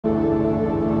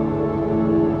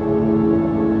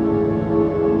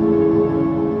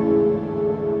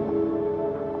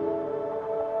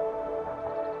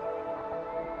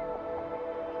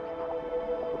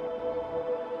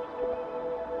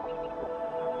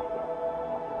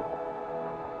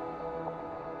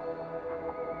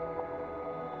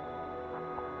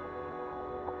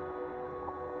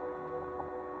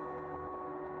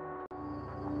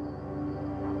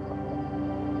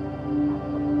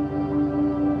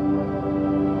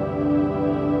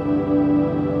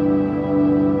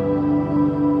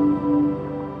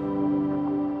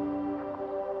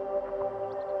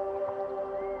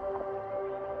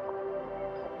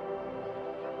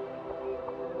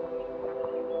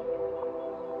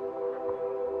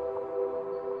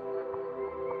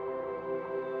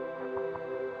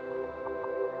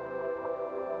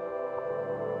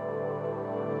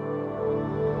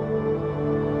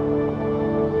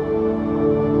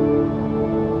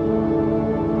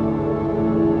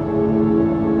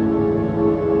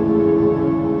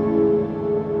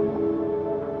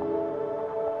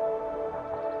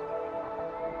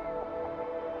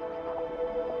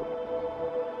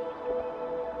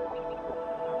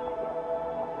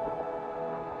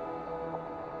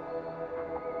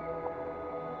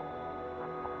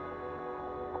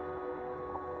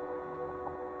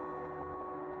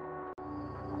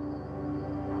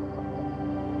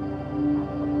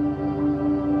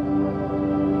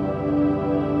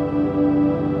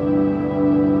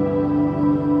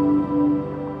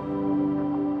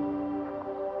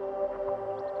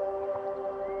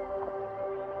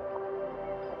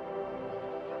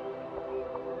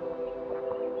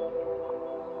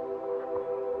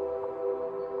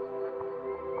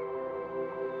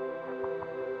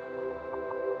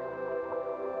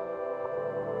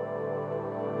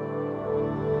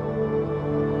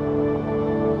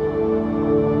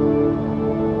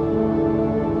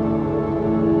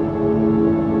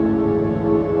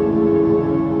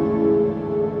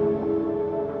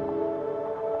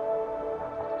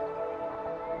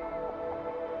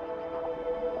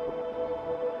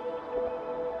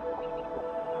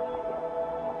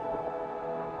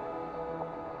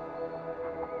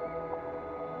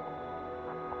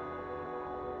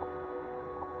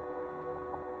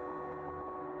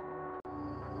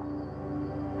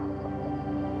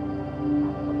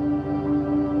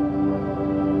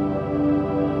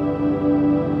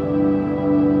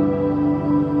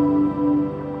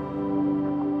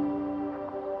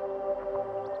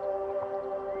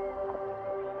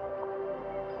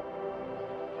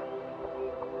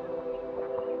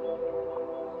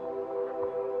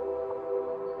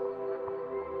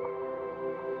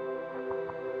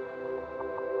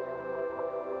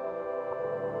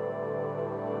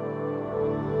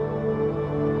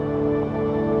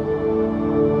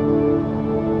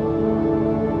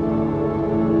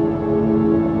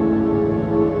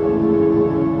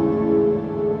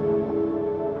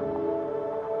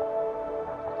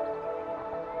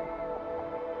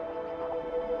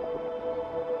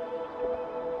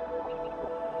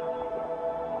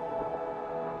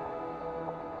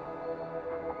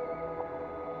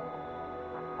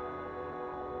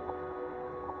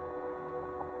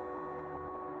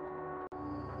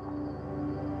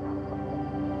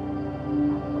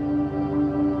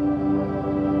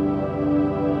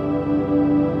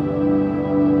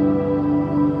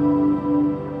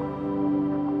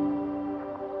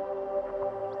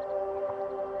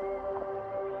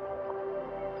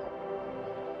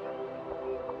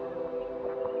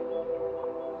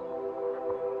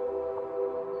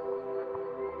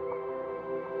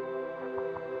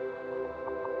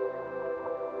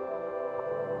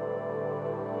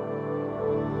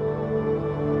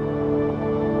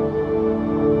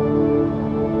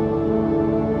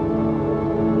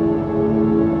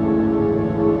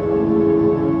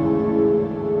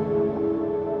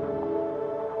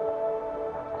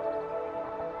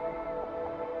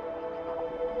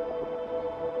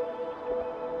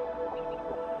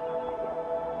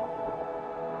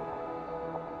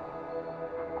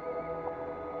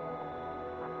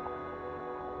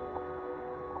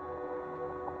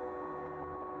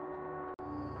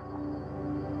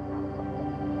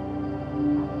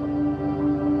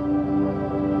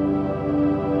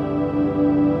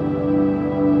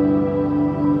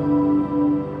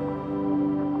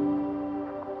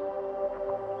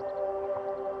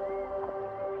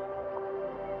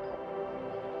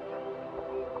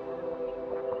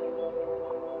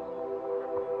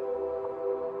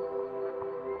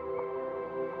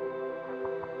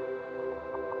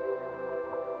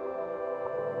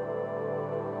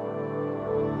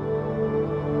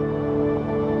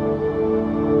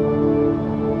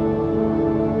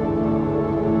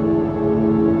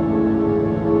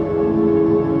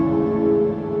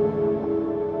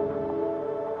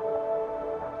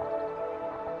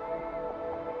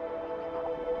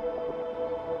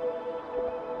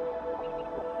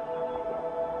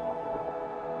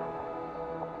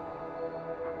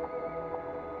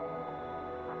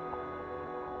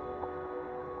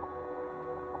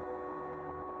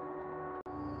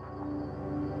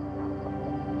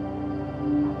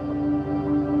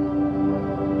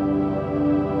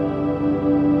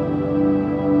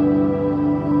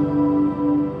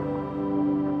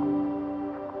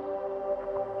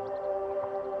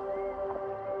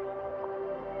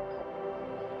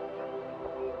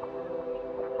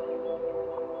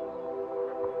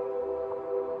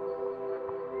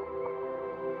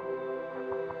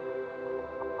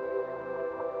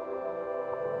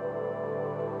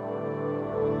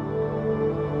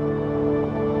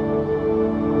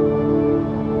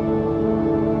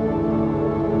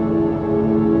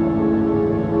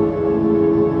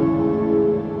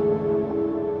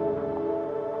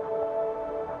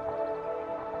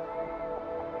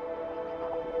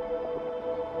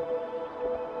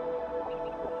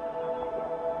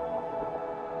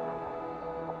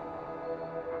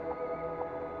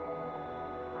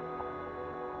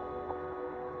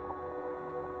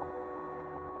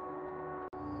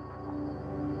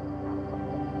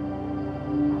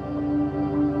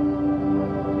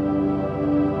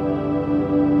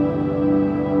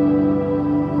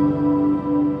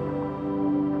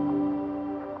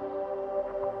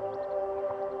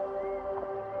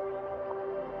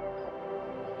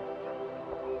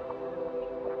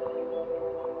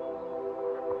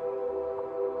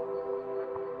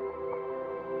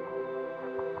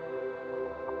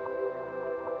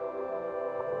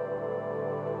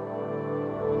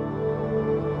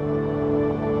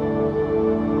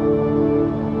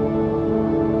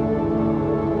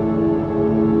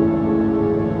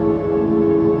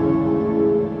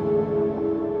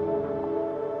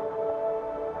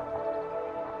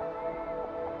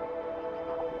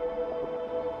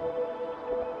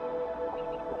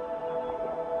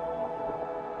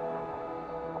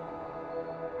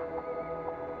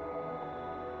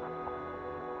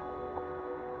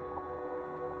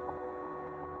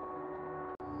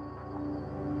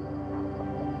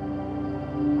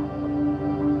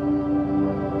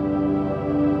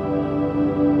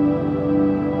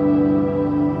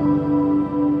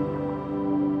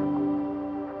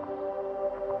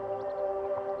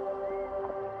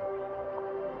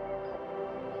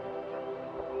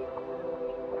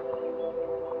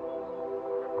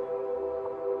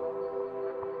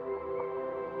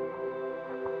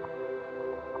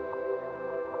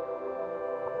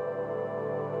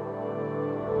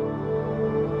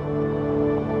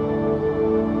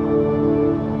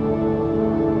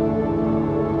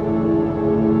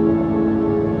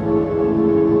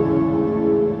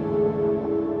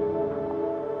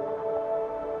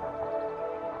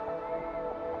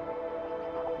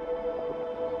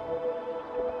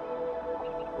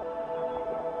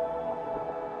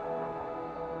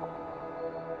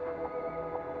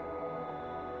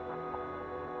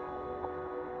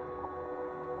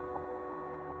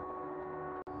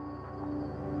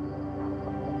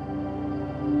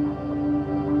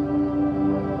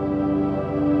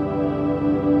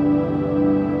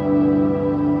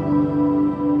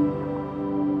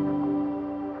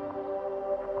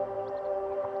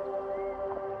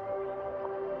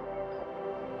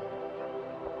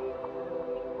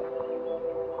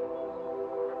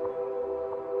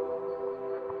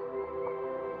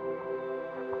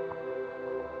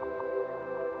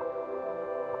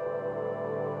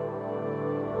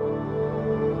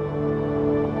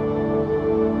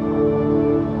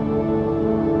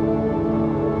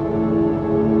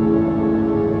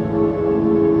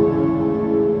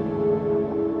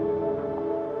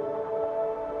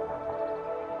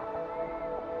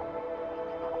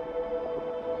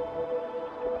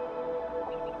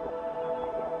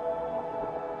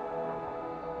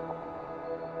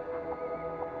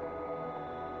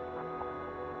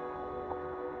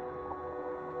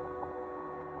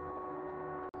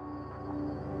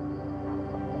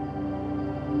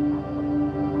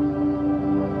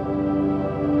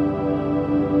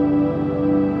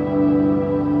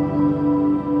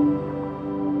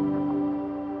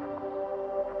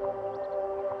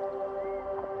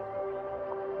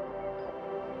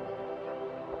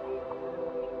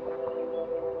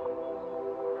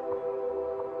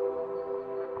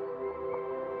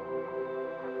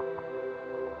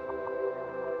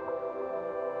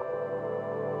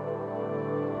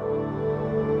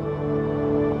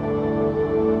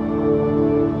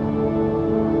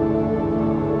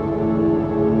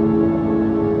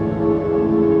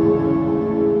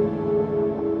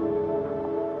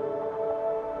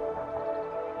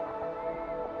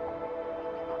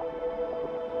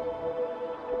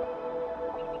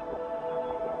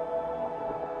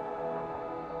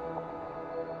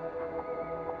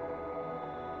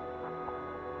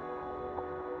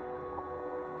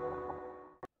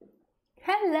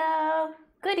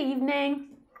Good evening.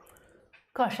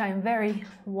 Gosh, I'm very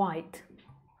white.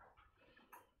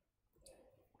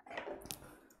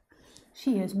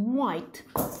 She is white.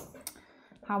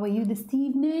 How are you this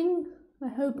evening? I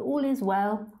hope all is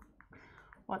well.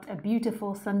 What a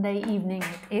beautiful Sunday evening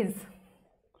it is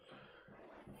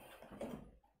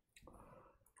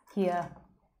here.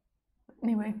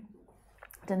 Anyway,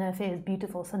 I don't know if it is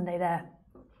beautiful Sunday there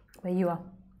where you are.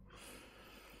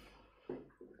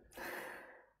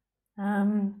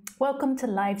 Welcome to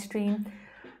live stream.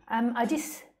 I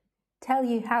just tell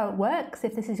you how it works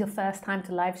if this is your first time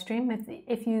to live stream.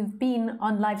 If you've been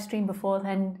on live stream before,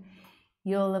 then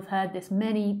you'll have heard this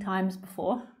many times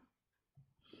before,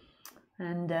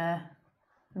 and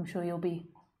I'm sure you'll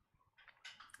be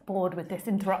bored with this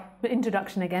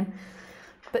introduction again.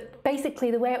 But basically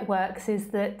the way it works is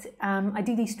that I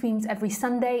do these streams every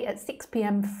Sunday at 6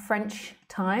 p.m. French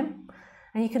time,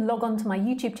 and you can log on to my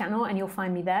YouTube channel and you'll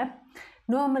find me there.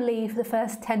 Normally for the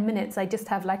first 10 minutes I just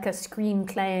have like a screen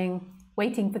playing,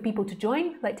 waiting for people to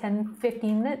join, like 10-15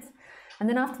 minutes, and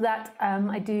then after that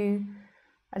I do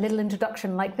a little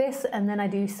introduction like this, and then I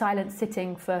do silent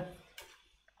sitting for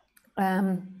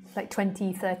like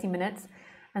 20-30 minutes,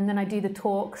 and then I do the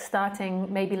talk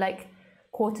starting maybe like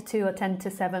 1:45 or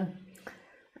 6:50.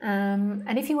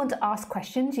 And if you want to ask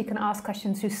questions, you can ask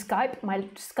questions through Skype. My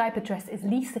Skype address is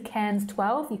Lisa Cairns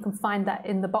 12. You can find that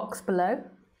in the box below.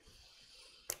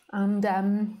 And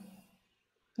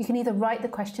you can either write the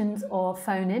questions or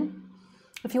phone in.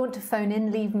 If you want to phone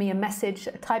in, leave me a message,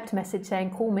 a typed message saying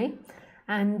call me.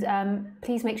 And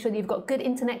please make sure that you've got good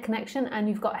internet connection and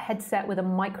you've got a headset with a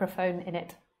microphone in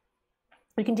it.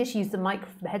 You can just use the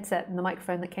headset and the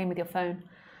microphone that came with your phone.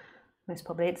 Most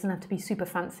probably, it doesn't have to be super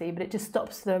fancy, but it just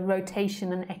stops the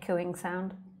rotation and echoing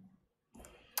sound.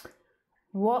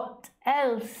 What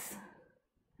else?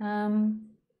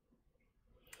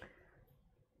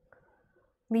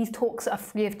 These talks are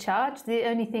free of charge. The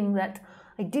only thing that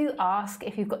I do ask,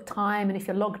 if you've got time and if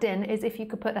you're logged in, is if you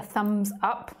could put a thumbs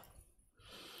up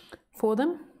for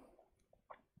them.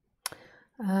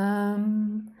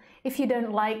 If you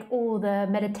don't like all the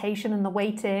meditation and the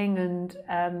waiting and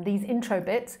these intro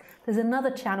bits, there's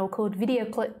another channel called Video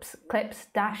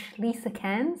Clips-Lisa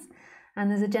Cairns, and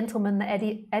there's a gentleman that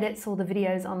edits all the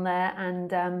videos on there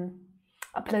and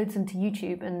uploads them to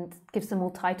YouTube and gives them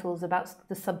all titles about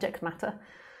the subject matter,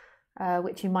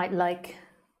 which you might like.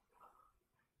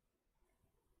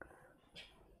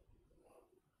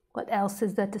 What else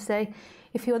is there to say?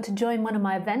 If you want to join one of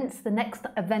my events, the next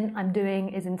event I'm doing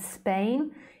is in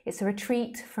Spain. It's a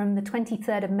retreat from the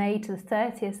 23rd of May to the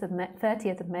 30th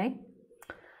of May.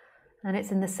 And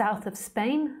it's in the south of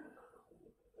Spain.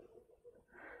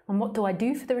 And what do I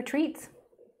do for the retreat?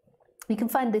 You can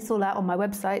find this all out on my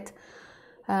website.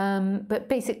 But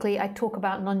basically I talk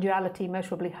about non-duality most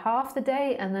probably half the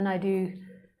day, and then I do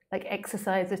like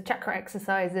exercises, chakra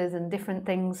exercises and different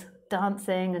things,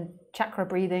 dancing and chakra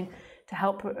breathing to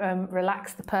help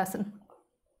relax the person.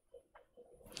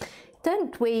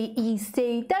 Don't we,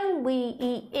 EC? Don't we,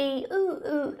 EE? Ooh,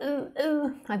 ooh, ooh,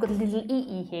 ooh. I've got a little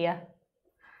EE here.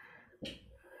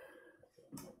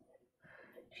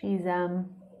 She's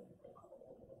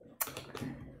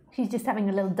just having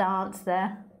a little dance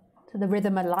there to the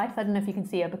rhythm of life. I don't know if you can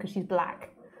see her because she's black.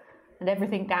 And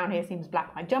everything down here seems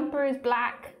black. My jumper is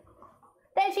black.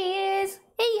 There she is.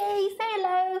 EE, say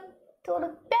hello.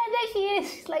 There she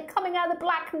is. She's like coming out of the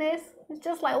blackness. It's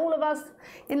just like all of us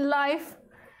in life,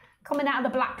 coming out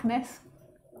of the blackness.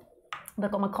 And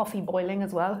I've got my coffee boiling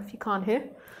as well, if you can't hear.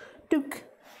 Dook,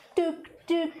 dook,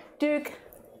 dook, dook.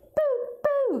 Boo,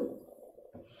 boo.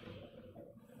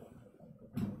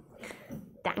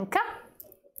 Danke.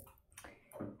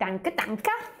 Danke,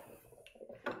 danke.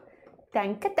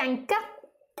 Danke, danke.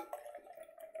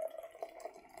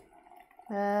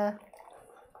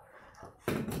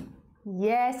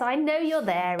 Yes, I know you're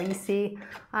there, EC.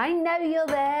 I know you're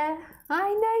there.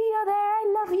 I know you're there. I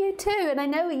love you too. And I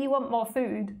know you want more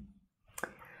food.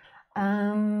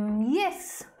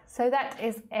 Yes, so that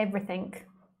is everything.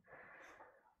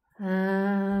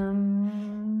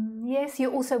 Yes,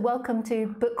 you're also welcome to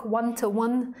book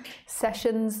one-to-one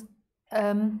sessions.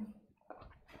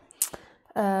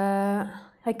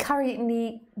 I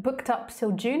currently booked up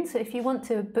till June, so if you want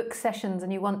to book sessions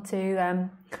and you want to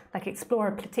like explore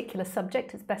a particular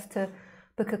subject, it's best to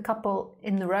book a couple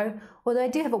in the row. Although I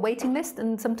do have a waiting list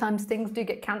and sometimes things do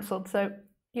get cancelled, so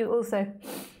you also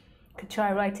could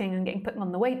try writing and getting put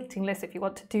on the waiting list if you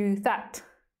want to do that.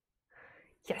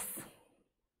 Yes.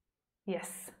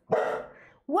 Yes.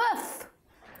 Woof!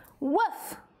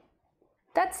 Woof!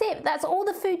 That's it. That's all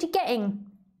the food you're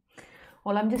getting.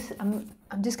 Well, I'm just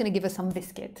going to give her some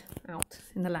biscuit out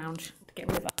in the lounge to get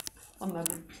rid of her. One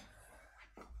moment.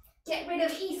 Get rid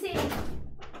of EC.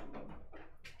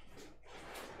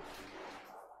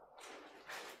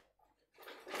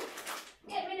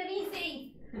 Get rid of EC.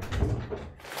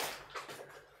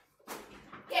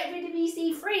 Get rid of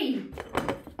EC free.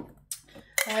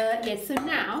 Yes, so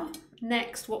now,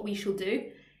 next what we shall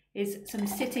do is some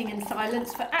sitting in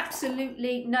silence for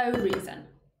absolutely no reason.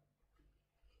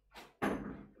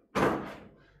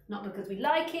 Not because we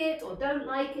like it or don't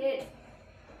like it,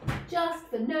 just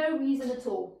for no reason at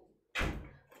all.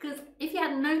 Because if you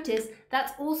hadn't noticed,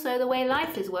 that's also the way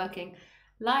life is working.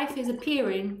 Life is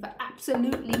appearing for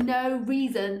absolutely no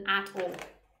reason at all.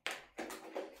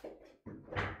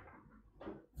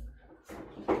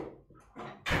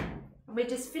 We're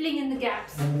just filling in the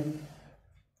gaps,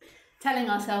 telling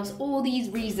ourselves all these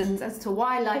reasons as to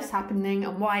why life's happening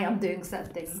and why I'm doing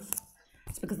certain things.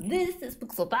 It's because of this, it's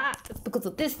because of that, it's because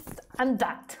of this and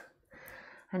that.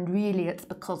 And really it's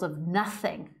because of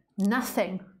nothing.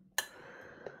 Nothing.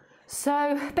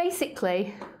 So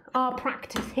basically, our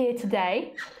practice here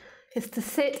today is to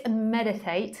sit and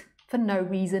meditate for no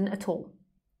reason at all.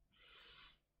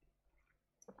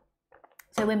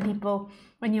 So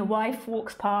when your wife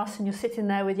walks past and you're sitting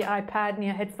there with your iPad and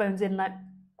your headphones in, like,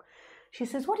 she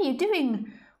says, "What are you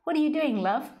doing? What are you doing,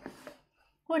 love?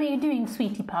 What are you doing,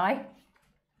 sweetie pie?"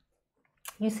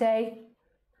 You say,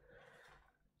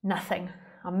 "Nothing.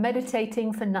 I'm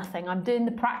meditating for nothing. I'm doing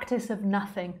the practice of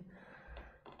nothing."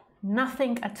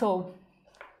 Nothing at all.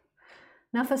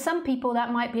 Now, for some people,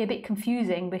 that might be a bit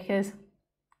confusing because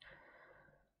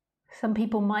some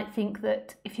people might think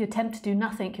that if you attempt to do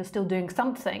nothing, you're still doing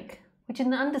something, which is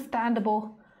an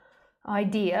understandable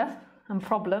idea and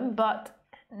problem, but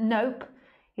nope,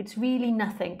 it's really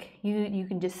nothing. You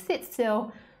can just sit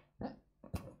still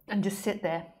and just sit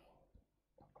there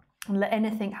and let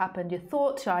anything happen. Your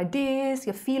thoughts, your ideas,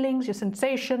 your feelings, your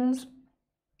sensations.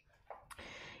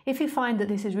 If you find that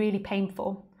this is really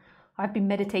painful, I've been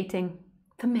meditating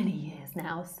for many years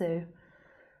now, so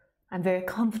I'm very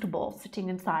comfortable sitting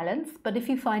in silence. But if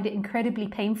you find it incredibly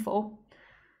painful,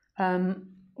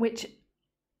 which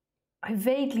I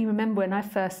vaguely remember when I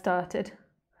first started,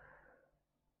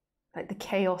 like the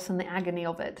chaos and the agony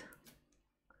of it.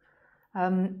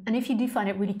 And if you do find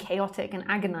it really chaotic and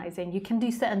agonizing, you can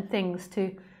do certain things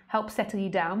to help settle you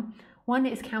down. One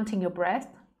is counting your breath.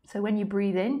 So when you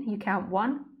breathe in, you count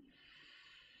 1.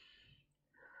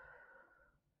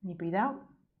 And you breathe out.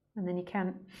 And then you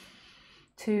count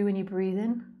 2 when you breathe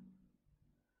in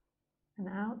and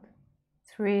out.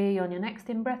 3 on your next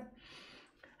in-breath.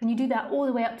 And you do that all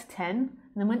the way up to 10. And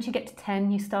then once you get to 10,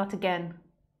 you start again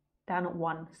down at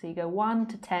 1. So you go 1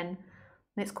 to 10.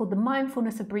 And it's called the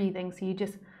mindfulness of breathing. So you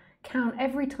just count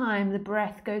every time the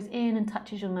breath goes in and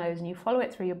touches your nose, and you follow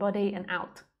it through your body and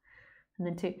out. And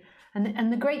then 2.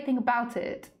 And the great thing about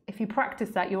it, if you practice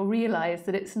that, you'll realize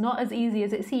that it's not as easy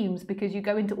as it seems, because you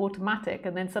go into automatic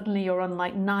and then suddenly you're on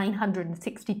like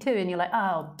 962 and you're like,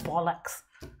 oh, bollocks,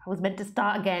 I was meant to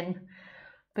start again.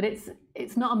 But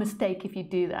it's not a mistake if you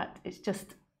do that. It's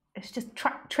just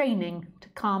training to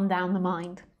calm down the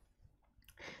mind.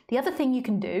 The other thing you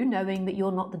can do, knowing that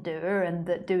you're not the doer and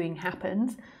that doing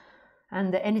happens,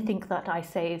 and that anything that I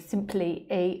say is simply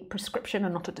a prescription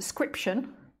and not a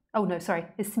description. Oh no, sorry,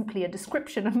 is simply a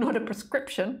description and not a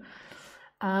prescription.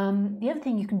 The other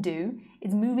thing you can do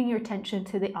is moving your attention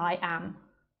to the I am.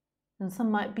 And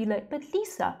some might be like, but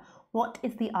Lisa, what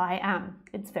is the I am?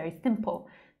 It's very simple.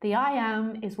 The I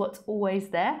am is what's always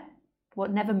there,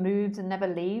 what never moves and never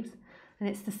leaves. And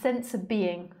it's the sense of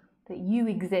being, that you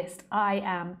exist, I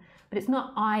am. But it's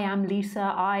not I am Lisa,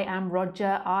 I am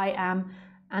Roger, I am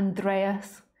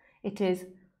Andreas. It is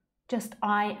just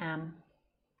I am.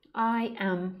 I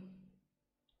am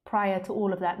prior to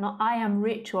all of that. Not I am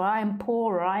rich, or I am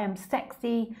poor, or I am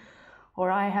sexy, or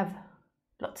I have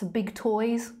lots of big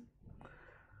toys,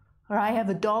 or I have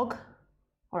a dog,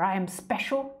 or I am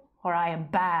special, or I am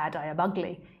bad, I am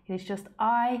ugly. It is just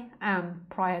I am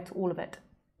prior to all of it.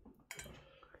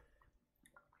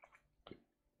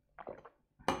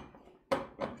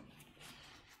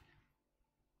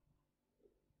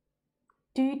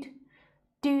 Doot,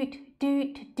 doot,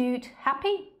 doot, doot.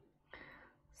 Happy?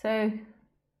 So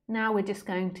now we're just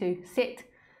going to sit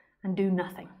and do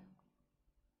nothing.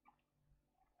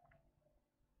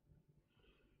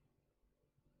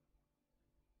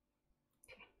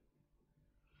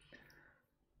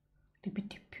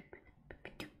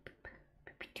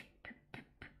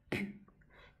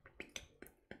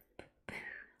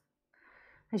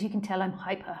 As you can tell, I'm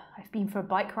hyper. I've been for a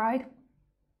bike ride,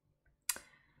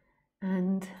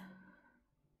 and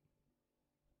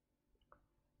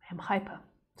hyper.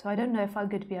 So I don't know if I'm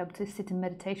going to be able to sit in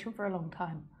meditation for a long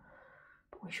time,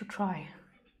 but we should try.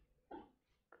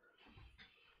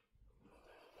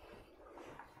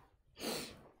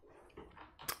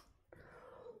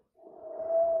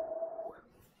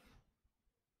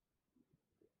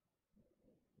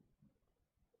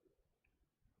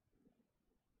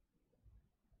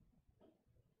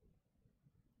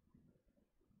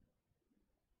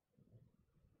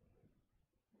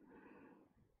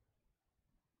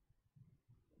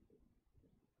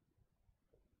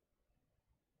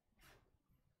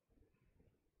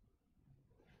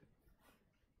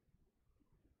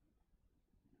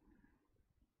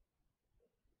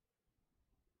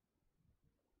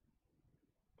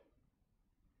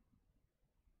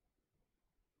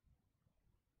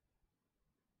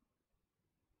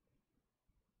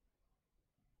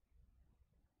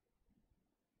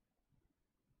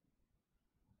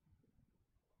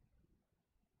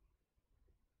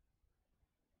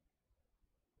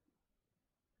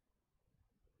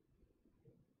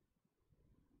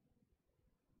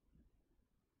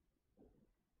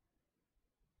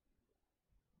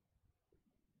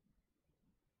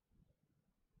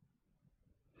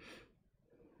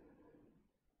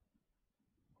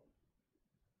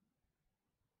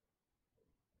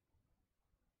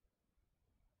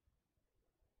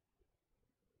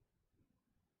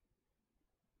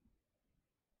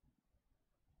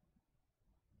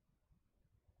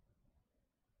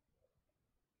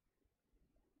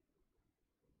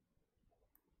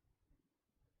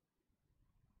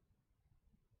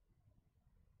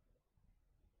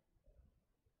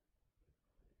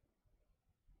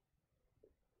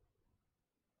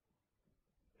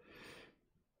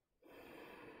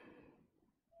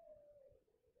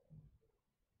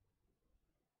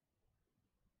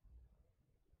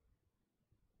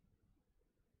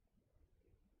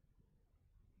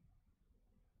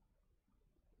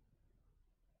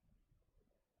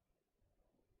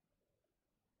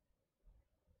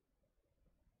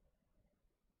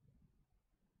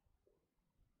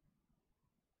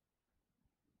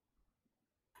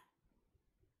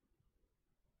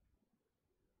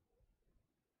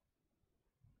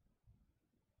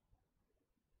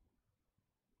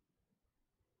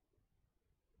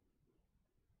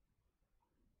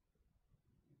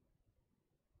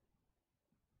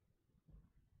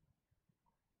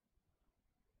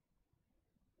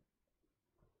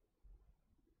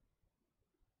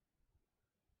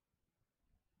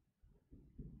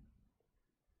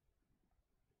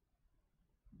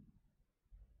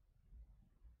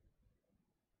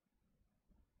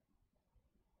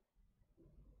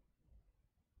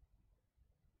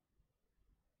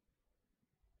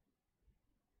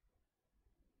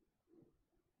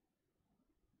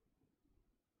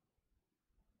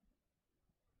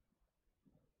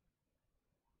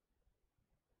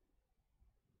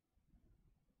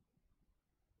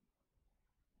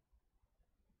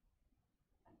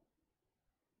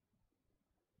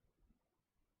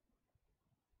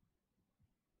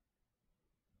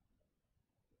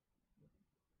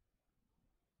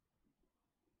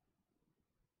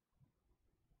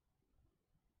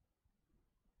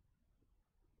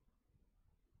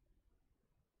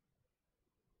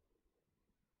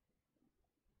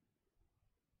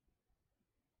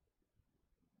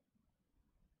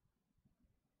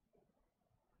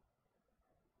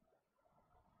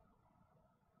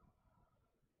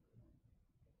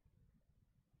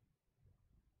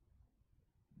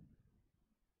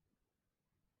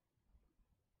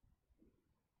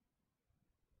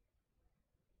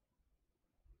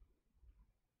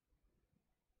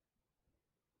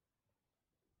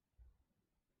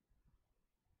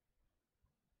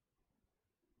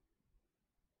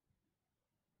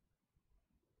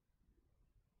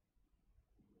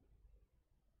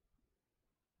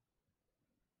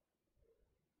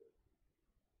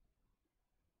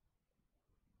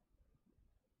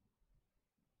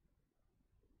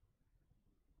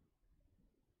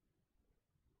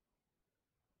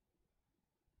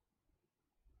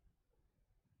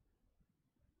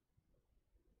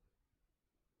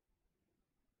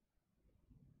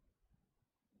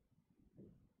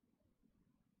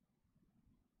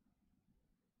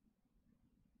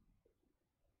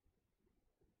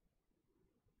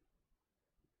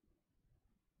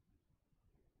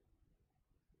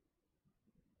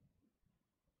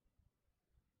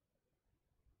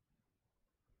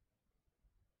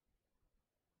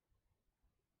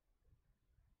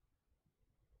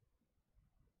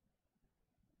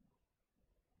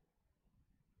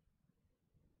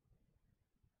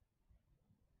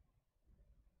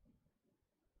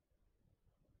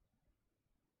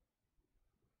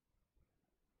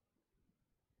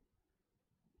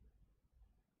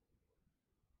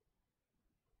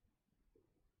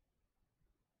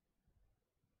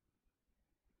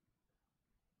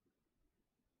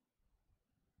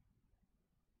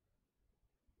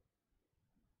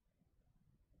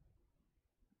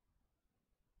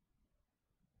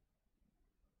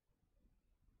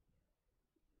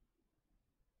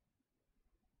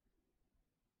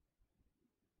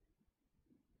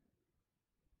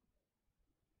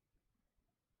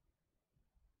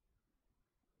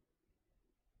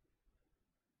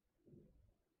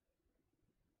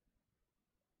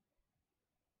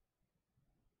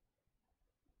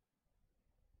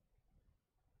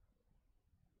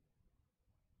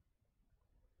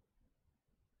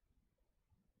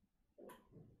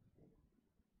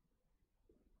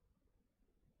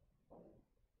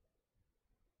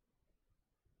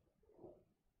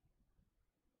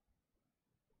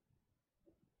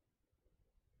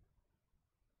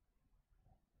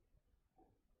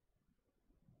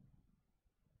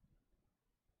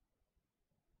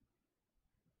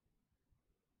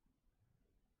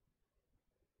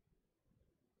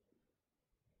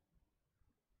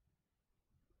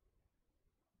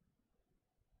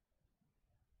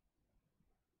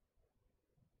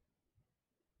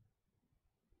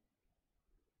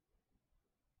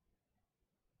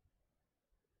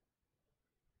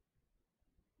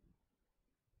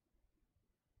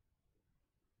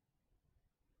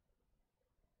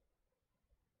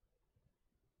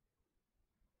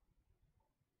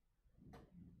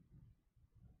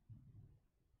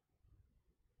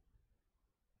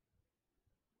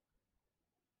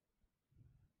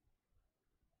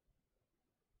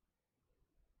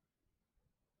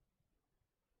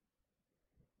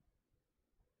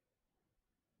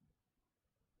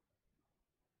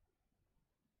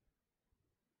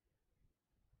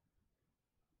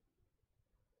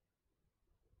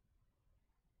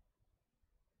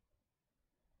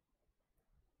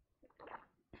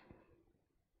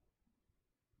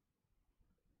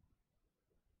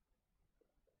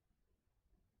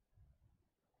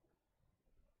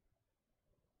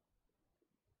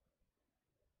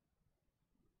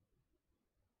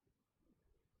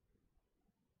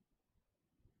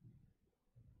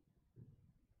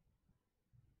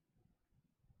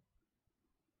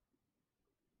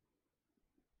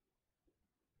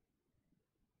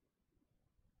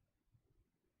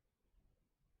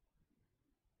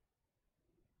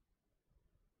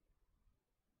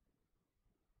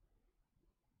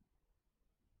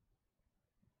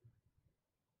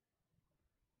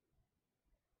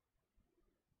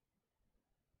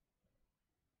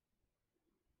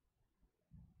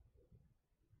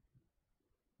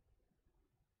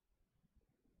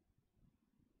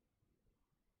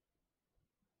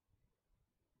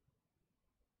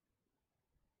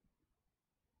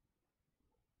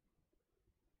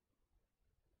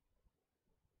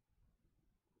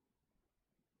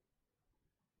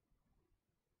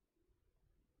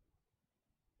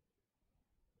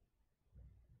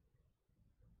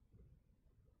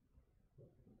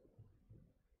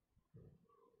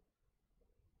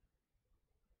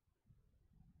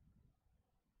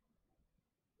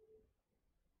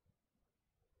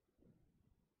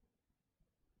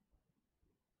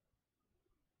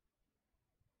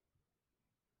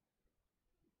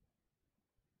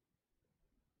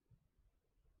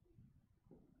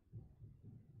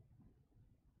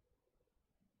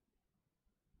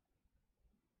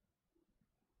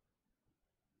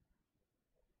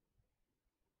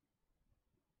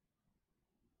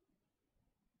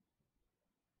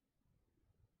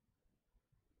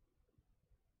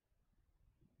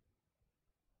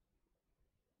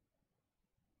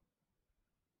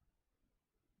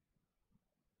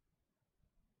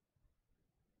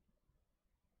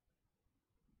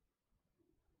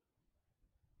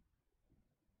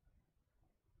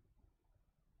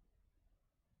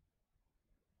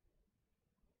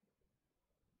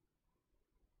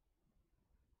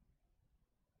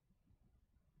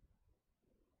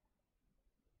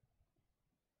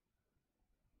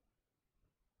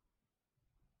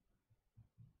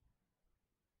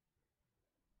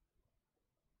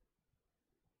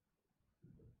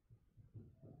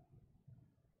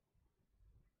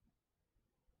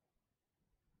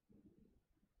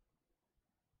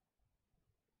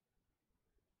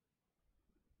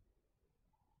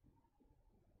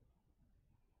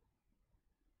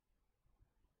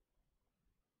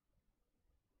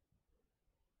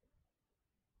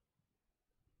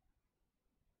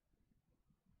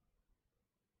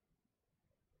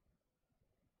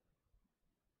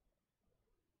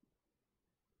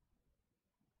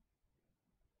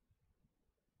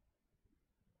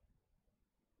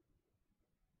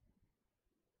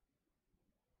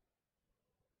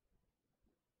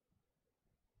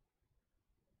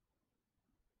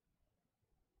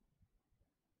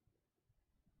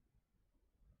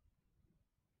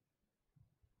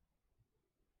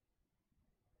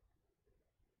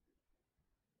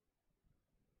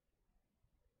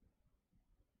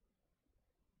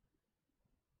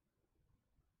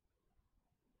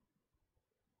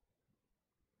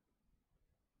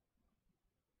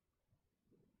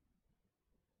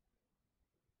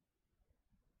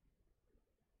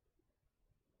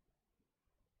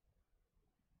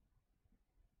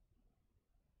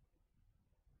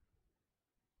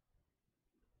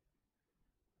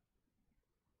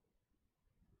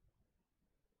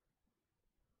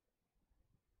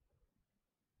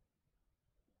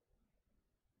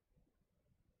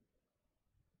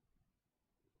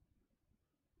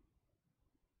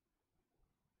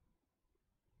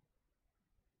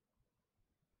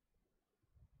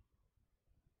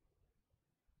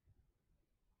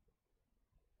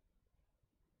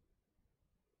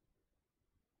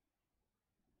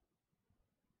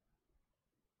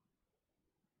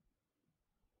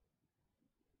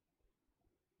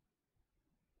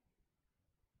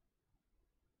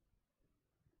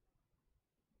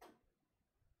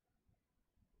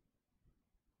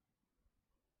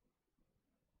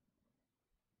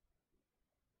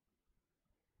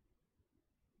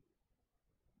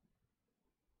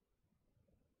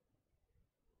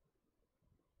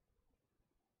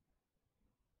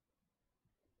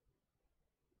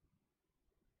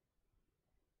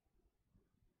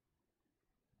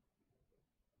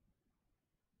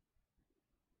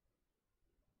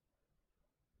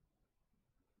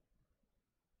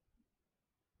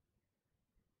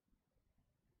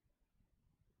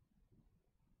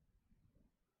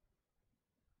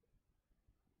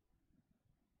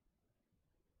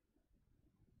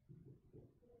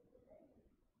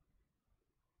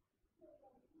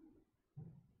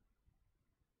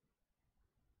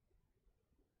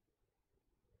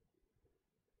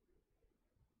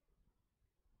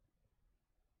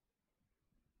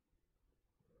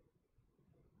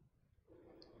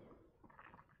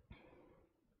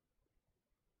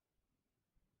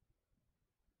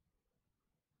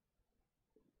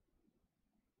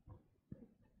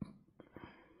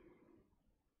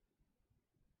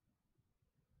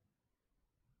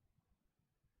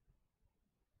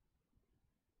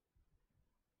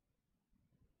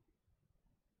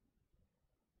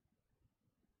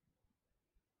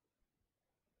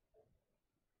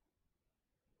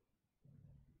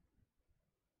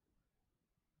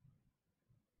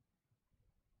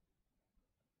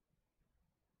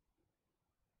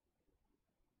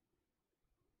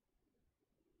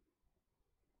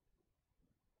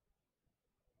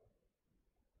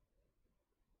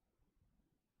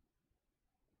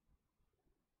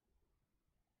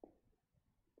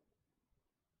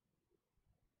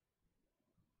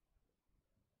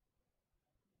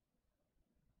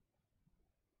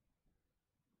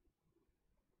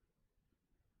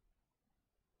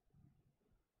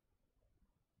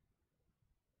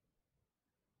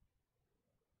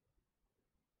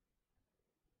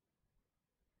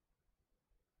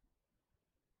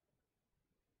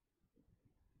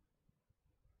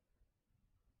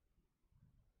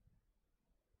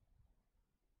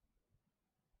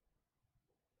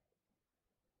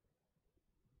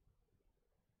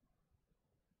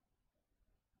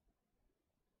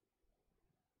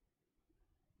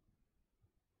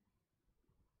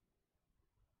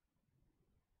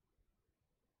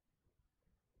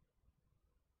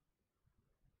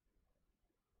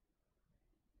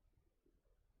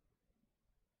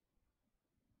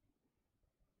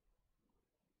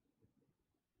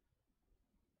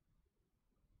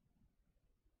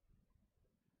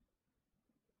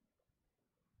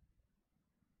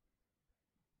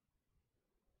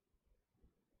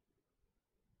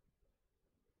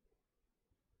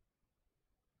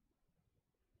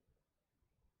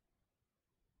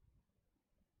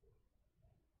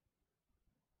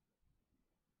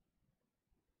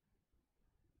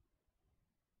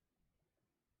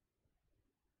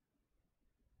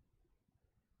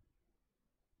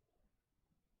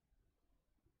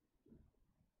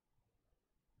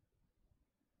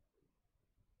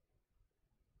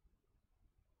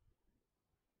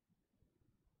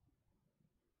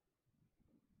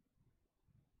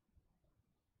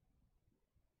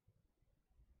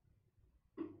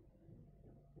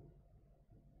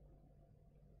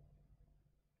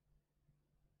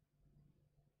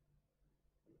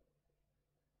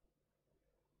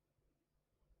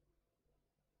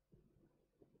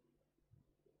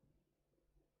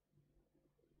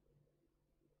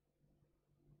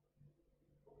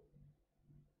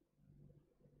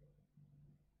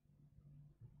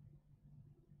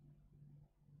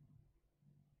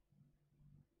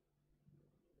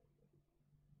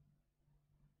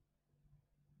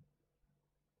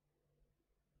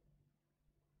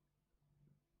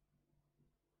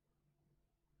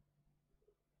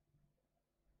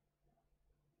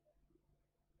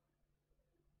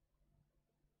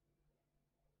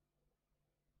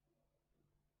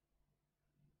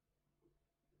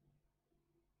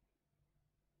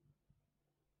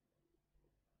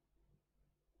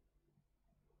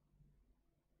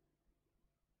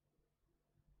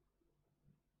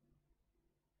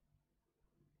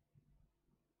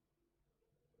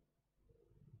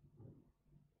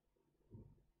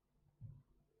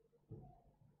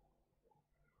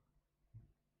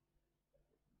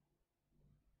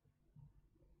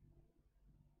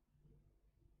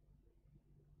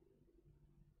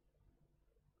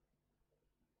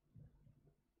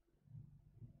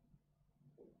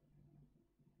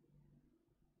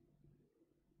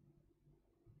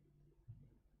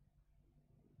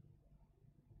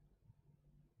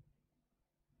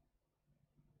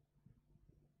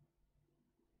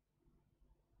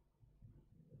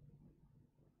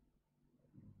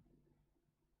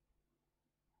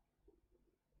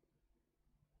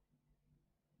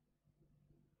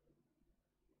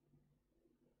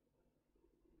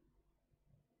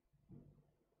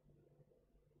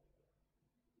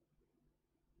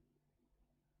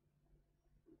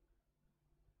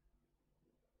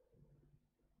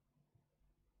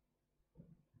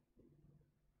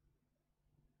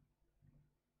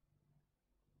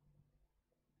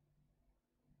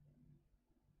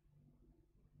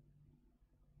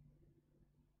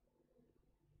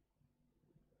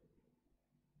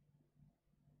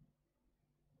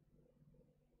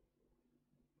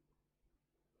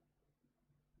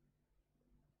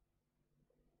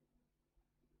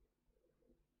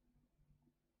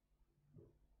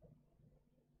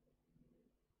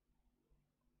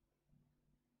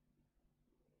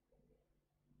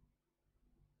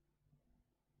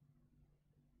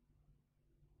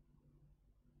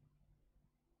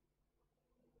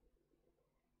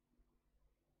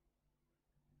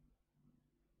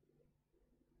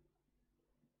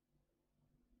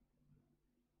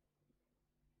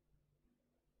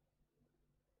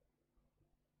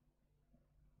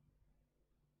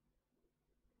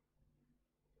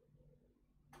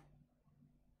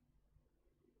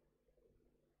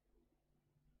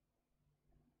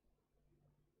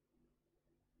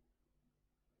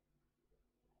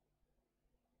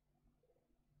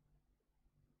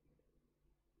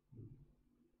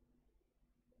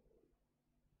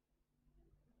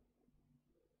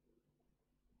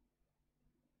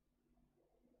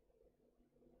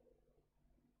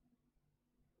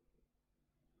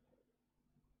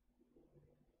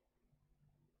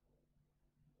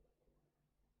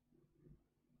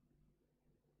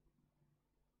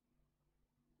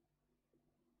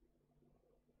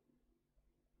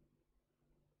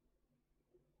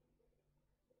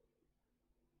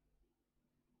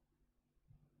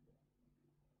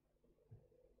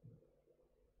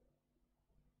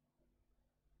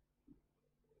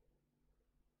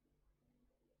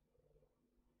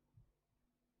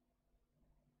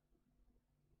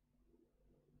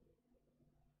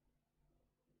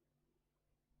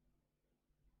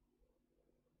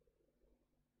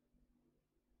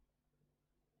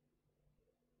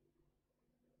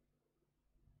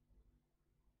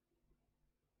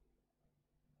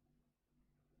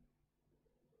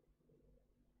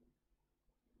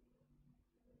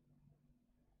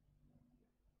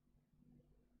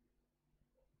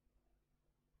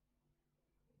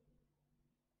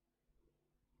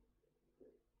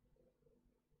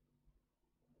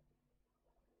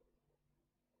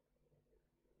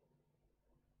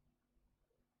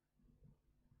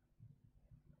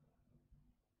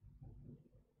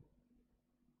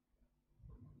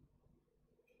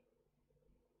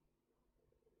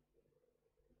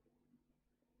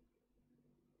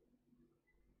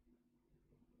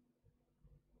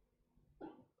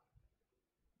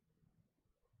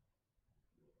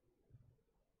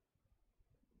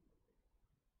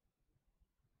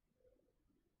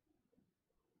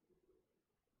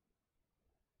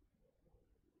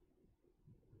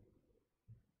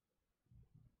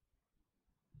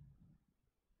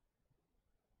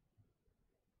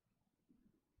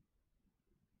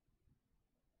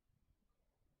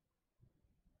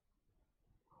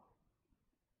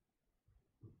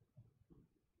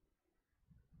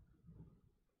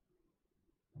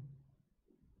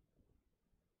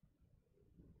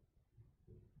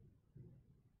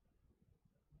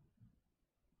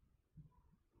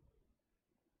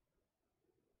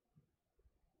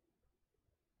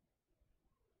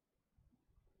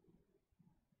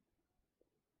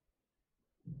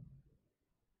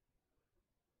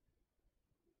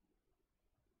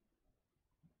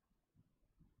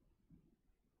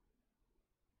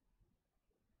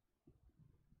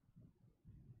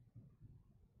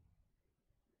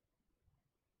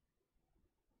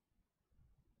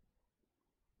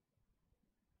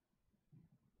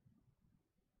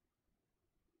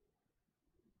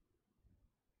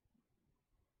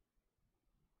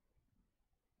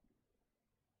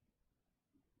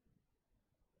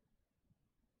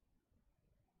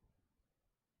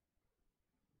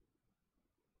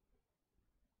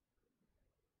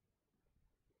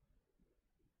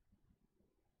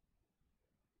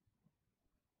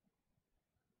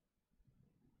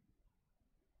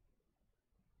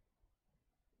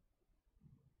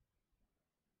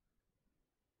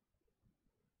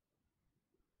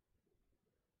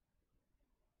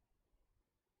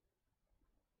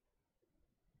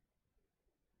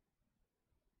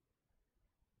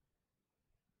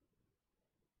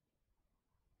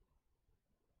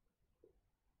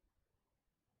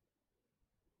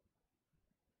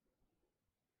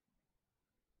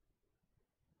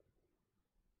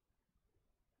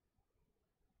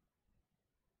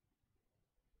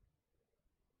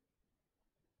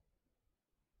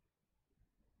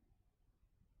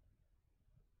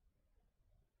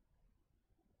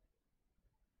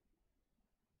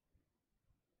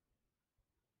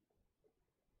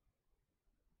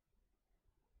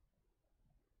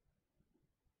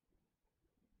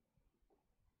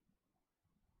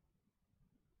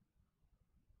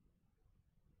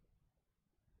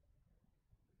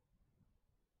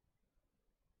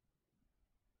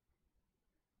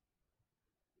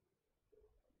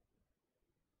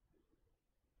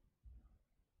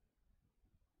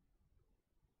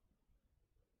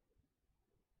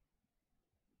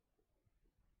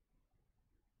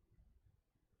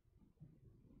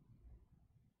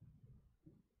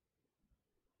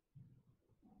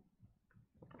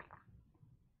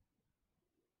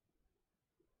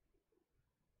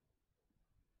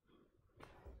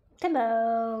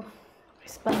 Hello. I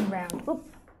spun round. Oop.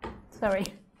 Sorry.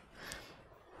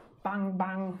 Bang,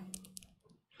 bang.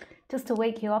 Just to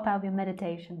wake you up out of your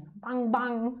meditation. Bang,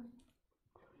 bang.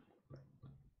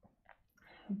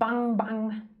 Bang,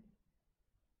 bang.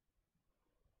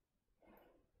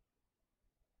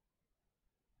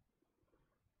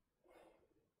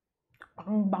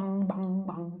 Bang, bang, bang,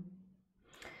 bang.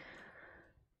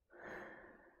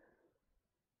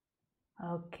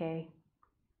 Okay.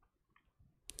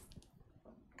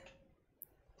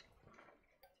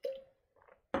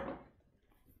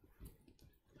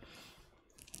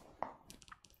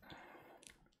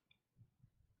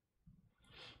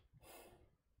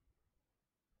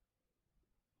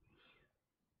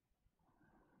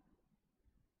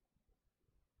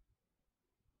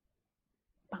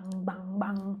 Bang, bang,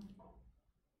 bang.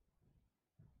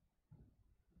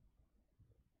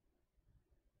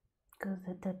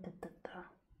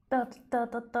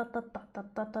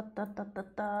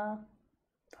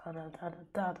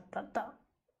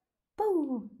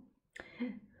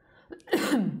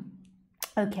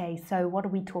 Okay, so what are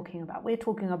we talking about? We're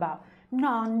talking about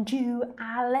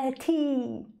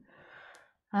non-duality.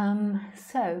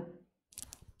 So,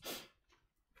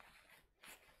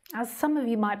 as some of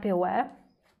you might be aware,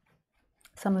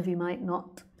 some of you might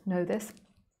not know this,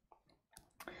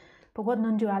 but what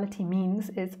non-duality means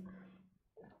is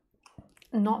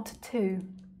not two.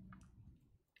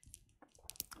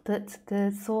 That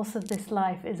the source of this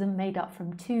life isn't made up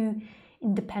from two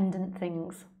independent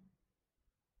things.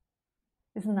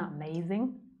 Isn't that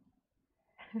amazing?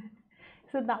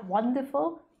 Isn't that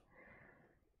wonderful?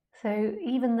 So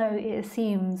even though it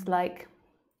seems like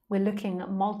we're looking at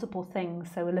multiple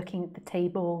things, so we're looking at the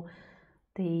table,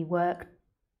 the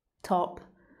worktop,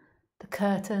 the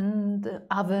curtain, the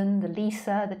oven, the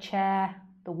Lisa, the chair,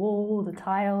 the wall, the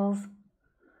tiles,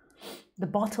 the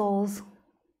bottles,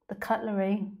 the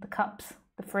cutlery, the cups,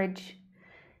 the fridge.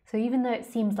 So even though it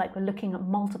seems like we're looking at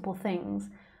multiple things,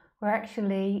 we're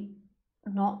actually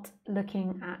not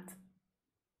looking at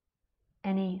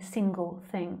any single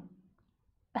thing.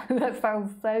 That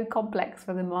sounds so complex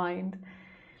for the mind.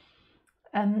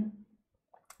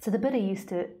 So the Buddha used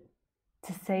to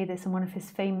say this in one of his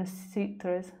famous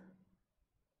sutras,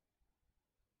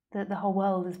 that the whole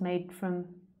world is made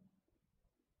from,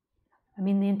 I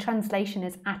mean, the translation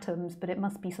is atoms, but it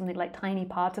must be something like tiny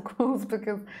particles,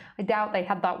 because I doubt they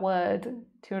had that word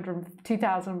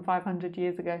 2,500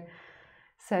 years ago.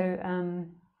 So,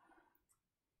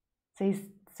 so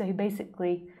he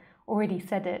basically already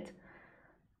said it.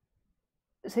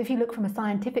 So if you look from a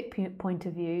scientific point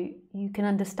of view, you can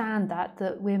understand that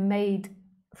we're made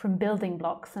from building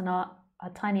blocks, and our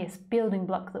tiniest building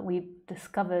block that we've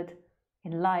discovered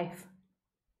in life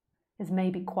is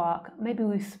maybe quark. Maybe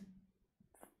we've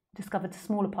discovered a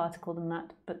smaller particle than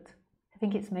that, but I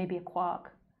think it's maybe a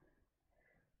quark.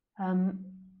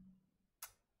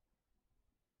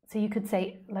 So you could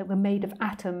say, like, we're made of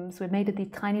atoms, we're made of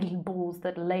these tiny little balls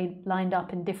that are lined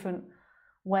up in different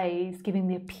ways, giving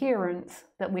the appearance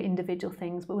that we're individual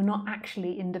things, but we're not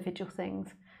actually individual things.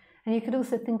 And you could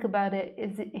also think about it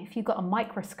as if you got a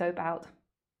microscope out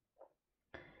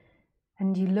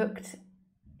and you looked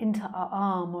into our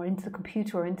arm or into the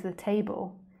computer or into the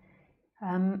table,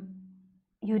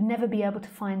 you would never be able to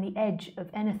find the edge of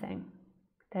anything.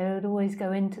 They would always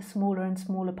go into smaller and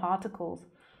smaller particles.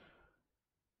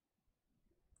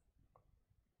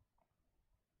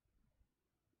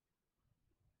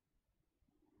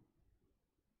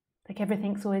 Like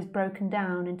everything's always broken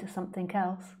down into something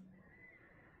else.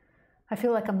 I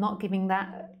feel like I'm not giving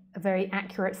that a very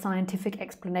accurate scientific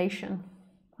explanation.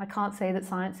 I can't say that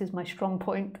science is my strong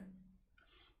point,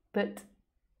 but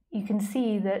you can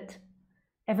see that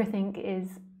everything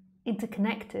is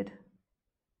interconnected.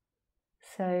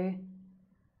 So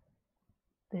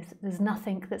there's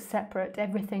nothing that's separate.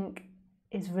 Everything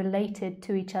is related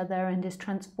to each other and is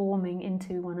transforming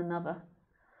into one another.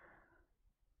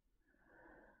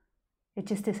 It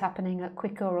just is happening at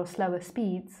quicker or slower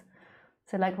speeds.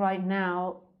 So like right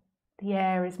now, the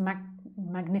air is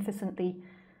magnificently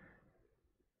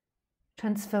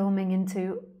transforming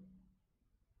into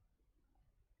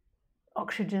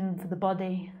oxygen for the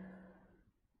body,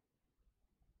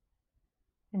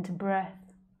 into breath.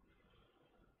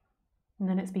 And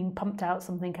then it's being pumped out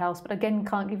something else. But again,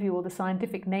 can't give you all the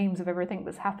scientific names of everything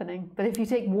that's happening. But if you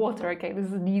take water, okay, this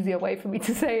is an easier way for me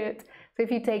to say it. So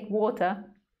if you take water,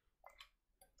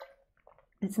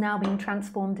 it's now being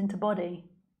transformed into body.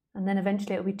 And then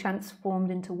eventually it will be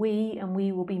transformed into we, and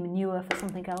we will be manure for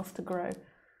something else to grow,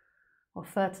 or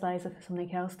fertilizer for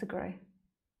something else to grow.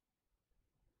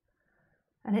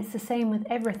 And it's the same with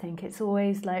everything. It's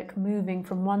always like moving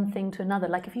from one thing to another.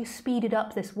 Like if you speeded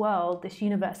up this world, this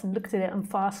universe, and looked at it and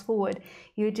fast forward,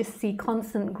 you would just see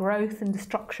constant growth and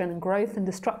destruction and growth and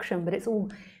destruction, but it's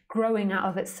all growing out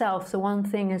of itself. So one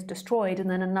thing is destroyed and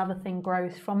then another thing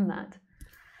grows from that,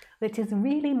 which is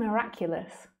really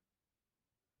miraculous.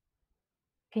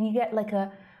 Can you get like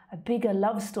a bigger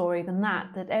love story than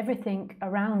that? That everything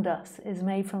around us is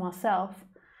made from ourselves.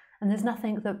 And there's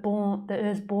nothing that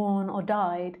is born or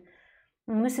died.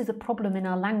 And this is a problem in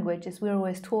our language, is we're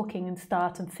always talking in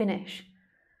start and finish,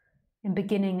 in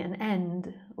beginning and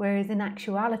end, whereas in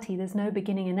actuality there's no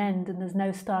beginning and end and there's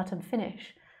no start and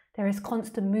finish. There is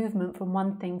constant movement from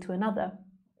one thing to another.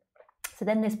 So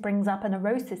then this brings up a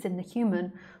neurosis in the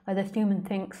human, where the human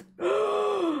thinks,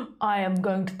 I am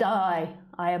going to die,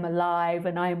 I am alive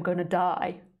and I am going to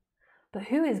die. But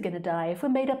who is going to die? If we're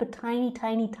made up of tiny,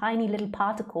 tiny, tiny little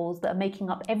particles that are making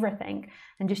up everything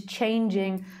and just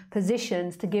changing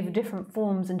positions to give different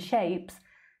forms and shapes,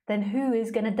 then who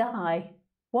is going to die?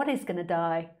 What is going to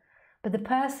die? But the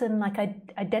person like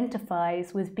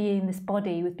identifies with being this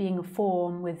body, with being a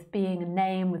form, with being a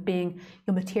name, with being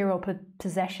your material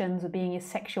possessions, with being your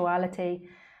sexuality,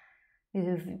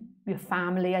 your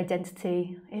family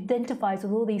identity. It identifies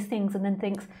with all these things and then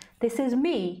thinks, this is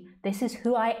me, this is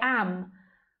who I am,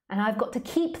 and I've got to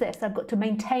keep this, I've got to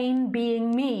maintain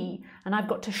being me, and I've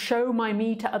got to show my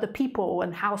me to other people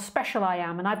and how special I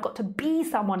am, and I've got to be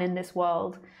someone in this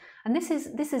world. And this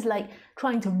is like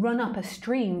trying to run up a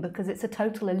stream, because it's a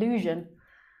total illusion.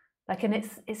 Like, and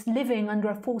it's living under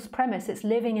a false premise, it's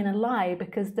living in a lie,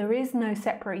 because there is no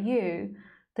separate you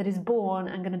that is born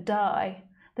and going to die.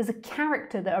 There's a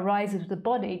character that arises with the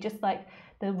body, just like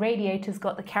the radiator's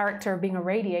got the character of being a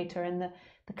radiator, and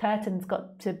the curtain's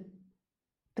got the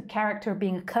character of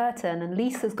being a curtain, and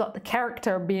Lisa's got the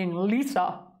character of being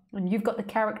Lisa, and you've got the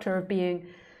character of being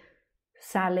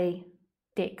Sally,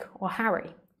 Dick, or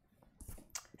Harry.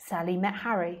 Sally met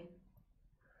Harry.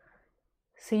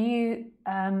 So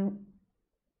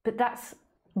but that's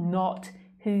not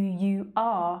who you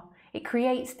are. It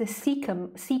creates this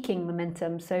seeking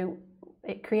momentum. So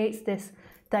it creates this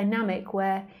dynamic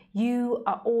where you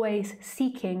are always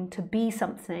seeking to be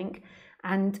something,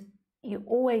 and you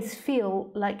always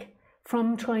feel like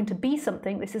from trying to be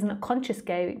something, this isn't a conscious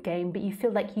game, but you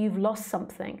feel like you've lost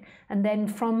something. And then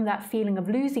from that feeling of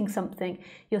losing something,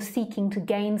 you're seeking to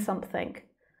gain something.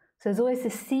 So there's always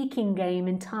this seeking game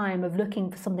in time of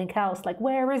looking for something else, like,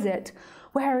 where is it?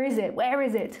 Where is it? Where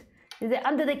is it? Is it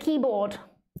under the keyboard?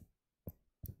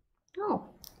 Oh,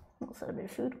 what's that, a bit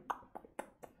of food?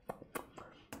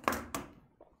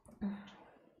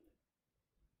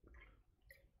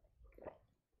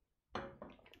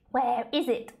 Where is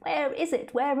it? Where is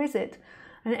it? Where is it?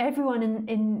 And everyone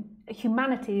in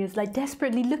humanity is like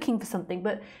desperately looking for something,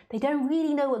 but they don't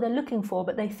really know what they're looking for,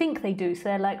 but they think they do. So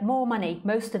they're like, more money.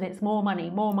 Most of it's more money,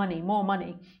 more money, more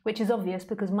money, which is obvious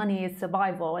because money is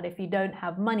survival. And if you don't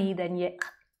have money, then you...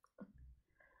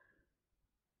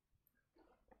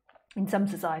 In some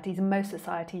societies, in most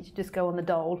societies, you just go on the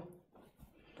dole.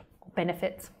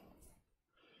 Benefits.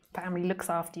 Family looks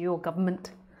after you, or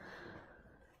government.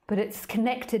 But it's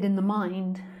connected in the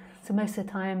mind. So most of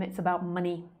the time it's about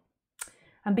money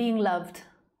and being loved.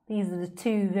 These are the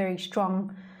two very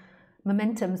strong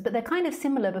momentums, but they're kind of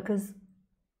similar, because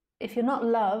if you're not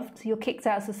loved, you're kicked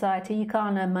out of society, you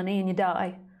can't earn money, and you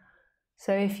die.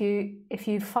 So if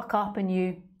you fuck up and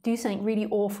you do something really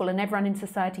awful and everyone in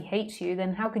society hates you,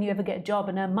 then how can you ever get a job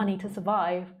and earn money to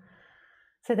survive?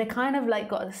 So they're kind of like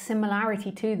got a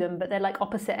similarity to them, but they're like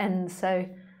opposite ends. So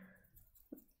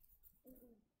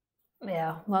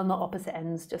yeah, well, not opposite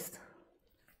ends, just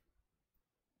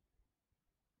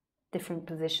different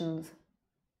positions.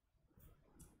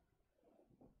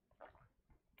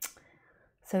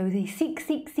 So they seek,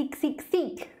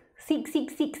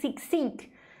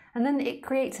 and then it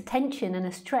creates a tension and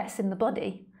a stress in the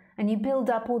body, and you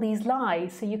build up all these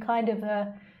lies. So you kind of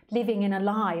living in a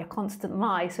lie, a constant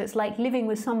lie. So it's like living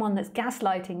with someone that's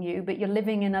gaslighting you, but you're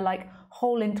living in a like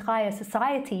whole entire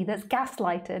society that's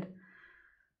gaslighted.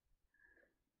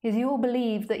 Because you all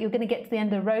believe that you're going to get to the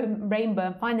end of the rainbow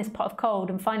and find this pot of gold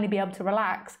and finally be able to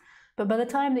relax. But by the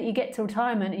time that you get to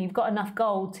retirement and you've got enough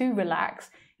gold to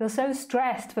relax, you're so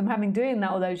stressed from having doing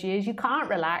that all those years, you can't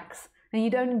relax and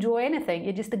you don't enjoy anything.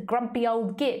 You're just a grumpy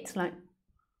old git, like,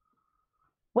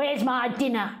 where's my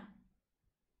dinner?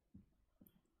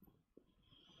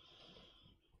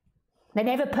 They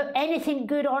never put anything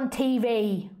good on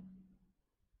TV.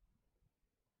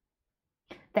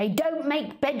 They don't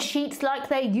make bed sheets like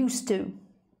they used to.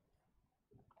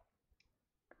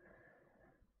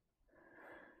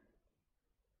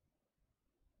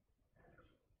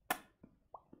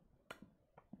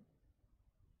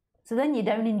 So then you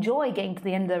don't enjoy getting to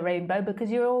the end of the rainbow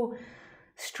because you're all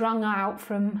strung out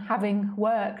from having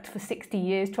worked for 60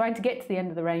 years trying to get to the end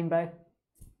of the rainbow.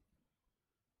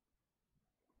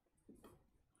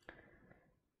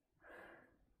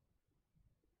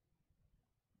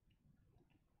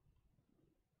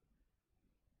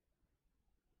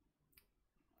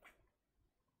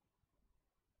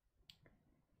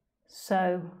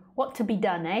 So what to be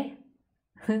done, eh?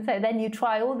 So then you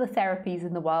try all the therapies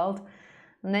in the world,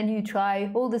 and then you try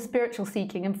all the spiritual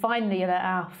seeking, and finally you're like,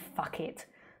 oh, fuck it.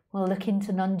 We'll look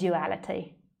into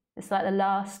non-duality. It's like the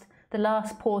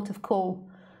last port of call.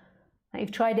 Like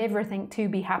you've tried everything to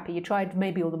be happy. You tried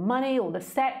maybe all the money, all the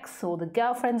sex, all the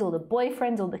girlfriends, all the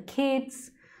boyfriends, all the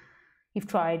kids. You've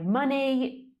tried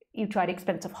money, you've tried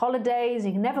expensive holidays,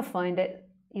 you can never find it.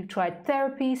 You've tried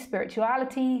therapy,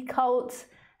 spirituality, cults,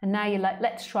 and now you're like,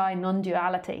 let's try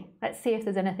non-duality. Let's see if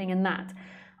there's anything in that.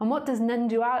 And what does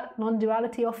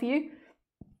non-duality offer you?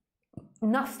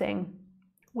 Nothing,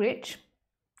 which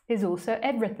is also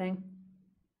everything.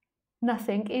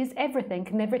 Nothing is everything,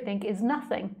 and everything is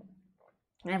nothing.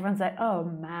 And everyone's like, oh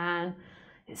man,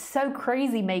 it's so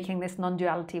crazy making this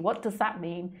non-duality. What does that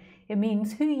mean? It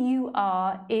means who you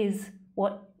are is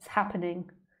what's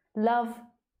happening. Love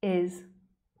is.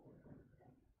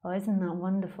 Oh, isn't that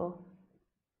wonderful?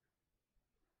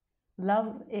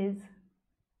 Love is.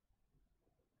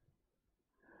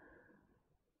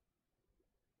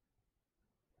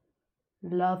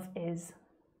 Love is.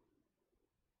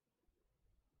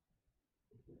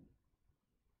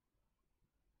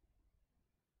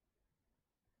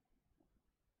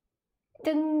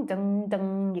 Ding, ding,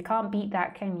 ding. You can't beat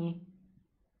that, can you?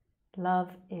 Love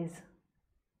is.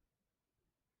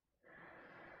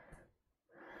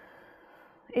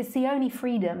 It's the only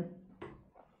freedom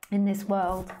in this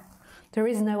world. There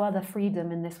is no other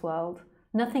freedom in this world.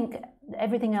 Nothing,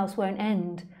 everything else won't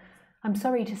end. I'm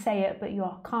sorry to say it, but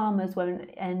your karmas won't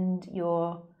end.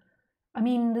 I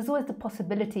mean, there's always the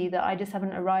possibility that I just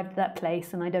haven't arrived at that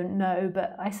place and I don't know,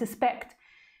 but I suspect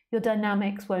your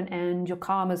dynamics won't end, your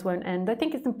karmas won't end. I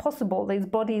think it's impossible. These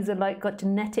bodies are like got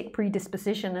genetic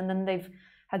predisposition, and then they've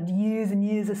had years and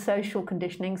years of social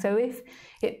conditioning. So if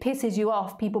it pisses you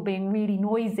off, people being really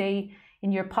noisy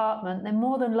in your apartment, then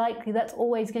more than likely that's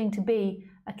always going to be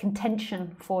a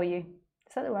contention for you.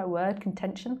 Is that the right word,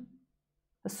 contention?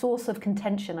 A source of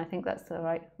contention, I think that's the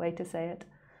right way to say it.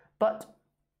 But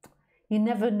you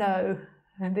never know,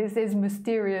 and this is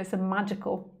mysterious and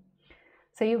magical.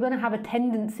 So you're going to have a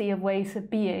tendency of ways of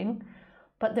being,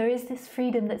 but there is this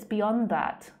freedom that's beyond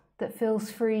that, that feels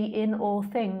free in all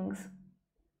things.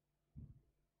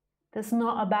 That's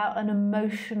not about an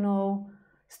emotional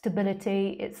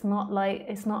stability. It's not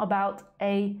about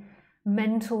a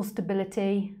mental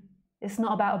stability. It's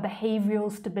not about a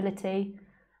behavioral stability.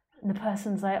 And the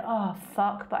person's like, oh,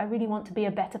 fuck, but I really want to be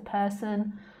a better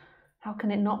person. How can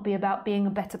it not be about being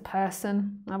a better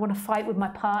person? I want to fight with my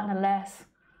partner less.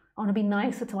 I want to be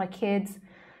nicer to my kids.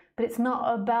 But it's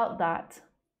not about that.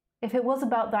 If it was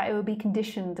about that, it would be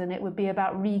conditioned, and it would be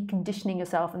about reconditioning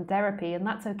yourself in therapy, and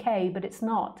that's okay, but it's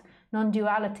not.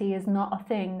 Non-duality is not a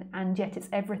thing, and yet it's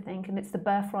everything, and it's the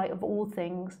birthright of all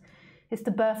things. It's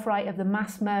the birthright of the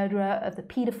mass murderer, of the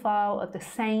paedophile, of the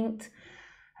saint,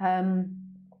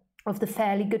 of the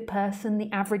fairly good person,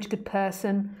 the average good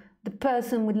person, the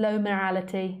person with low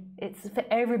morality. It's for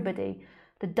everybody.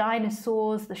 The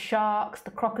dinosaurs, the sharks,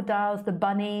 the crocodiles, the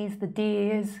bunnies, the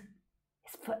deers.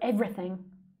 It's for everything.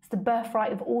 It's the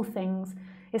birthright of all things.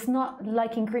 It's not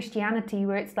like in Christianity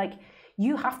where it's like,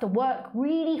 you have to work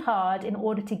really hard in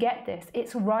order to get this.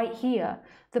 It's right here.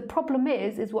 The problem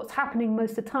is what's happening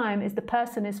most of the time is the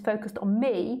person is focused on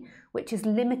me, which is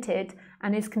limited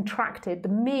and is contracted. The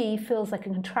me feels like a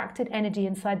contracted energy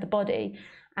inside the body,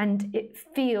 and it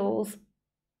feels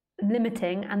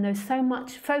limiting, and there's so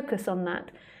much focus on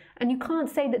that. And you can't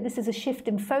say that this is a shift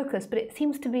in focus, but it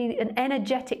seems to be an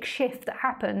energetic shift that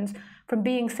happens from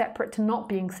being separate to not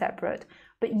being separate.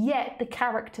 But yet the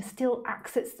character still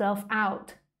acts itself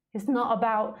out. It's not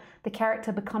about the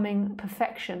character becoming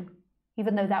perfection,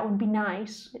 even though that would be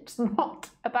nice. It's not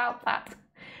about that.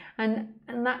 And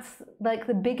that's like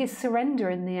the biggest surrender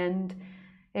in the end,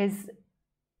 is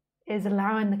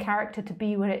allowing the character to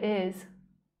be what it is.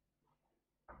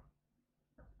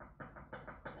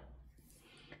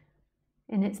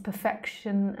 In its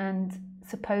perfection and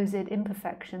supposed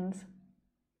imperfections.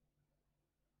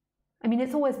 I mean,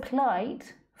 it's always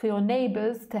polite for your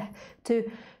neighbours to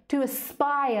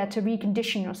aspire to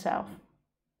recondition yourself.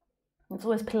 It's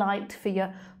always polite for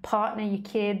your partner, your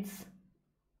kids,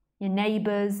 your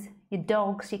neighbours, your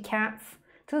dogs, your cats,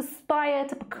 to aspire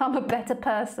to become a better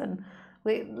person.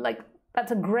 Like,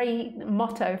 that's a great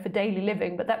motto for daily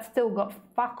living, but that's still got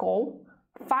fuck all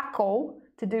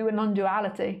to do with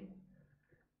non-duality.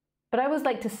 But I always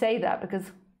like to say that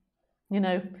because, you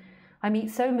know, I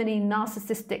meet so many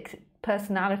narcissistic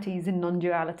personalities in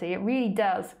non-duality. It really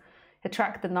does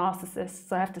attract the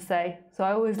narcissists, I have to say. So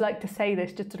I always like to say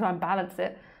this just to try and balance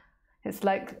it. It's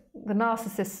like the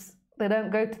narcissists, they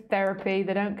don't go to therapy,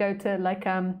 they don't go to like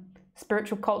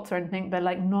spiritual cults or anything. They're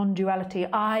like non-duality.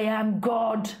 I am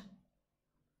God.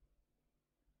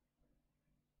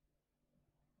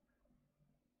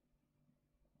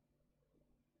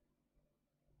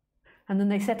 And then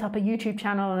they set up a YouTube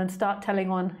channel and start telling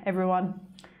on everyone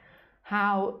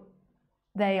how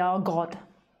they are God.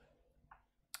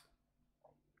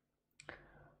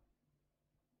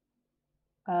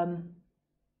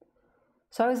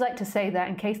 So I always like to say that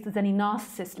in case there's any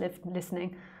narcissists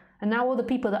listening. And now all the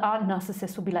people that aren't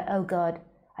narcissists will be like, oh God,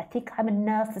 I think I'm a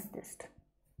narcissist.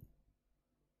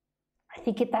 I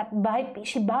think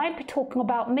she might be talking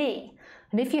about me.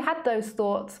 And if you had those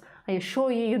thoughts, I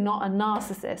assure you, you're not a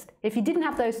narcissist. If you didn't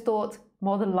have those thoughts,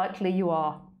 more than likely you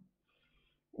are.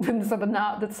 So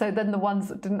then the ones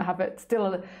that didn't have it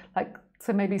still like,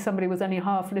 so maybe somebody was only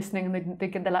half listening and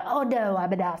they're like, oh no,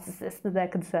 I'm a narcissist, that they're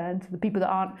concerned. The people that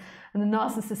aren't, and the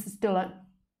narcissist is still like,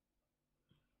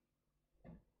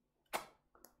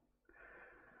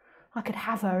 I could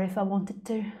have her if I wanted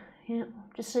to. Yeah,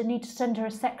 just need to send her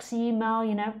a sexy email,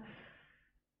 you know.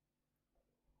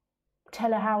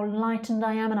 Tell her how enlightened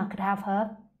I am and I could have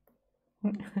her.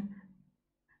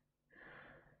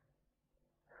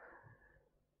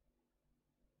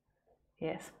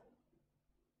 Yes.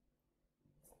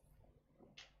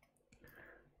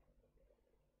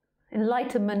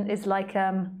 Enlightenment is like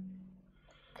the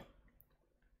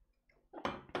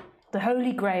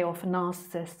holy grail for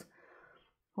narcissists,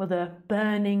 or the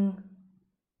burning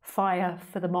fire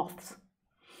for the moths.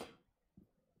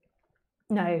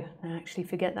 No, actually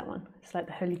forget that one. It's like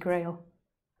the holy grail.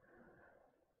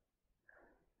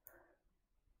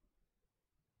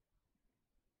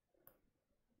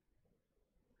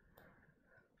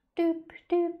 Doop,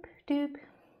 doop, doop.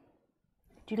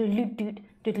 Doodle-doot, doot,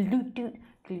 doodle-doot, doot,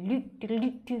 doodle-doot,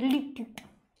 doodle-doot, doodle-doot, doot.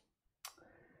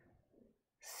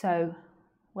 So,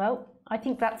 well, I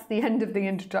think that's the end of the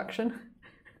introduction.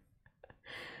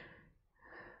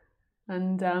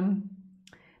 And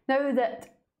know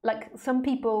that, like, some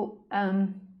people,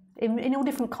 in all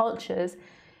different cultures,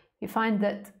 you find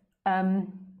that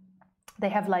they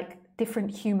have, like,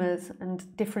 different humours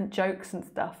and different jokes and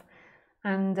stuff.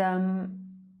 And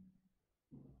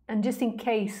just in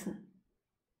case,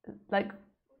 like,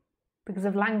 because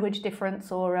of language difference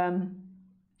or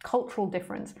cultural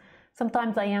difference,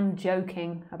 sometimes I am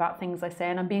joking about things I say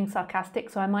and I'm being sarcastic,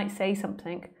 so I might say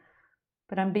something,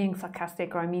 but I'm being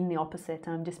sarcastic or I mean the opposite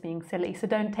and I'm just being silly. So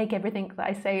don't take everything that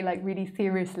I say like really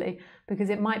seriously, because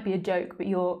it might be a joke, but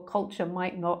your culture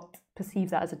might not perceive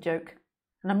that as a joke.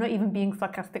 And I'm not even being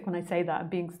sarcastic when I say that, I'm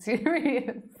being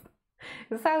serious.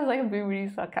 It sounds like I'm being really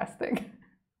sarcastic.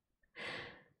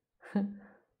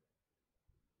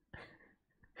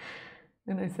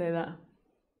 When I say that.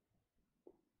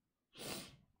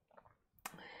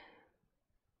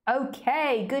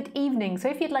 Okay, good evening. So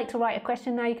if you'd like to write a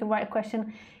question now, you can write a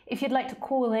question. If you'd like to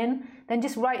call in, then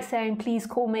just write saying, please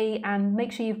call me, and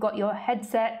make sure you've got your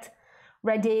headset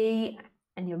ready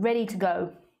and you're ready to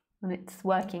go. And it's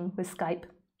working with Skype.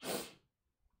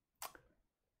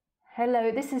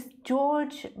 Hello, this is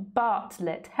George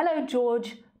Bartlett. Hello,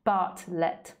 George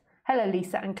Bartlett. Hello,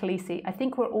 Lisa and Khaleesi. I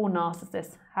think we're all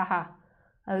narcissists. Haha.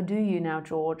 Oh, do you now,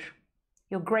 George?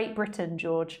 You're Great Britain,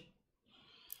 George.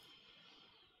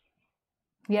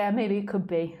 Yeah, maybe it could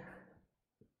be.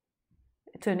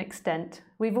 To an extent.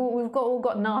 We've all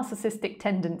got narcissistic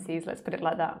tendencies, let's put it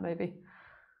like that, maybe.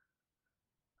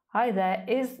 Hi there.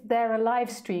 Is there a live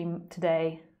stream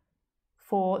today?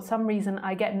 For some reason,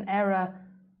 I get an error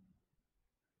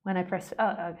when I press...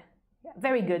 Oh,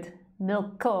 very good.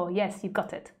 Milko. Yes, you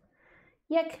got it.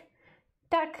 Yek.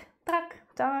 Tak, tak,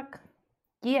 tak.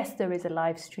 Yes, there is a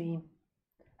live stream.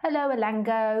 Hello,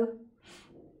 Elango.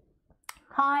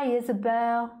 Hi,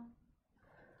 Isabel.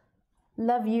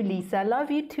 Love you, Lisa. Love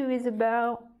you too,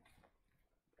 Isabel.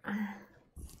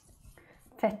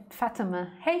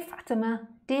 Fatima. Hey, Fatima.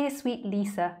 Dear sweet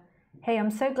Lisa. Hey, I'm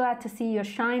so glad to see your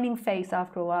shining face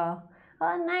after a while.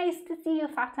 Oh, nice to see you,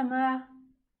 Fatima.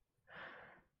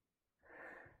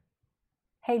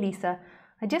 Hey, Lisa.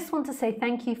 I just want to say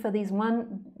thank you for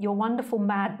your wonderful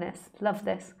madness. Love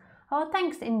this. Oh,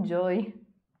 thanks, Enjoy.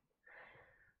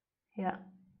 Yeah.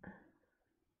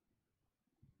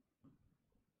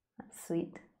 That's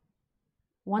sweet.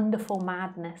 Wonderful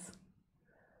madness.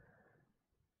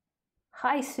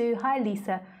 Hi Sue, hi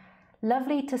Lisa.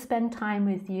 Lovely to spend time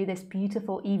with you this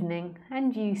beautiful evening.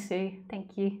 And you, Sue,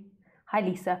 thank you. Hi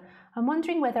Lisa. I'm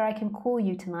wondering whether I can call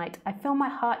you tonight. I feel my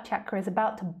heart chakra is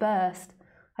about to burst.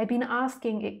 I've been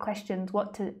asking it questions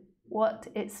what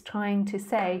it's trying to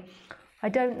say. I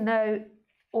don't know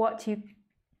what you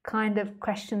kind of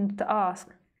questions to ask.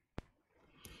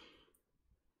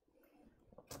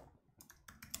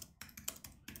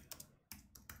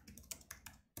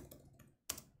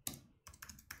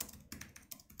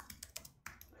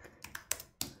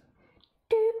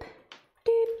 Doop,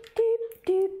 doop, doop,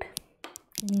 doop.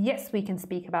 Yes, we can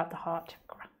speak about the heart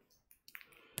chakra.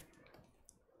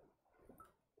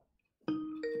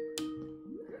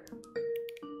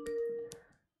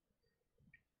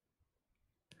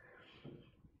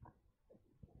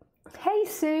 Hey,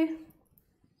 Sue.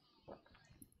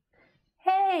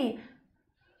 Hey.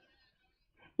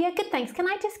 Yeah, good, thanks. Can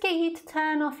I just get you to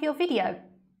turn off your video?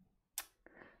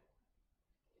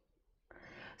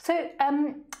 So,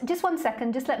 just 1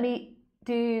 second. Just let me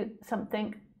do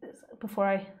something before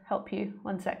I help you.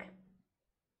 1 sec.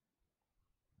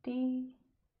 There you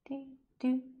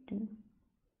go.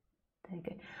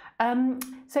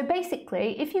 So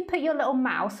basically, if you put your little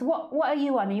mouse, what are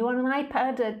you on? Are you on an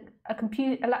iPad, a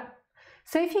computer,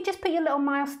 So if you just put your little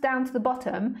mouse down to the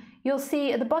bottom, you'll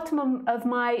see at the bottom of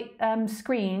my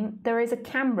screen, there is a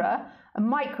camera, a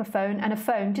microphone and a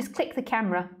phone. Just click the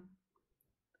camera.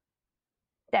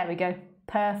 There we go.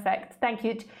 Perfect. Thank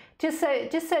you. Just so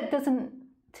it doesn't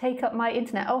take up my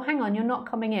internet. Oh, hang on. You're not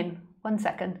coming in. 1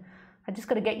 second. I just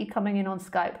got to get you coming in on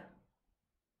Skype.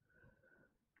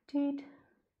 Dude.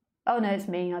 Oh, no, it's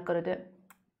me. I've got to do it.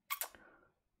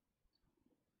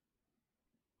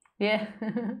 Yeah.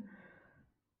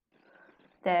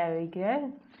 There we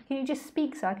go. Can you just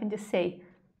speak so I can just see?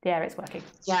 There, it's working.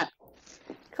 Yeah.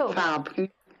 Cool. Fab.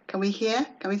 Can we hear?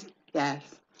 Can we? Yes.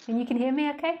 And you can hear me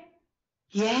okay?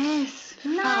 Yes.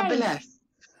 Nice. Fabulous.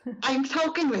 I'm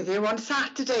talking with you on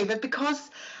Saturday, but because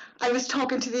I was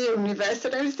talking to the universe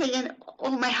and I was thinking,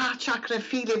 oh, my heart chakra, I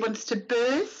feel it wants to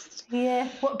burst. Yeah.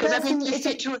 What bursting, is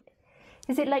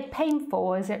it like painful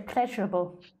or is it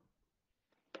pleasurable?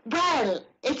 Well,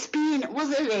 it's been what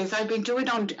it is. I've been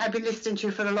listening to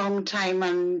you for a long time,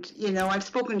 and you know I've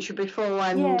spoken to you before,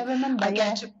 and yeah, I remember. I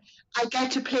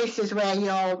get to places where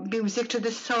you're music to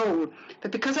the soul.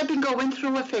 But because I've been going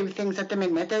through a few things at the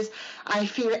minute, I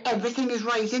feel everything is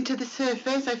rising to the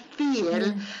surface. I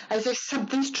feel as if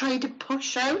something's trying to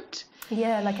push out.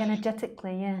 Yeah, like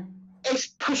energetically, yeah. It's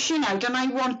pushing out, and I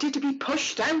want it to be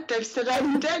pushed out. I've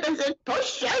surrendered. I said,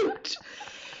 push out.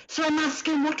 So I'm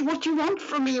asking, what do you want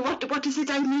from me? What is it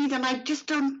I need? And I just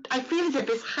don't, I feel as if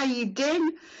it's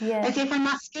hiding, as if I'm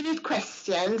asking it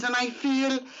questions, and I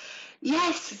feel,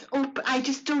 yes, I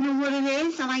just don't know what it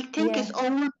is, and I think it's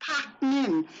all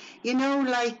patterning, you know,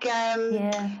 like,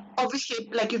 obviously,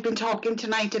 like you've been talking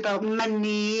tonight about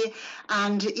money,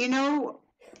 and, you know,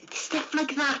 stuff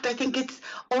like that. I think it's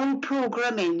all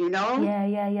programming, you know?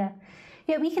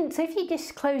 Yeah, we can, so if you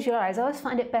just close your eyes, I always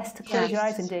find it best to close your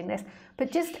eyes in doing this. But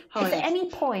just if at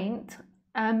any point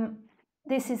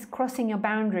this is crossing your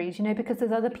boundaries, you know, because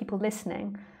there's other people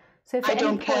listening. So if at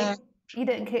any point you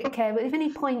don't care, but if at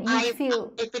any point you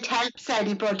feel... If it helps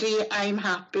anybody, I'm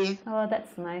happy. Oh,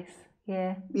 that's nice.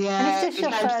 Yeah. Yeah. And it's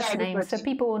just your first name, so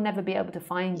people will never be able to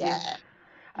find you. Yeah.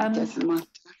 It doesn't matter.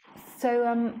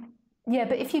 So, yeah,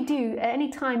 but if you do, at any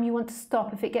time you want to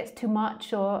stop, if it gets too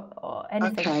much or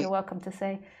anything, you're welcome to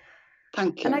say.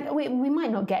 Thank you. And we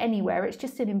might not get anywhere. It's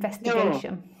just an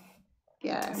investigation. No.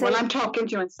 Yeah. So, well, I'm talking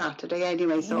to you on Saturday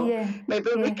anyway, so maybe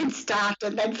we can start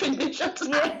and then finish on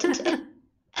Saturday.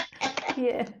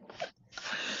 Yeah.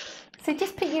 So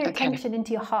just put your attention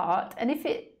into your heart, and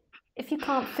if you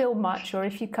can't feel much or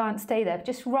if you can't stay there,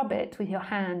 just rub it with your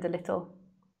hand a little.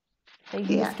 So you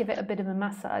can just give it a bit of a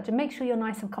massage and make sure you're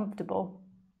nice and comfortable.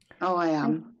 Oh, I am.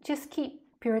 And just keep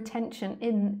your attention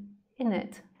in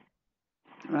it.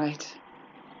 Right.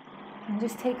 And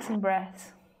just take some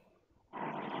breaths.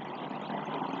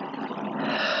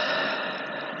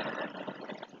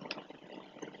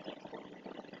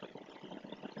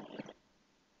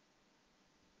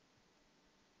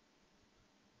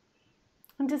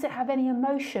 And does it have any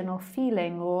emotion or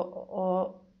feeling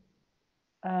or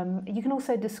you can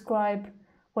also describe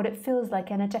what it feels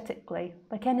like energetically,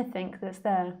 like anything that's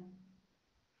there.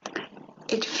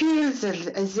 It feels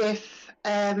as if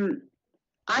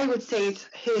I would say it's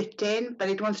hurting, but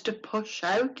it wants to push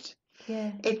out.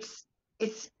 Yeah. It's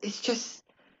just,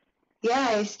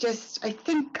 it's just, I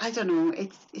think, I don't know,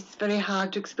 it's very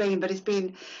hard to explain, but it's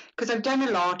been, because I've done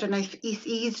a lot and it's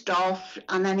eased off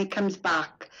and then it comes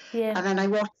back. Yeah. And then I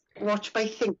watch my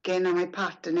thinking and my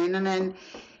patterning, and then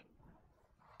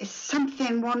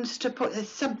something wants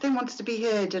to be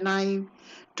heard, and I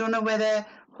don't know whether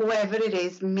whoever it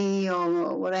is, me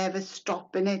or whatever's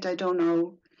stopping it, I don't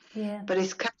know. Yeah. But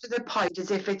it's come to the point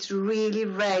as if it's really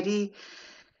ready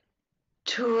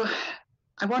to,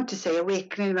 I want to say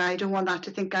awakening, but I don't want that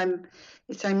to think I'm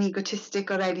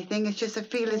egotistic or anything. It's just I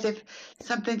feel as if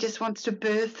something just wants to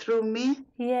birth through me.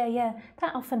 Yeah.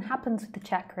 That often happens with the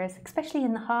chakras, especially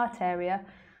in the heart area.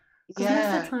 Because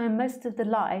most of the time, most of the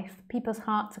life, people's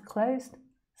hearts are closed.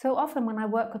 So often when I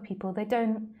work with people, they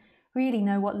don't really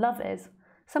know what love is.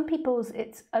 Some people's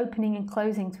it's opening and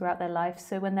closing throughout their life.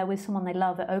 So when they're with someone they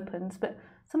love, it opens. But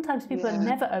sometimes people it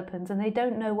never opens, and they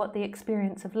don't know what the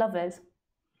experience of love is.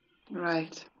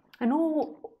 Right. And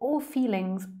all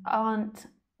feelings aren't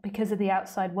because of the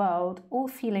outside world. All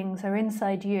feelings are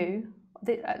inside you,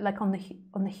 like on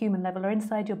the human level, or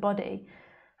inside your body.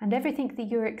 And everything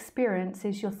that you experience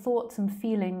is your thoughts and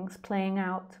feelings playing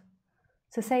out.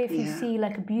 So say if you see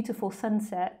like a beautiful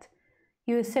sunset,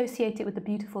 you associate it with the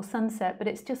beautiful sunset, but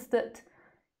it's just that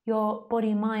your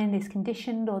body mind is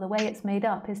conditioned, or the way it's made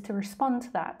up is to respond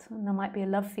to that. And there might be a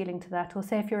love feeling to that. Or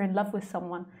say if you're in love with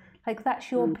someone, like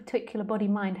that's your particular body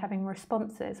mind having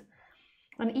responses.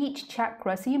 And each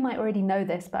chakra, so you might already know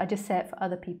this, but I just say it for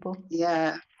other people.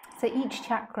 Yeah. So each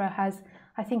chakra has,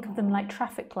 I think of them like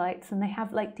traffic lights, and they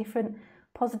have like different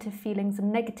positive feelings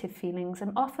and negative feelings.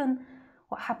 And often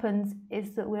what happens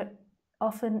is that we're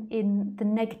often in the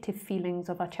negative feelings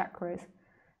of our chakras,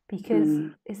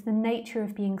 because it's the nature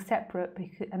of being separate,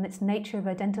 and it's nature of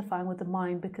identifying with the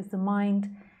mind, because the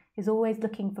mind is always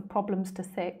looking for problems to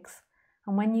fix.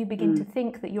 And when you begin to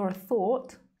think that you're a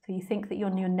thought, so you think that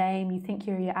you're your name, you think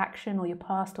you're your action or your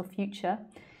past or future,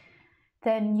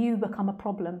 then you become a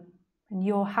problem. And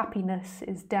your happiness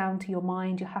is down to your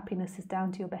mind, your happiness is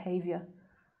down to your behavior.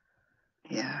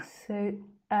 Yeah. So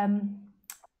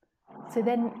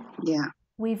then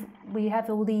we have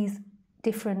all these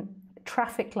different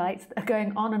traffic lights that are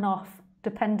going on and off,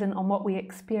 dependent on what we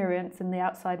experience in the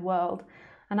outside world.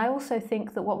 And I also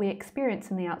think that what we experience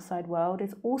in the outside world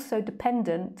is also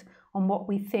dependent on what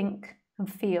we think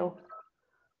and feel.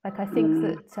 Like I think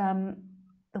that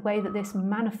the way that this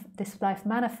life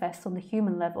manifests on the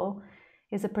human level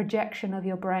is a projection of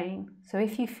your brain. So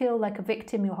if you feel like a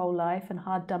victim your whole life and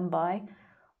hard done by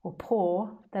or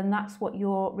poor, then that's what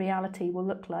your reality will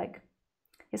look like.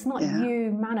 It's not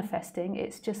you manifesting,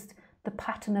 it's just the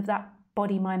pattern of that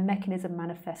body-mind mechanism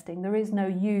manifesting. There is no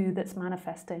you that's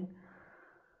manifesting.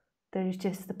 There is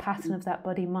just the pattern of that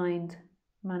body-mind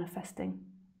manifesting.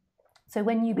 So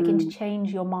when you begin to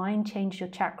change your mind, change your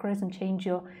chakras, and change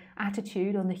your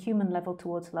attitude on the human level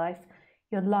towards life,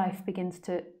 your life begins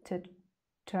to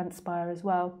transpire as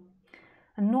well.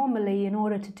 And normally, in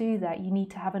order to do that, you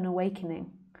need to have an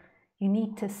awakening. You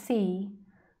need to see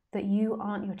that you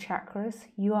aren't your chakras,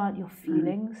 you aren't your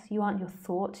feelings, you aren't your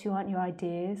thoughts, you aren't your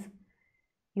ideas,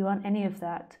 you aren't any of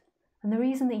that. And the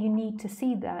reason that you need to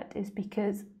see that is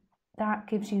because that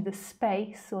gives you the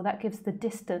space, or that gives the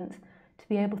distance to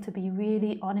be able to be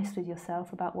really honest with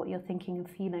yourself about what you're thinking and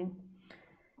feeling.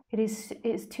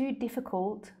 It's too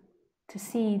difficult to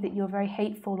see that you're very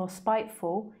hateful or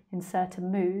spiteful in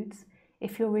certain moods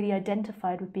if you're really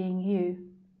identified with being you.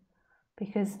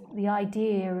 Because the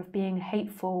idea of being a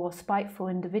hateful or spiteful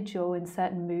individual in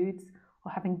certain moods,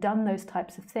 or having done those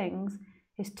types of things,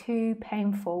 is too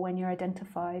painful when you're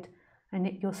identified,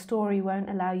 and your story won't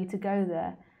allow you to go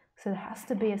there. So there has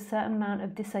to be a certain amount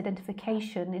of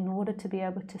disidentification in order to be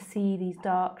able to see these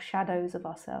dark shadows of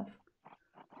ourselves.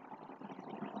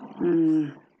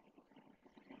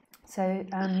 So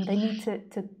they need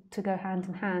to go hand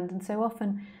in hand. And so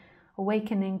often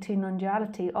awakening to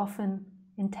non-duality often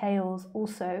entails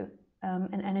also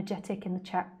an energetic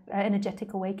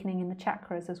awakening in the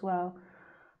chakras as well.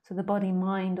 So the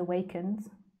body-mind awakens,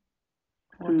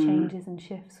 or changes and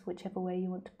shifts, whichever way you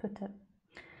want to put it.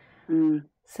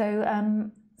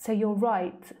 So you're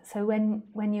right. So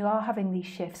when you are having these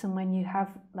shifts, and when you have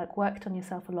like worked on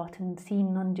yourself a lot and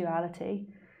seen non-duality,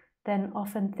 then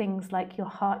often things like your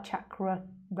heart chakra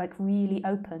like really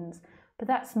opens. But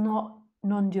that's not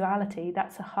non-duality,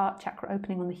 that's a heart chakra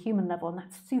opening on the human level, and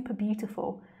that's super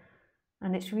beautiful.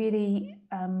 And it's really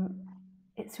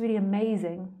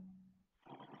amazing,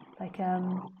 like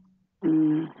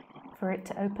for it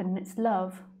to open. It's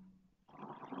love.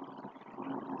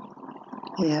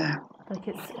 Yeah. Like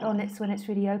when it's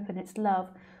really open, it's love.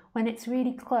 When it's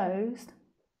really closed,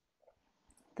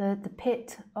 the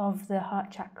pit of the heart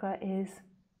chakra is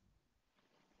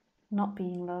not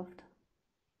being loved.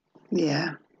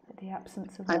 Yeah. The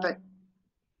absence of love.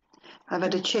 I've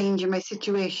had a change in my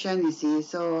situation, you see,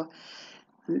 so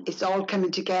it's all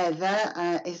coming together.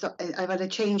 I've had a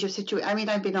change of situation. I mean,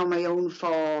 I've been on my own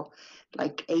for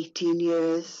like 18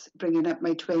 years, bringing up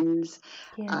my twins.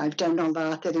 Yeah. I've done all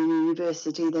that at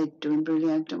university. They're doing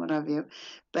brilliant and what have you.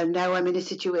 But now I'm in a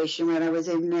situation where I was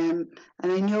in, and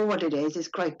I know what it is. It's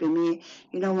griping me.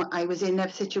 You know, I was in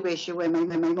a situation where my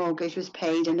mortgage was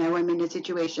paid, and now I'm in a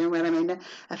situation where I'm in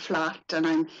a flat and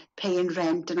I'm paying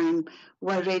rent, and I'm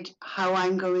worried how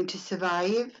I'm going to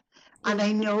survive. And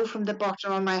I know from the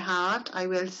bottom of my heart I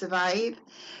will survive,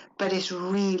 but it's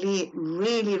really,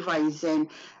 really rising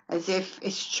as if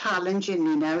it's challenging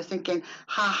me now, thinking,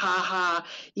 ha ha ha,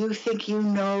 you think you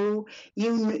know,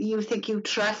 you think you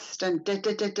trust, and da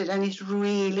da da da, and it's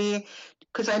really,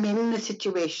 because I'm in the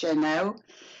situation now,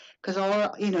 because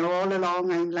all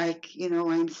along I'm like,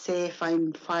 I'm safe,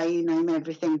 I'm fine, I'm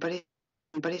everything, but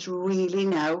it's really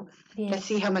now. Yeah. Let's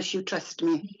see how much you trust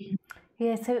me.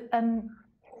 Yeah. So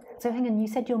hang on. You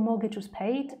said your mortgage was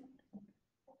paid.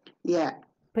 Yeah.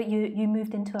 But you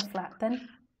moved into a flat then?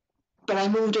 But I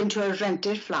moved into a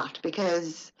rented flat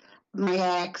because my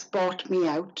ex bought me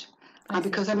out, and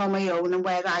because I'm on my own and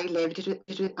where I lived,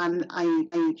 and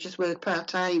I just work part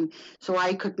time, so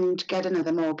I couldn't get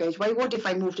another mortgage. Well, I would if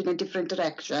I moved in a different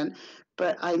direction,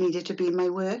 but I needed to be in my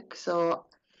work, so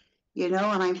and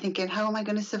I'm thinking, how am I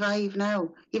going to survive now?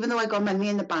 Even though I got money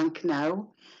in the bank now,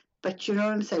 but you know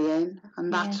what I'm saying,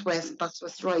 and that's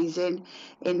what's rising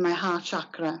in my heart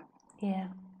chakra. Yeah.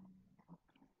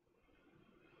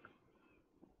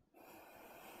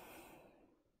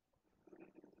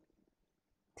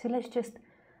 So let's just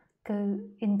go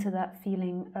into that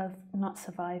feeling of not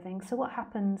surviving. So what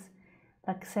happens,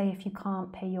 like say if you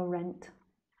can't pay your rent?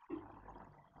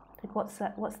 Like what's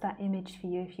that image for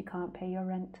you if you can't pay your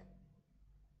rent?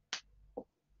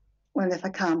 Well, if I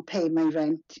can't pay my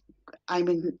rent, I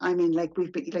mean, like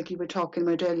you were talking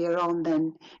about earlier on,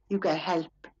 then you get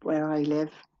help where I live,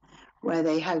 where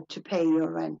they help to pay your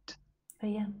rent. Oh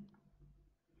yeah.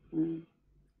 Mm.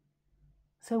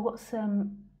 So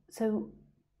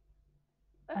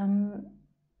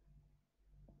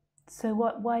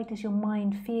why does your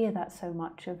mind fear that so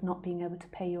much of not being able to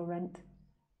pay your rent?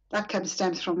 That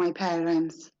stems from my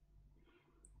parents.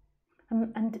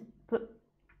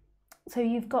 So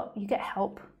you get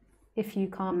help if you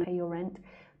can't pay your rent,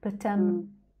 but there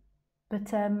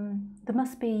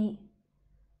must be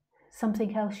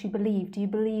something else you believe. Do you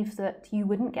believe that you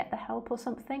wouldn't get the help or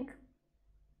something?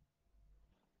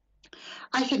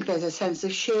 I think there's a sense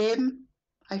of shame.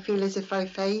 I feel as if I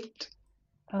failed.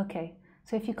 Okay,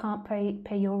 so if you can't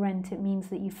pay your rent, it means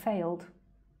that you failed.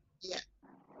 Yeah.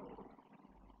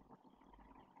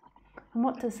 And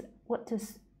what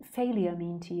does failure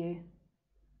mean to you?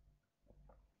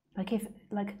 Like if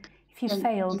you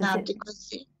failed, does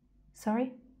it?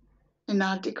 Sorry?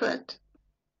 Inadequate.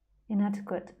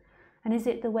 Inadequate. And is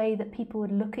it the way that people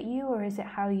would look at you, or is it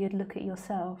how you'd look at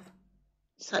yourself?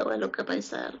 It's how I look at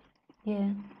myself.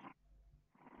 Yeah.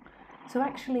 So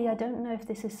actually, I don't know if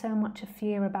this is so much a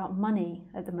fear about money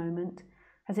at the moment,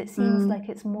 as it seems like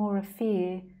it's more a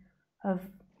fear of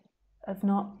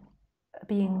not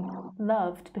being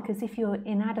loved, because if you're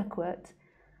inadequate,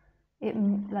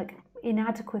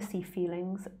 inadequacy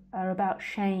feelings are about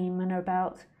shame and are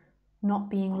about not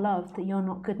being loved, that you're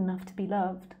not good enough to be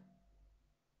loved.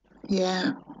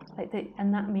 Yeah.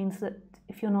 And that means that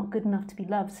if you're not good enough to be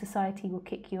loved, society will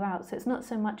kick you out. So it's not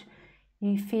so much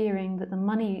you fearing that the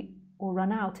money will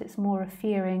run out, it's more a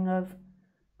fearing of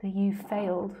that you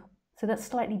failed. So that's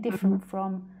slightly different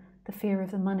from the fear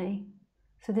of the money.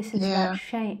 So this is that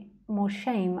more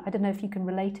shame. I don't know if you can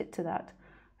relate it to that,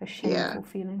 a shameful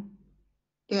feeling.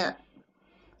 Yeah.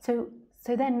 So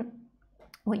then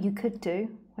what you could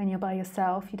do when you're by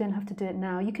yourself, you don't have to do it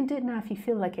now. You can do it now if you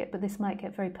feel like it, but this might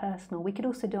get very personal. We could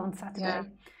also do it on Saturday.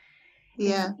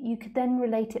 Yeah. You could then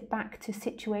relate it back to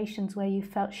situations where you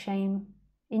felt shame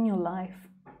in your life,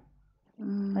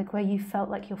 like where you felt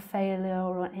like you're failure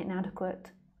or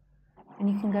inadequate. And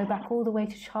you can go back all the way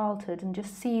to childhood and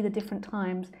just see the different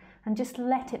times and just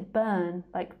let it burn,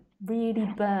 like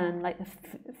really burn, like the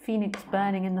phoenix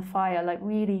burning in the fire, like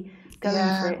really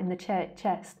going for it in the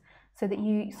chest, so that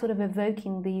you sort of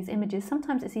evoking these images.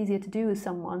 Sometimes it's easier to do with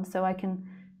someone, so I can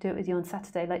do it with you on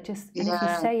Saturday. And if you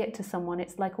say it to someone,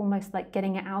 it's like almost like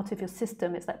getting it out of your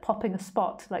system. It's like popping a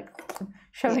spot, like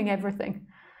showing everything.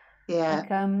 Yeah.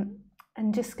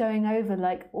 And just going over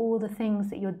like all the things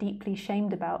that you're deeply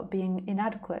shamed about being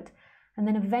inadequate, and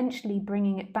then eventually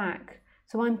bringing it back.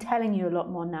 So I'm telling you a lot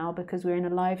more now because we're in a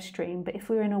live stream, but if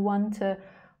we're in a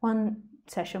one-to-one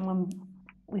session when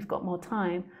we've got more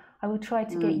time, I will try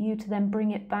to get you to then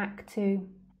bring it back to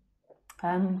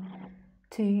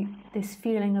to this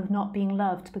feeling of not being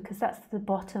loved, because that's the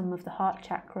bottom of the heart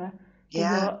chakra. That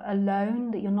Yeah. you're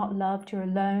alone, that you're not loved, you're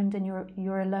alone, and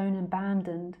you're alone and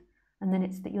abandoned, and then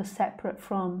it's that you're separate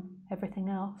from everything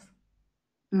else.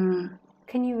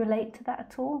 Can you relate to that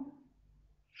at all?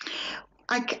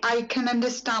 I can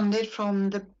understand it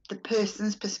from the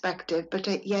person's perspective, but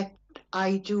yet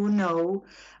I do know,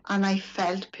 and I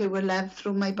felt pure love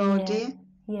through my body.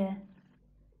 Yeah.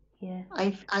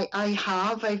 I've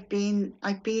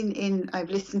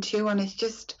listened to you, and it's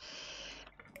just,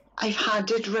 I've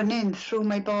had it running through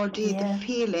my body. Yeah. The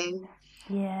feeling,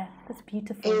 That's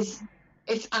beautiful.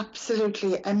 It's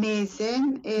absolutely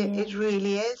amazing. It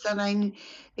really is, and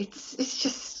it's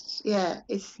just,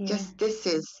 just, this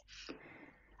is.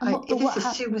 What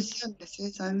happens?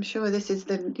 Susan. I'm sure this is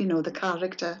the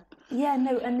character. Yeah,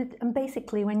 no, and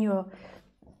basically when you're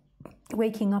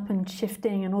waking up and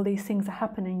shifting and all these things are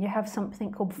happening, you have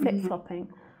something called flip-flopping,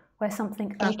 where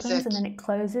something opens and then it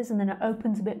closes, and then it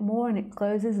opens a bit more and it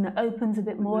closes and it opens a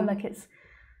bit more. Like it's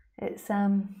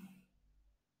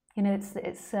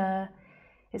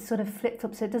sort of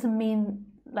flip-flop. So it doesn't mean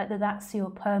like that's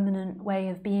your permanent way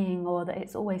of being, or that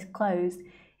it's always closed.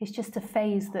 It's just a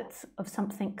phase that's of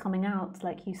something coming out,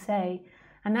 like you say.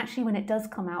 And actually when it does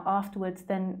come out afterwards,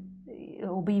 then it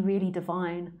will be really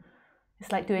divine.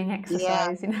 It's like doing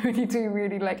exercise, when you do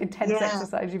really like intense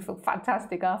exercise, you feel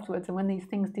fantastic afterwards. And when these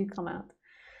things do come out,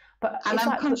 I'm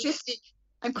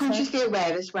consciously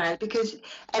aware as well, because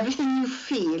everything you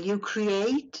feel, you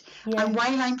create. And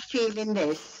while I'm feeling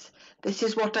this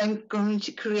is what I'm going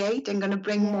to create. I'm going to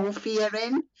bring more fear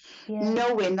in,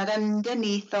 knowing that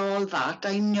underneath all that,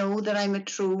 I know that I'm a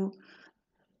true,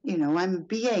 I'm a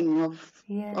being of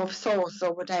source,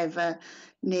 or whatever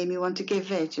name you want to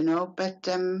give it, but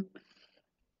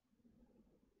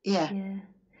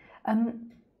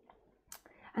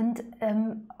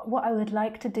what I would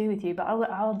like to do with you, but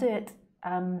I'll do it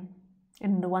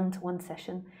in the one-to-one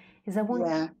session, is I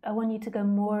want you to go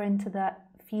more into that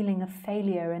feeling of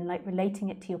failure and like relating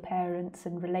it to your parents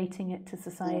and relating it to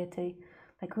society,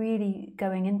 like really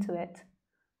going into it.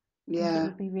 It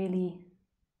would be really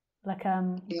like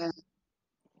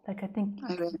like I think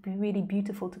it would be really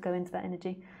beautiful to go into that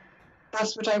energy.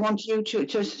 That's what I want you to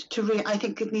I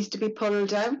think it needs to be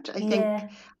pulled out. I think as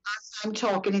I'm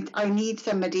talking, I need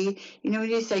somebody, when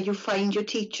you say you find your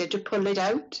teacher to pull it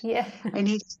out. I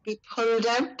need to be pulled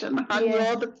out, and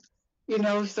you're the,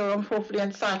 so I'm hopefully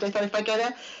on Saturday. I thought if I get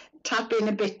a tap in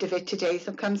a bit of it today,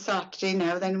 so come Saturday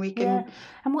now, then we can.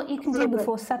 And what you can do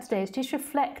before Saturday is just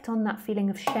reflect on that feeling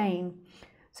of shame.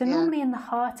 So normally in the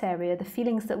heart area, the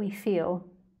feelings that we feel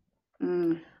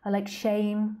are like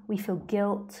shame, we feel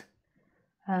guilt,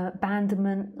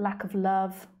 abandonment, lack of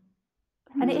love,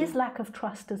 and it is lack of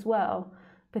trust as well,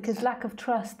 because lack of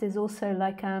trust is also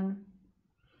like a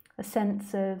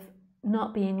sense of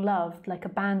not being loved, like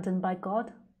abandoned by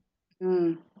God.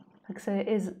 Like, so it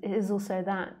is also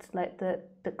that, like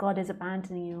that God is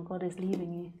abandoning you, or God is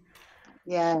leaving you.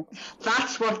 Yeah,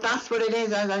 that's what it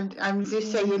is. I'm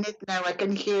just saying it now. I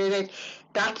can hear it.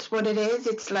 That's what it is.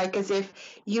 It's like as if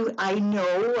I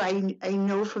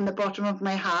know from the bottom of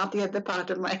my heart, the other part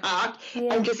of my heart.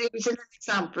 I'm just using an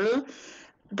example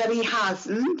that he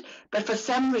hasn't, but for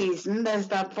some reason there's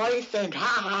that voice saying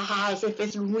ha ha ha, as if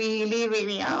it's really,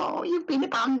 really, oh, you've been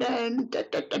abandoned. Da,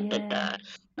 da, da, da, da.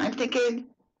 I'm thinking,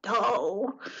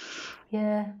 oh.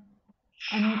 Yeah,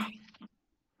 and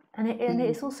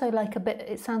it's also like a bit.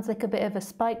 It sounds like a bit of a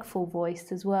spiteful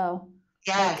voice as well.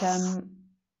 Yes.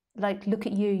 Like look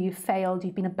at you. You failed.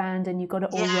 You've been abandoned. You got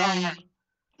it all wrong.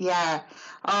 Yeah.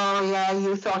 Oh yeah.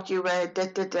 You thought you were.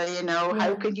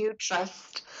 How could you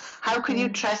trust? How can you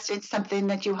trust in something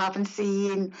that you haven't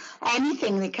seen?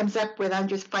 Anything that comes up with, I'm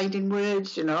just finding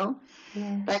words. Yeah.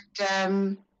 But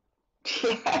yes,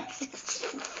 it's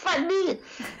funny.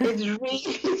 It's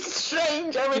really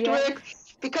strange how it works.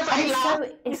 Because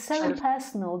it's so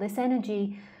impersonal. This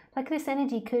energy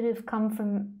could have come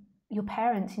from your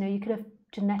parents. You could have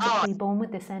genetically born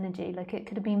with this energy. Like it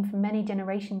could have been from many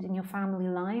generations in your family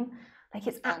line. Like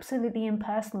it's absolutely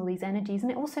impersonal, these energies,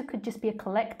 and it also could just be a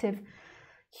collective,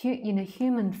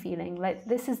 human feeling. Like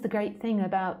this is the great thing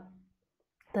about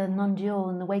the non-dual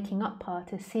and the waking up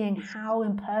part, is seeing how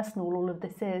impersonal all of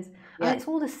this is, and it's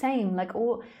all the same. Like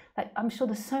I'm sure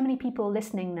there's so many people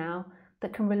listening now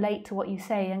that can relate to what you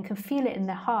say and can feel it in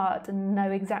their heart and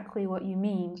know exactly what you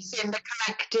mean. It's in the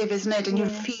collective, isn't it? And you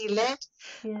feel it.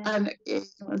 And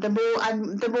the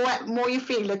more you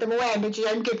feel it, the more energy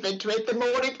I'm giving to it, the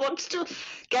more it wants to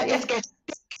get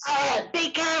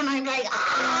bigger, and I'm like,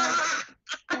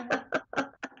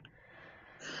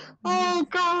 oh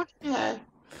God,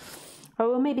 Oh,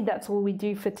 well, maybe that's all we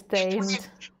do for today. And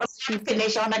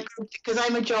finish on a good, because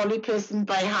I'm a jolly person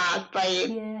by heart,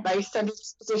 by Sunday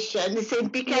disposition. They say,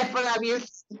 be careful how you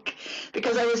think,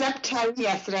 because I was uptown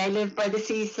yesterday. I live by the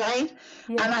seaside,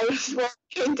 and I was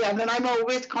walking down, and I'm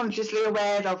always consciously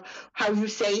aware of how you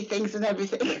say things and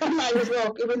everything. And I was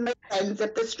walking with my friends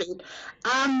up the street,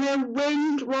 and the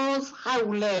wind was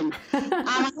howling,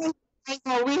 and I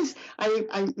always, I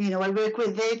work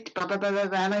with it, blah, blah, blah, blah,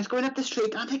 blah, and I was going up the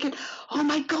street, and I'm thinking, oh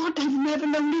my God, I've never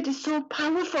known it. It's so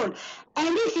powerful.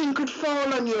 Anything could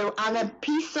fall on you, and a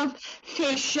piece of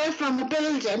fascia from the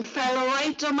building fell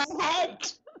right on my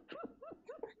head.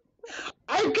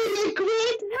 I gave a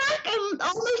great whack, and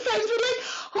all my friends were like,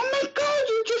 oh my God,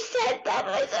 you just said that.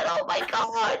 And I said, oh my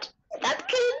God, that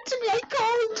came to me. I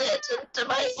called it into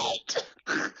my head.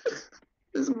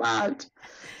 It was mad.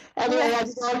 Anyway, I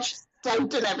watched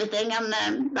out and everything, and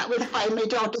that was fine. My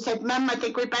daughter said, Mum, I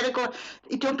think we better go.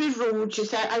 Don't be rude, she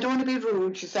said. I don't want to be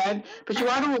rude, she said, but you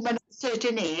are a woman of a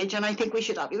certain age, and I think we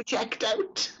should have you checked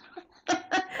out. But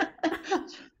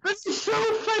it's so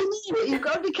funny. You've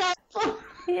got to be careful.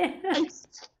 Yeah. Right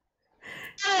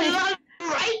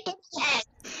in the head.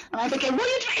 And I'm thinking, what are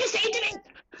you trying to say to me?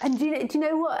 And do you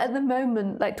know what, at the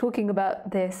moment, like talking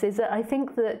about this, is that I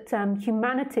think that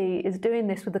humanity is doing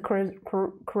this with the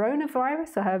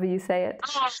coronavirus, or however you say it.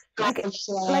 Oh, gosh,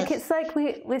 like it's like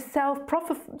we're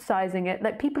self-prophesizing it.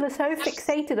 Like people are so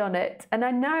fixated on it. And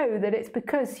I know that it's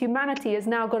because humanity has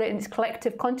now got it in its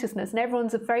collective consciousness and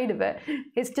everyone's afraid of it.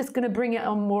 It's just going to bring it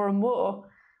on more and more.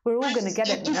 We're all going to get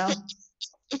it now.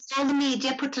 It's all the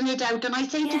media putting it out. And I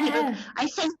say to people, I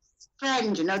say,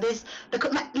 friend, you know,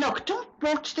 look, don't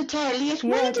watch the telly. It's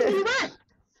winding you up.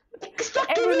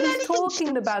 Everybody's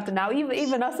talking about it now.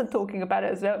 Even us are talking about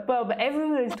it as well. But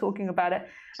everyone is talking about it,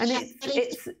 and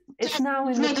it's now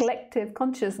in the collective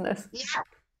consciousness. Yeah,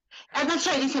 and that's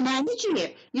right. It's an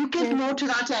energy. You give more to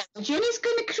that energy, and it's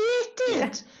going to create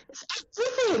it. It's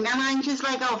everything. And I'm just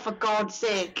like, oh, for God's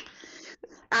sake.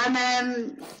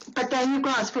 And but then you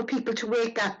go, it's for people to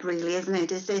wake up, really, isn't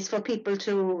it? It's for people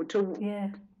to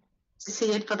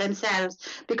see it for themselves,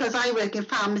 because I work in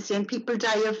pharmacy and people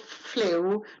die of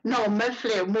flu, normal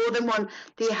flu, more than one,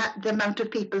 the amount of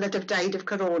people that have died of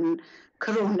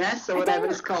coronas or whatever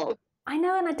it's called. I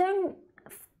know, and I don't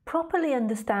properly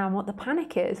understand what the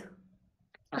panic is.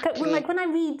 Like when I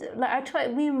read,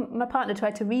 like me and my partner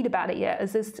tried to read about it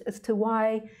as to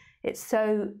why it's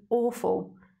so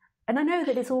awful. And I know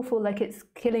that it's awful, like it's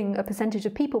killing a percentage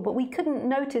of people, but we couldn't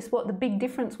notice what the big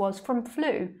difference was from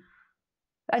flu.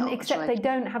 And except they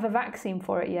don't have a vaccine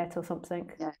for it yet or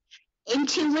something. Yeah.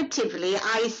 Intuitively,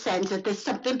 I sense that there's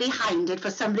something behind it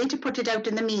for somebody to put it out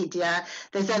in the media.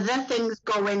 There's other things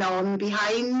going on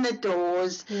behind the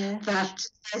doors, that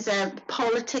there's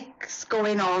politics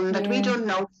going on that we don't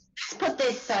know. Let's put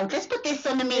this out. Let's put this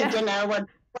on the media now. And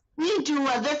we do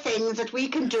other things that we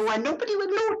can do and nobody would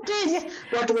notice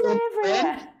what we're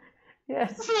doing.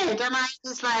 That's it. And I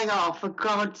was like, oh, for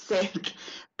God's sake.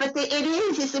 But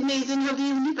it's amazing how the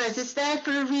universe is there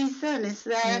for a reason. It's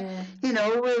there, you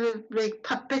know, we're like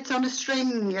puppets on a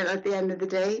string, you know, at the end of the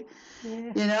day.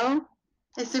 You know,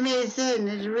 it's amazing.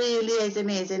 It really is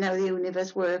amazing how the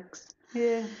universe works.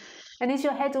 Yeah. And is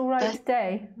your head all right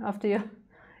today after you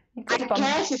got bumped?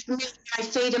 Yes, I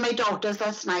stayed at my daughter's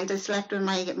last night. I slept with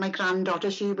my granddaughter.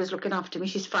 She was looking after me.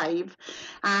 She's 5.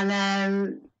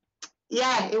 And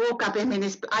he woke up in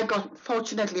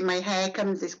fortunately my hair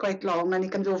is quite long and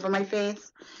it comes over my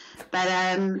face, but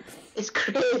it's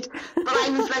great. But I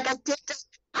was like, I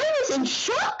was in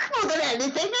shock more than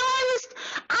anything.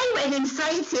 I went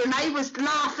inside here and I was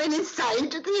laughing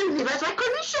inside at the universe. I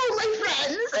couldn't show my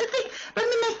friends.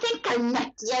 I think I'm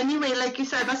nutty anyway, like you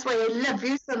said. That's why I love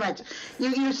you so much.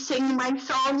 You sing my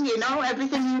song, you know,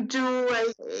 everything you do.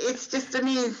 It's just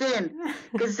amazing,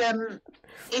 because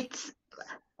it's.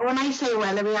 When I say,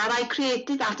 well, I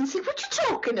created that, and say, what are you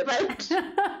talking about?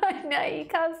 No, you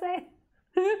can't say.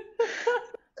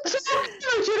 So, how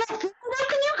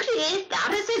can you create that?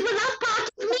 I said, well, that's part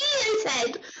of me, I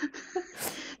said.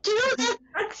 Do you know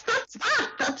that's that?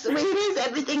 That's the way it is.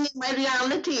 Everything in my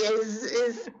reality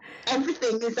is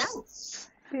everything is us.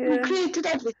 We created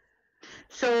everything.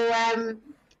 So,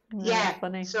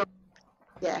 funny. So,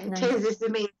 it is. It's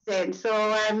amazing. So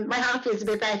my heart feels a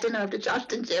bit better now after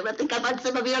chatting to you. I think I've had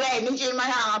some of your energy in my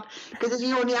heart, because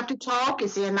you only have to talk, you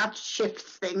see, and that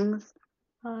shifts things.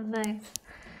 Oh, nice.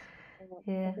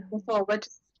 Yeah. Looking forward to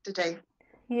today.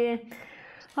 Yeah.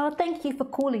 Oh, thank you for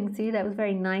calling, Sue. That was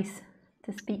very nice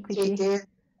to speak with you.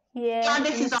 Yeah.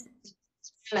 This is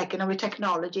like, you know, with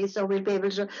technology, so we'll be able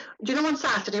to. Do you know on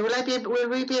Saturday will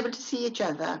we be able to see each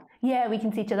other? Yeah, we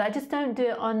can see each other. I just don't do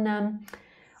it on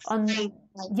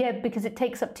yeah, because it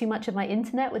takes up too much of my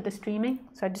internet with the streaming,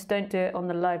 so I just don't do it on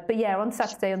the live. But yeah, on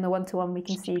Saturday on the 1-to-1 we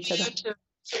can see each other.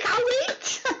 Can't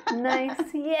wait. Nice,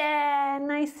 yeah,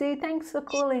 nice, Sue. Thanks for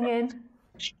calling in.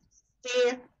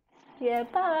 Yeah. Yeah,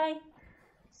 bye.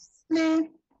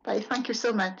 Bye. Thank you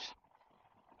so much.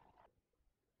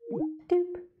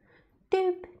 Doop,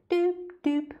 doop, doop,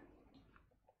 doop.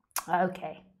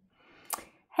 Okay.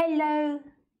 Hello,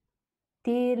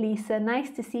 dear Lisa. Nice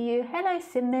to see you. Hello,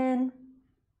 Simon.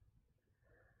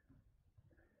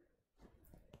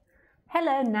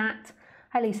 Hello, Nat.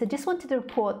 Hi, Lisa. Just wanted to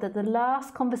report that the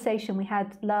last conversation we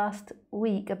had last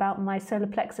week about my solar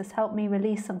plexus helped me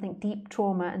release something deep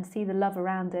trauma and see the love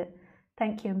around it.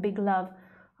 Thank you and big love.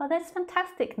 Oh, that's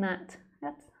fantastic, Nat.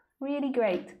 That's really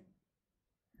great.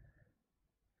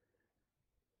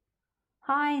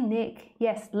 Hi, Nick.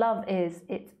 Yes, love is.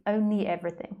 It's only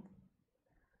everything.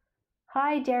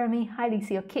 Hi, Jeremy. Hi,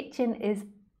 Lisa. Your kitchen is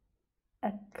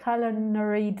a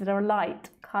culinary delight.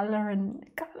 Colony.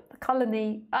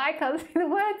 I can't say the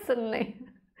word suddenly.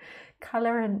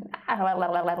 Color and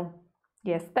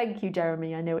yes, thank you,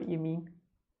 Jeremy. I know what you mean.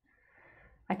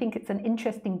 I think it's an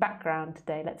interesting background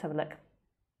today. Let's have a look.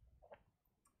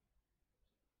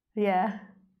 Yeah,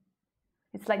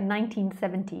 it's like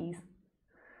 1970s.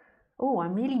 Oh,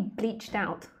 I'm really bleached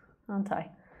out, aren't I?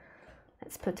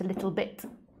 Let's put a little bit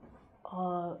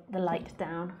of the light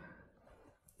down.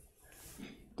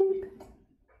 Doop,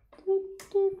 doop,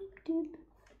 doop, doop.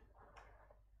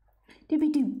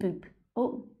 Doobie doop boop.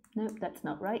 Oh, no, that's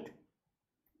not right.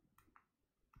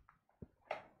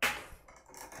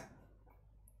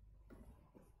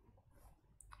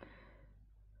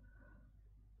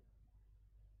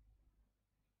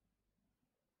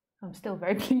 I'm still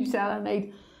very pleased how I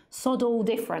made sod all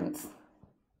difference.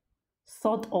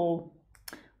 Sod all.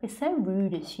 We're so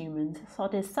rude as humans.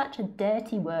 Sod is such a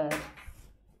dirty word.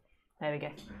 There we go.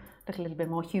 Look a little bit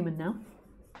more human now.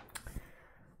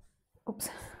 Oops.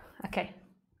 Okay,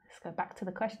 let's go back to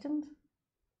the questions.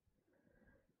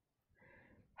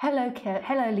 Hello,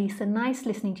 hello, Lisa. Nice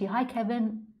listening to you. Hi,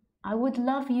 Kevin. I would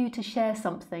love you to share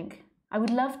something. I would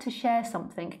love to share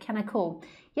something. Can I call?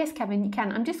 Yes, Kevin, you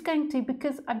can. I'm just going to,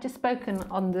 because I've just spoken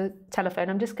on the telephone,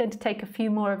 I'm just going to take a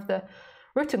few more of the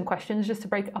written questions just to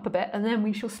break it up a bit, and then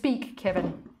we shall speak,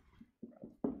 Kevin.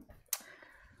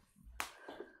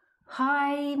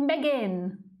 Hi,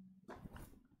 Megan.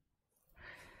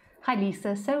 Hi,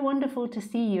 Lisa. So wonderful to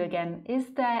see you again.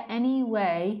 Is there any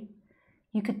way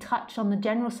you could touch on the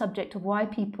general subject of why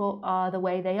people are the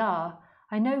way they are?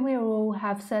 I know we all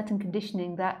have certain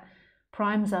conditioning that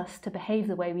primes us to behave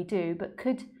the way we do, but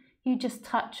could you just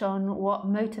touch on what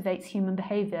motivates human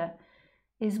behavior?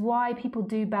 Is why people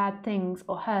do bad things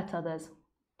or hurt others?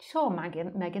 Sure,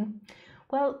 Megan.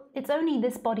 Well, it's only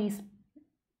this body's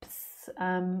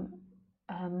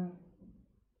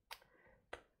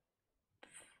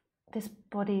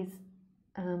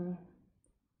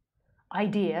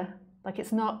idea. Like,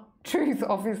 it's not truth,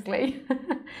 obviously.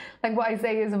 Like, what I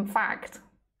say isn't fact.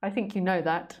 I think you know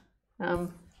that.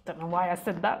 Don't know why I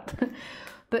said that.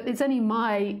 But it's only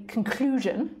my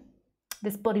conclusion,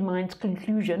 this body-mind's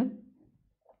conclusion,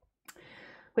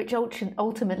 which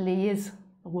ultimately is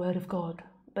the word of God.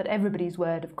 But everybody's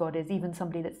word of God is, even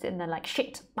somebody that's sitting there like,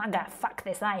 shit, bugger, fuck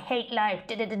this, I hate life,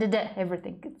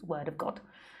 everything is the word of God.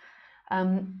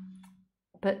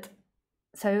 But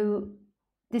so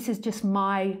this is just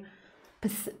my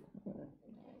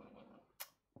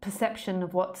perception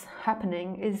of what's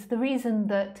happening. Is the reason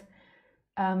that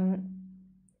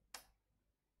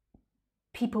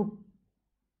people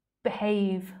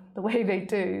behave the way they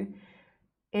do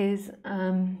is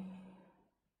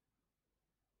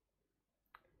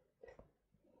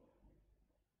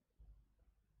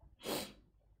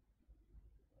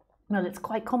well, it's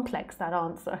quite complex, that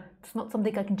answer. It's not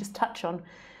something I can just touch on.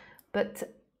 But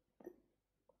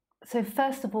so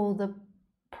first of all, the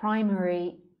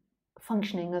primary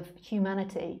functioning of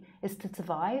humanity is to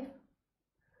survive.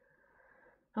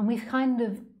 And we've kind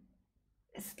of,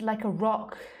 it's like a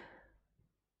rock,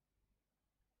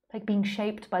 like being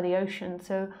shaped by the ocean.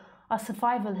 So our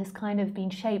survival has kind of been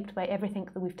shaped by everything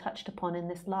that we've touched upon in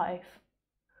this life,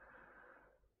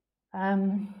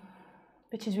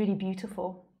 which is really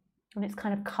beautiful. And it's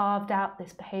kind of carved out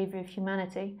this behavior of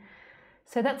humanity.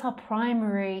 So that's our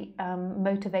primary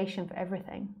motivation for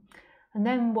everything. And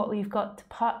then what we've got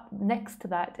next to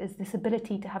that is this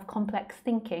ability to have complex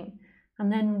thinking.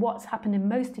 And then what's happened in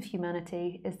most of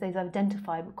humanity is they've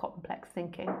identified with complex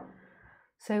thinking.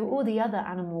 So all the other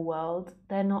animal world,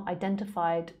 they're not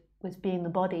identified with being the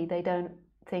body. They don't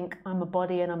think I'm a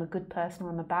body and I'm a good person or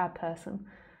I'm a bad person.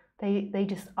 They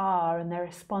just are, and they're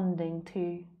responding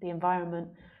to the environment,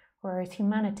 whereas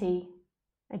humanity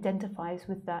identifies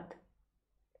with that.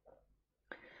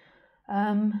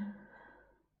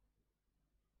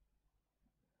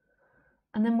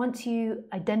 And then once you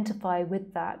identify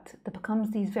with that, there becomes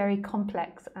these very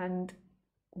complex and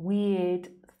weird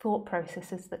thought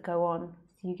processes that go on.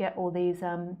 So you get all these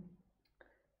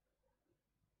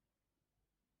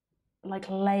like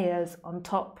layers on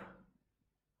top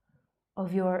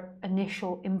of your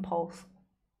initial impulse.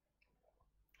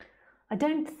 I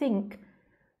don't think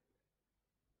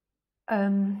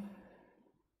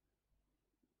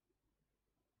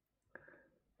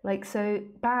so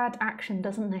bad action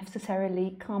doesn't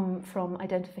necessarily come from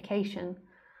identification.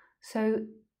 So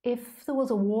if there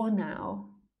was a war now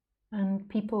and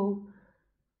people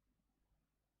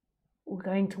were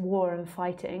going to war and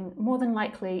fighting, more than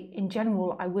likely, in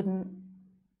general, I wouldn't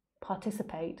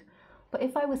participate. But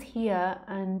if I was here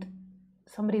and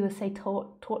somebody was, say,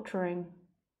 torturing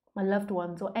my loved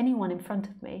ones or anyone in front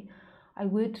of me, I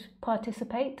would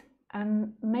participate,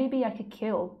 and maybe I could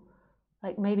kill.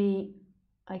 Like maybe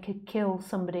I could kill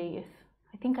somebody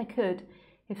I think I could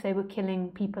if they were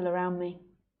killing people around me.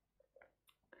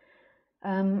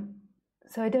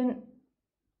 So I don't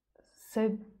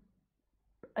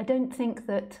think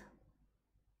that.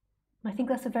 I think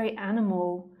that's a very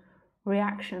animal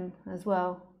reaction as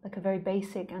well, like a very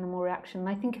basic animal reaction. And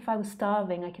I think if I was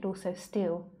starving, I could also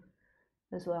steal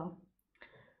as well.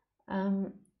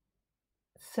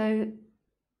 So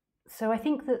I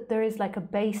think that there is like a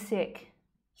basic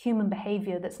human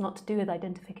behavior that's not to do with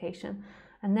identification,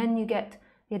 and then you get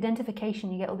the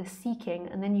identification, you get all this seeking,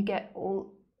 and then you get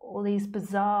all these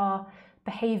bizarre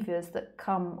behaviors that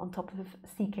come on top of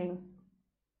seeking.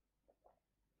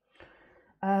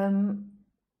 And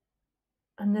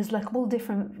there's like all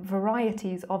different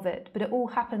varieties of it, but it all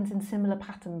happens in similar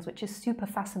patterns, which is super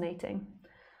fascinating.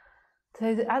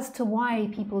 So as to why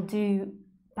people do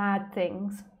bad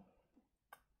things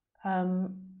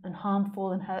and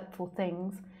harmful and hurtful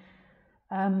things,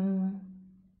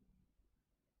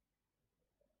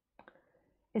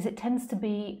 is it tends to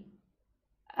be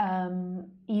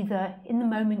either in the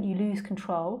moment you lose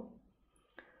control.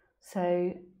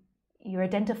 So you're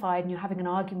identified and you're having an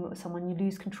argument with someone, you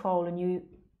lose control and you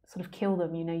sort of kill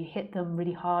them, you hit them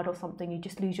really hard or something, you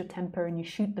just lose your temper and you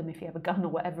shoot them if you have a gun or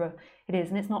whatever it is,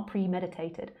 and it's not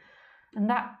premeditated. And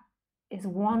that is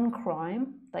one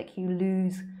crime, like you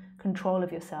lose control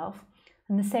of yourself.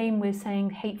 And the same with saying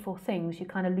hateful things, you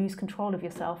kind of lose control of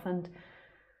yourself and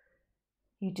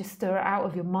you just are out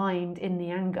of your mind in the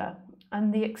anger.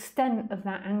 And the extent of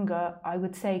that anger, I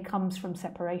would say, comes from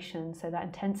separation. So that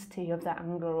intensity of that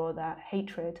anger or that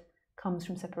hatred comes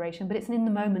from separation. But it's an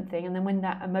in-the-moment thing. And then when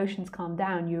that emotions calm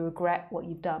down, you regret what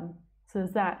you've done. So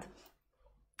there's that.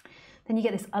 Then you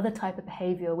get this other type of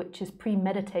behavior, which is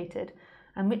premeditated,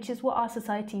 and which is what our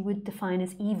society would define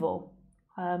as evil.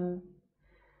 But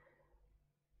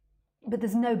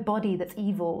there's no body that's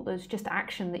evil. There's just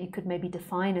action that you could maybe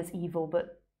define as evil,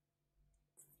 but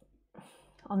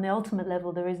on the ultimate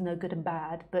level, there is no good and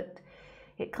bad, but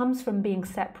it comes from being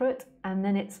separate, and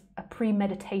then it's a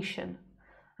premeditation.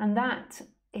 And that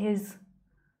is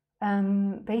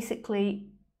basically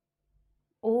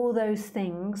all those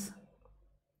things,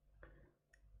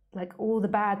 like all the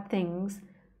bad things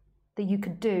that you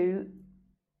could do,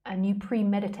 and you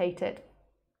premeditate it.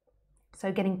 So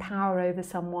getting power over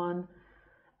someone,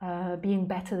 being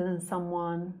better than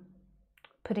someone,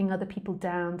 putting other people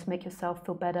down to make yourself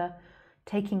feel better,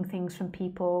 taking things from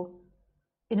people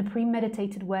in a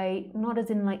premeditated way, not as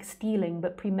in like stealing,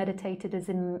 but premeditated as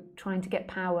in trying to get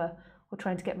power or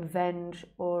trying to get revenge,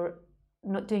 or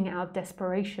not doing it out of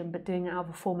desperation, but doing it out of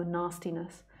a form of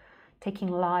nastiness, taking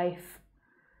life,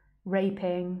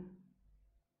 raping,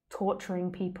 torturing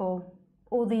people,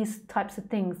 all these types of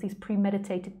things, these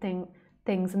premeditated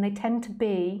things, and they tend to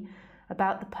be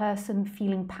about the person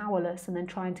feeling powerless and then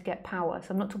trying to get power.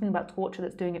 So I'm not talking about torture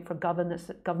that's doing it for a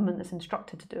government that's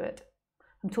instructed to do it.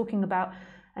 I'm talking about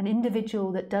an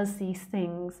individual that does these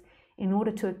things in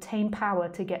order to obtain power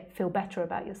to feel better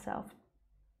about yourself.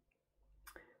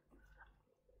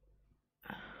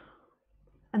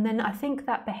 And then I think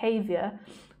that behavior,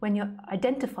 when you're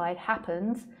identified,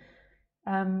 happens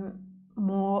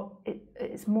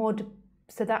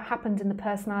so that happens in the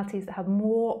personalities that have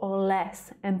more or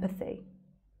less empathy.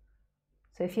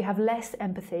 So if you have less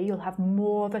empathy, you'll have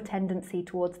more of a tendency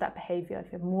towards that behavior.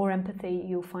 If you have more empathy,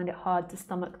 you'll find it hard to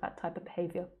stomach that type of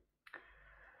behavior.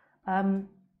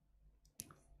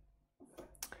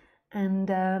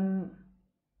 And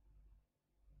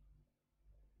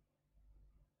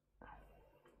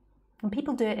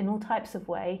people do it in all types of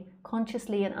way,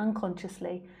 consciously and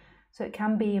unconsciously. So it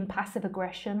can be in passive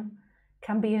aggression,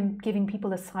 can be in giving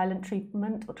people a silent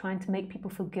treatment or trying to make people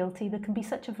feel guilty. There can be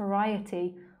such a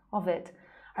variety of it.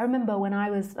 I remember when I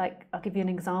was like, I'll give you an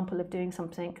example of doing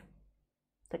something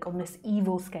like on this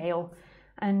evil scale,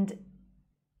 and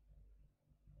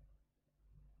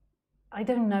I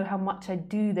don't know how much I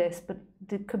do this, but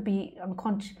it could be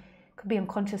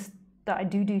unconscious that I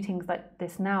do things like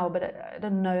this now, but I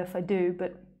don't know if I do.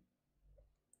 But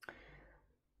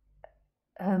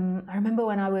I remember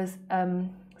when I was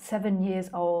 7 years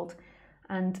old,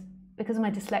 and because of my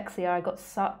dyslexia, I got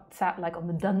sat like on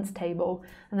the dunce table,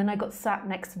 and then I got sat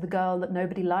next to the girl that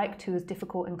nobody liked, who was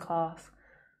difficult in class,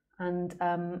 and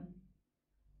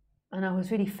I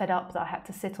was really fed up that I had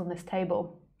to sit on this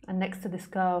table and next to this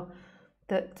girl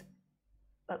that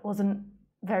wasn't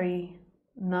very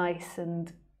nice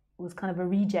and was kind of a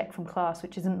reject from class,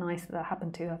 which isn't nice that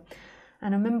happened to her.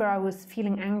 And I remember I was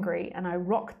feeling angry, and I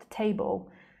rocked the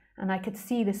table, and I could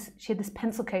see this. She had this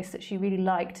pencil case that she really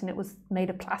liked, and it was made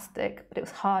of plastic, but it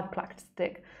was hard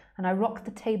plastic. And I rocked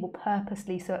the table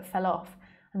purposely so it fell off,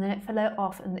 and then it fell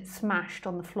off and it smashed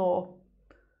on the floor.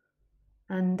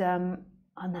 And then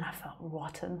I felt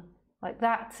rotten. Like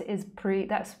that's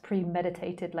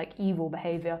premeditated, like evil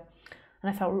behavior, and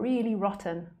I felt really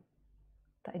rotten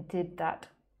that I did that.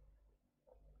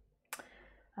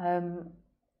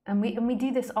 And we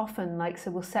do this often, like,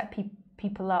 so we'll set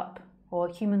people up, or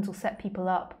humans will set people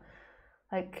up,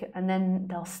 like, and then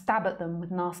they'll stab at them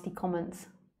with nasty comments,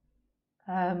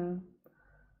 or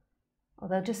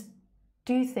they'll just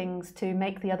do things to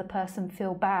make the other person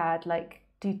feel bad, like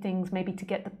do things maybe to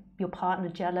get your partner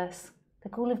jealous.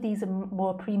 Like all of these are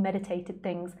more premeditated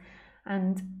things,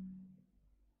 and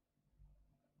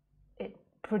it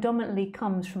predominantly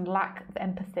comes from lack of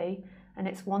empathy, and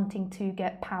it's wanting to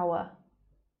get power.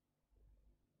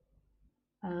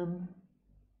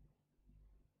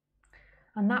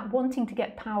 And that wanting to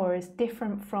get power is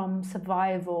different from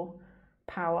survival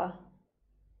power.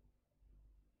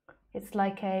 It's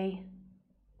like a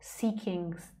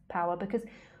seeking power, because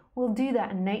we'll do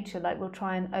that in nature, like we'll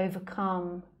try and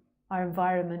overcome our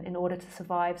environment in order to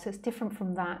survive. So it's different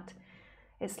from that.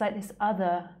 It's like this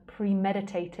other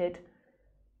premeditated,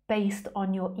 based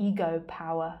on your ego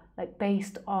power, like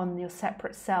based on your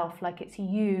separate self, like it's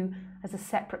you as a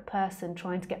separate person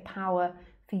trying to get power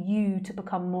for you to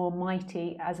become more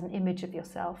mighty as an image of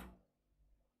yourself.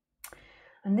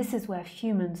 And this is where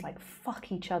humans like fuck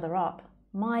each other up.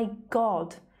 My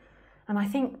God. And I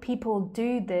think people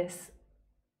do this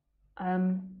a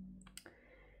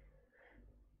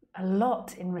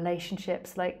lot in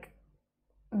relationships, like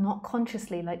not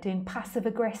consciously, like doing passive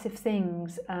aggressive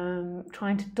things,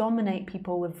 trying to dominate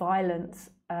people with violence,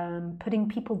 putting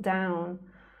people down,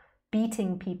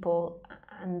 beating people,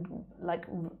 and like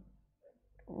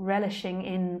relishing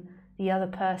in the other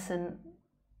person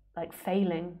like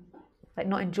failing, like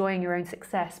not enjoying your own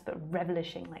success, but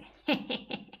relishing, like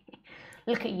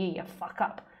look at you fuck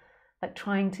up, like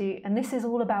trying to. And this is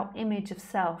all about image of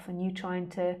self, and you trying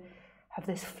to have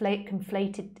this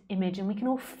conflated image, and we can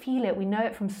all feel it. We know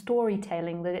it from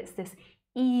storytelling that it's this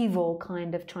evil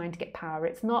kind of trying to get power.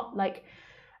 It's not like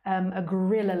a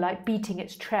gorilla like beating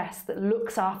its chest that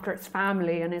looks after its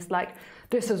family and is like,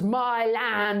 this is my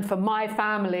land for my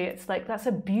family. It's like, that's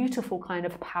a beautiful kind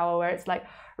of power where it's like,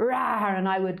 rah, and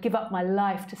I would give up my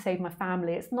life to save my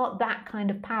family. It's not that kind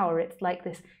of power. It's like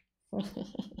this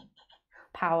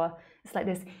power. It's like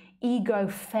this ego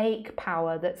fake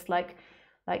power that's like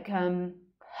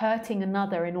hurting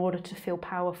another in order to feel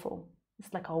powerful.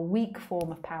 It's like a weak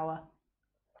form of power.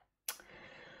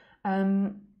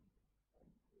 And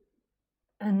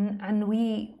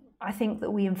I think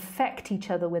that we infect each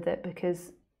other with it,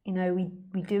 because, you know,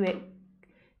 we do it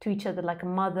to each other. Like a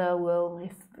mother will,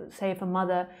 if a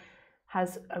mother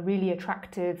has a really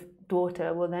attractive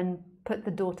daughter, will then put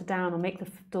the daughter down or make the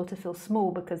daughter feel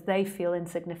small because they feel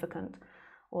insignificant.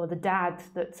 Or the dad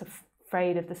that's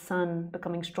afraid of the son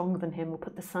becoming stronger than him will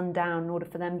put the son down in order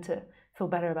for them to feel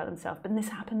better about themselves. But this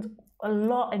happens a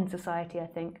lot in society, I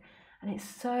think, and it's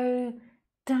so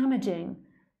damaging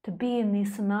to be in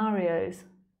these scenarios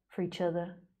for each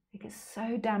other. Like, it's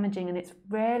so damaging, and it's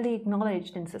rarely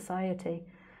acknowledged in society.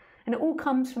 And it all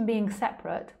comes from being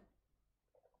separate,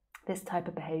 this type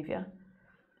of behavior.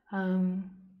 And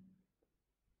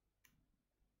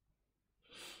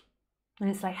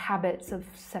it's like habits of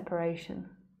separation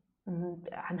and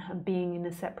being in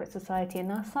a separate society.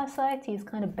 And our society is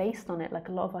kind of based on it. Like,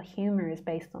 a lot of our humor is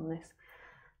based on this.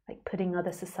 like putting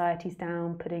other societies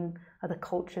down, putting other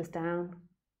cultures down.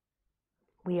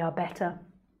 We are better.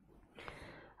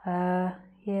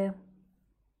 Yeah.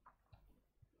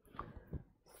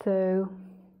 So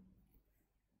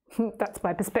that's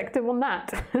my perspective on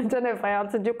that. I don't know if I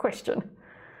answered your question.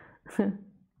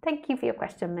 Thank you for your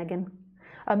question, Megan.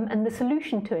 And the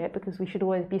solution to it, because we should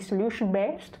always be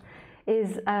solution-based,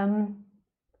 is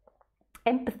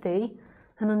empathy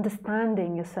and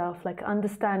understanding yourself, like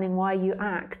understanding why you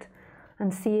act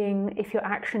and seeing if your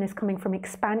action is coming from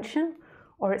expansion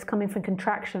or it's coming from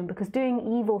contraction, because doing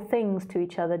evil things to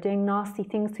each other, doing nasty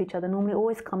things to each other normally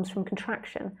always comes from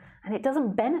contraction, and it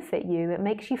doesn't benefit you. It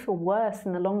makes you feel worse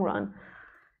in the long run.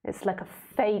 It's like a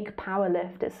fake power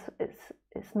lift.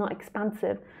 It's not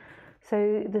expansive.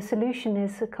 So the solution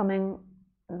is coming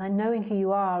by knowing who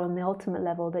you are on the ultimate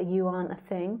level, that you aren't a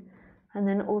thing, and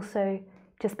then also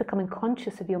just becoming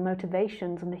conscious of your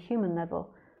motivations on the human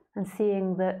level and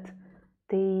seeing that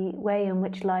the way in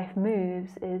which life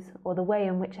moves is, or the way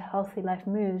in which a healthy life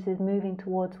moves is moving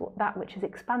towards that which is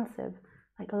expansive,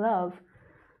 like love,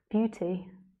 beauty,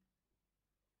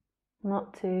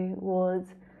 not towards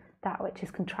that which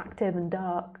is contracted and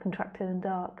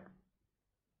dark.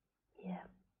 Yeah.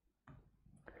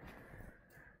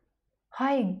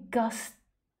 Hi, Gustavo.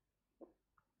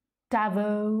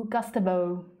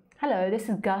 Hello, this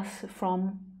is Gus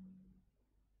from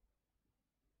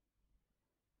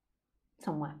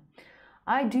somewhere.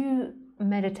 I do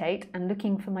meditate and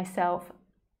looking for myself,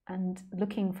 and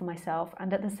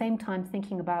at the same time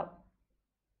thinking about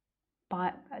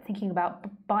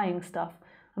buying stuff.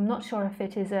 I'm not sure if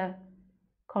it is a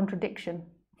contradiction.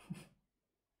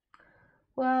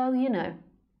 Well, you know,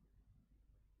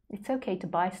 it's okay to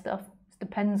buy stuff. It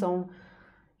depends on,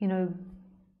 you know,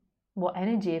 what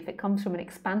energy. If it comes from an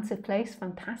expansive place,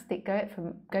 fantastic, go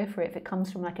for it. If it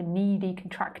comes from like a needy,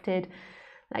 contracted,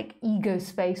 like ego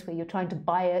space where you're trying to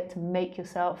buy it to make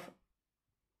yourself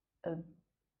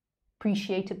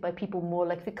appreciated by people more,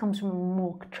 like if it comes from a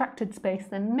more contracted space,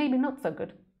 then maybe not so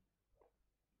good.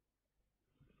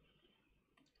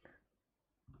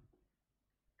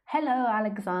 Hello,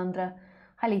 Alexandra.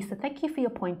 Hi, Lisa. Thank you for your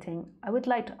pointing. I would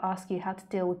like to ask you how to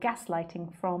deal with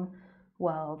gaslighting from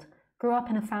world. Grew up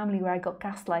in a family where I got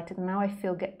gaslighted, and now I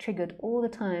get triggered all the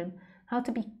time. How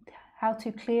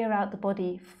to clear out the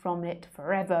body from it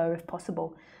forever, if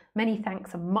possible. Many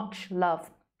thanks and much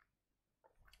love.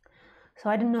 So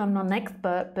I don't know, I'm not an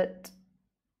expert but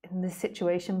in this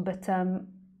situation, but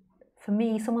for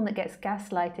me, someone that gets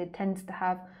gaslighted tends to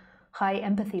have high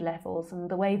empathy levels, and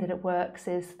the way that it works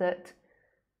is that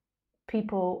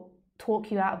people talk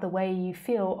you out of the way you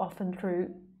feel, often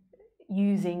through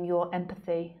using your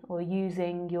empathy or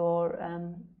using your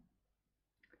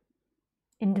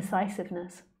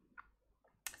indecisiveness.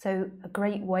 So a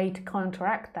great way to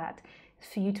counteract that is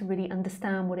for you to really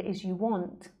understand what it is you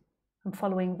want, and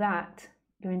following that,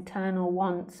 your internal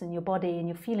wants and your body and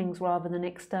your feelings, rather than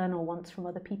external wants from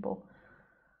other people.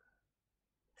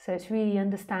 So it's really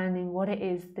understanding what it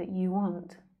is that you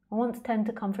want. Wants tend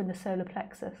to come from the solar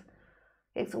plexus.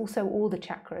 It's also all the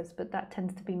chakras, but that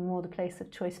tends to be more the place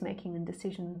of choice making and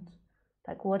decisions.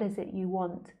 Like, what is it you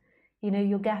want? You know,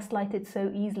 you're gaslighted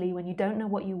so easily when you don't know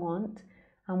what you want,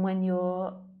 and when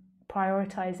you're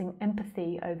prioritizing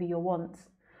empathy over your wants.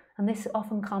 And this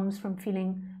often comes from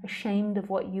feeling ashamed of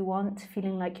what you want,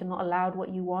 feeling like you're not allowed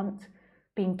what you want,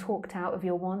 being talked out of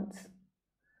your wants.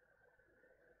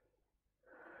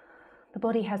 The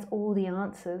body has all the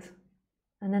answers,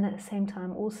 and then at the same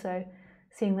time also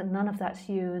seeing that none of that's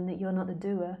you and that you're not the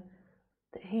doer,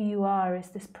 that who you are is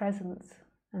this presence,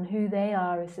 and who they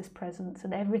are is this presence,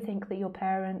 and everything that your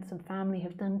parents and family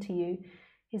have done to you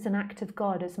is an act of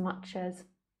God as much as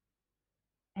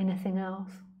anything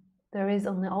else. There is,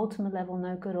 on the ultimate level,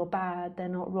 no good or bad. They're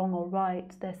not wrong or right.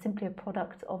 They're simply a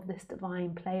product of this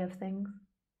divine play of things.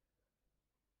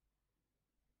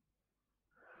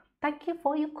 Thank you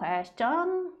for your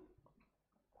question.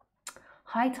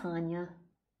 Hi, Tanya.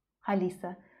 Hi,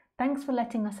 Lisa. Thanks for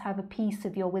letting us have a piece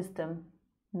of your wisdom.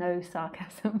 No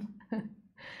sarcasm.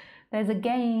 There's a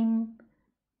game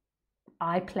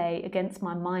I play against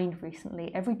my mind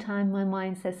recently. Every time my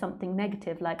mind says something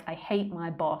negative, like I hate my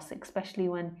boss, especially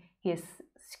when he is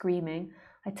screaming,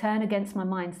 I turn against my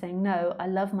mind saying, no, I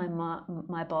love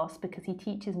my boss because he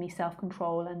teaches me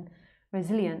self-control and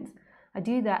resilience. I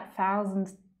do that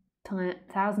thousand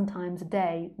times a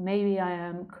day. Maybe I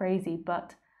am crazy,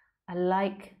 but I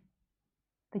like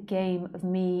the game of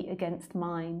me against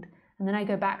mind. And then I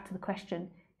go back to the question,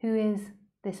 who is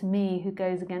this me who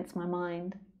goes against my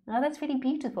mind? Now that's really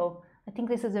beautiful. I think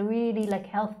this is a really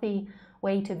healthy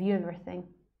way to view everything.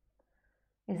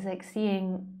 It's like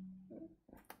seeing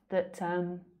that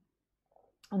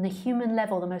on the human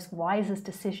level, the most wisest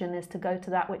decision is to go to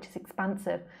that which is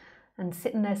expansive. And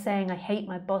sitting there saying, I hate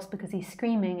my boss because he's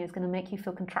screaming, is going to make you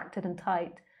feel contracted and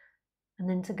tight. And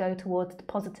then to go towards the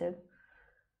positive.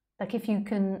 Like if you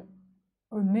can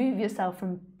remove yourself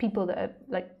from people that are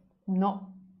like not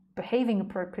behaving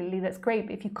appropriately, that's great.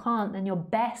 But if you can't, then your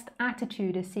best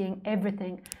attitude is seeing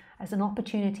everything as an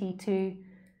opportunity to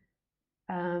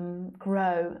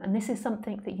grow. And this is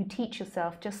something that you teach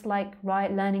yourself, just like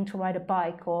learning to ride a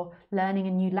bike or learning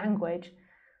a new language.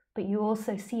 But you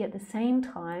also see at the same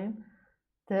time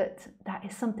that that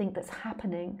is something that's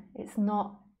happening. It's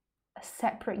not a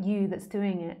separate you that's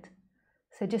doing it.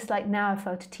 So just like now, if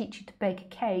I were to teach you to bake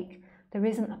a cake, there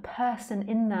isn't a person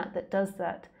in that that does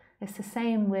that. It's the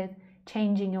same with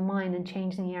changing your mind and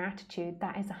changing your attitude.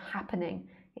 That is a happening.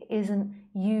 It isn't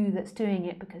you that's doing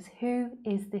it, because who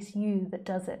is this you that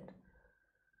does it?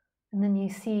 And then you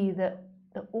see that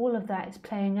all of that is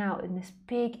playing out in this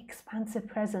big expansive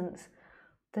presence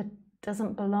that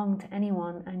doesn't belong to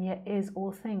anyone and yet is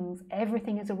all things.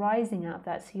 Everything is arising out of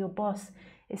that. So your boss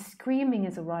is screaming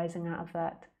is arising out of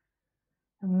that.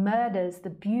 The murders, the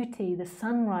beauty, the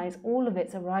sunrise, all of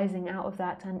it's arising out of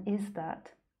that and is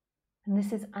that. And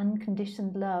this is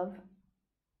unconditioned love.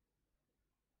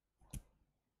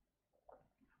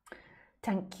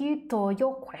 Thank you for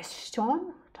your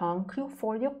question. Thank you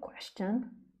for your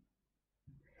question.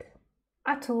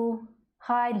 Atul,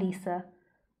 hi Lisa.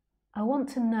 I want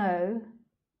to know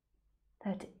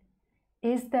that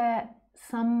is there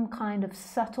some kind of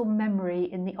subtle memory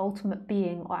in the ultimate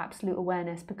being or absolute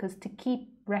awareness? Because to keep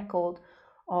record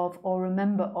of or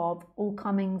remember of all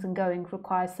comings and goings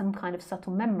requires some kind of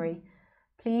subtle memory.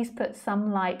 Please put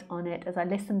some light on it, as I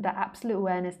listened that absolute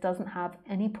awareness doesn't have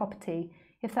any property.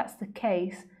 If that's the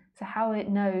case, so how it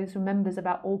knows, remembers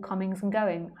about all comings and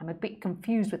going? I'm a bit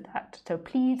confused with that, so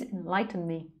please enlighten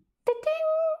me.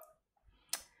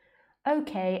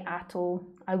 Okay, Atul,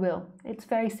 I will. It's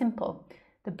very simple.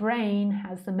 The brain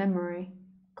has the memory.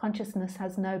 Consciousness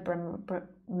has no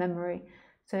memory.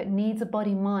 So it needs a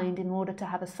body-mind in order to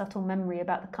have a subtle memory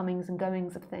about the comings and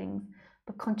goings of things.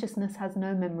 But consciousness has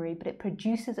no memory, but it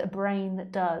produces a brain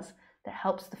that does, that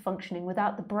helps the functioning.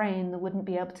 Without the brain, there wouldn't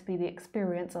be able to be the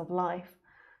experience of life.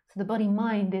 So the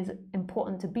body-mind is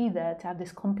important to be there, to have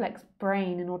this complex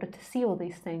brain in order to see all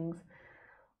these things.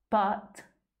 But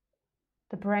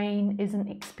the brain isn't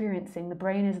experiencing. The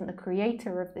brain isn't the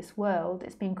creator of this world.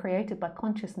 It's being created by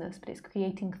consciousness, but it's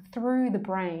creating through the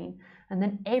brain. And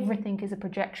then everything is a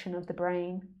projection of the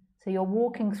brain. So you're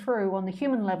walking through, on the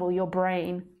human level, your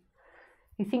brain.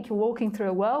 You think you're walking through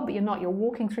a world, but you're not. You're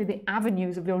walking through the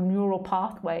avenues of your neural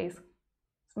pathways.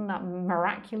 Isn't that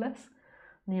miraculous?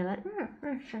 And you're like,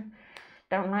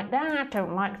 don't like that,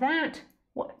 don't like that.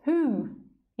 What? Who?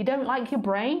 You don't like your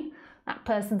brain? That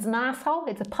person's an asshole.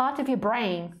 It's a part of your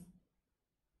brain.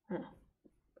 The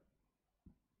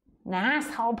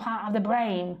asshole part of the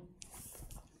brain.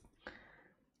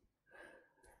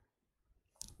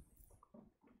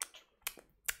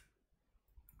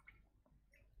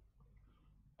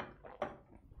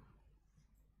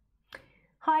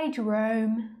 Hi,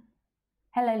 Jerome.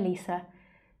 Hello, Lisa.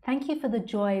 Thank you for the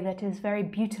joy that is very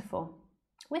beautiful.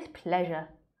 With pleasure.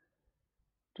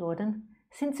 Jordan.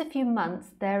 Since a few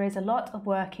months, there is a lot of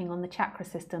working on the chakra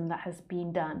system that has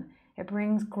been done. It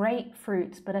brings great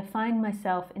fruits, but I find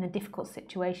myself in a difficult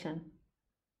situation.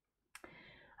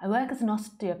 I work as an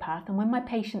osteopath, and when my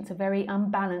patients are very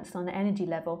unbalanced on the energy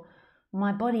level,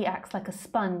 my body acts like a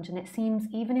sponge, and it seems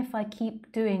even if I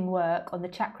keep doing work on the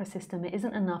chakra system, it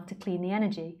isn't enough to clean the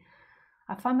energy.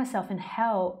 I find myself in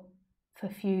hell for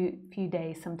a few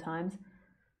days sometimes.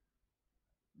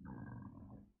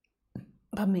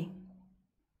 Pardon me.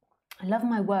 I love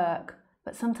my work,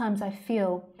 but sometimes I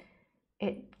feel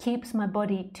it keeps my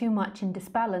body too much in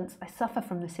disbalance. I suffer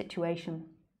from the situation.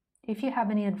 If you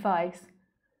have any advice,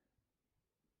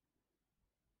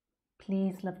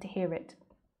 please love to hear it.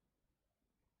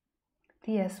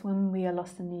 P.S. When we are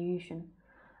lost in the illusion.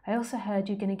 I also heard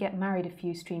you're going to get married a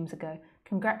few streams ago.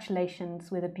 Congratulations,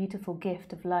 with a beautiful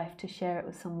gift of life to share it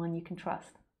with someone you can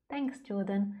trust. Thanks,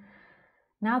 Jordan.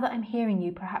 Now that I'm hearing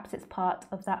you, perhaps it's part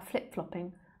of that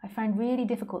flip-flopping. I find really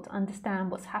difficult to understand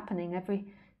what's happening.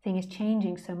 Everything is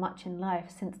changing so much in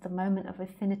life since the moment of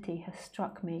affinity has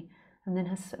struck me and then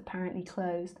has apparently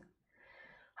closed.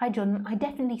 Hi, John. I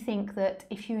definitely think that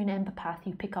if you're an empath,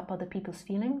 you pick up other people's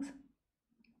feelings.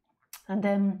 And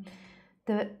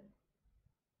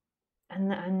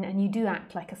you do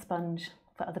act like a sponge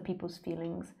for other people's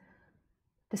feelings.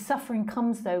 The suffering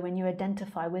comes, though, when you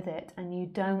identify with it and you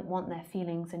don't want their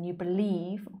feelings and you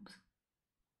believe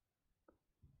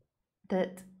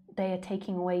that they are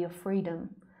taking away your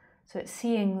freedom. So it's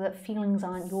seeing that feelings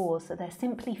aren't yours, that they're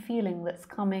simply feeling that's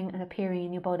coming and appearing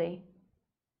in your body.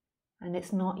 And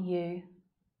it's not you.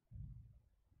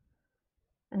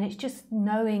 And it's just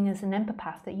knowing as an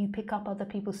empath that you pick up other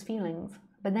people's feelings.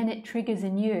 But then it triggers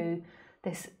in you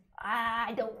this,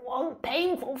 I don't want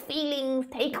painful feelings,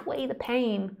 take away the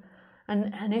pain.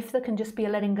 And if there can just be a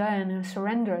letting go and a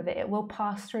surrender of it, it will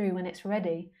pass through when it's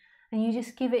ready. And you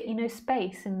just give it,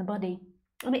 space in the body.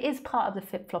 And it is part of the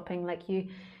flip-flopping, like you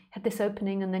had this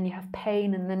opening and then you have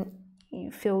pain and then you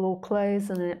feel all closed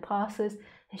and then it passes.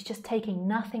 It's just taking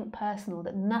nothing personal,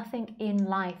 that nothing in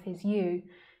life is you.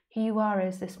 Who you are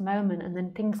is this moment, and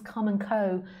then things come and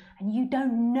go and you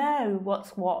don't know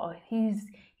what's what, who's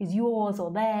yours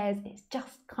or theirs. It's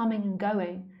just coming and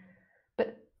going.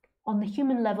 But on the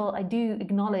human level, I do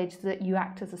acknowledge that you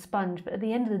act as a sponge, but at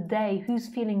the end of the day, whose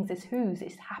feelings is whose?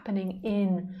 It's happening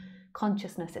in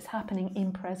consciousness, it's happening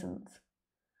in presence.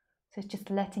 So it's just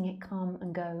letting it come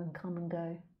and go and come and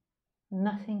go.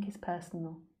 Nothing is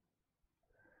personal.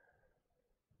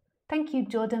 Thank you,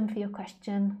 Jordan, for your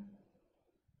question.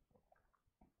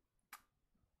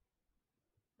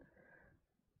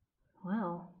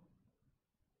 Wow.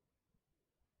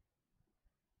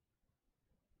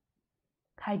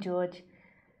 Hi, George.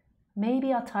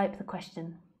 Maybe I'll type the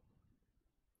question.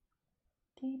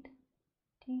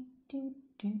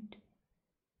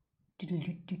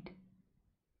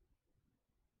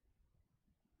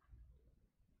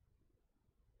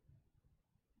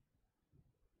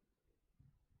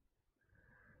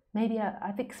 Maybe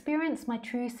I've experienced my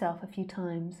true self a few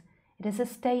times. It is a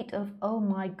state of, oh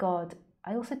my God.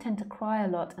 I also tend to cry a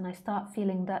lot, and I start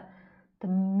feeling that the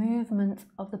movements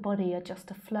of the body are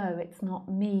just a flow. It's not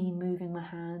me moving my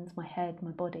hands, my head, my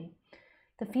body.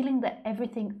 The feeling that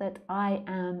everything that I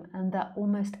am and that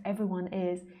almost everyone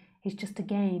is just a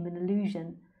game, an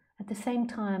illusion. At the same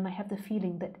time, I have the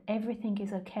feeling that everything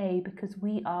is okay because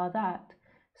we are that.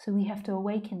 So we have to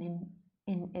awaken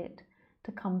in it,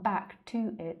 to come back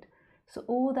to it. So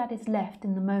all that is left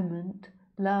in the moment,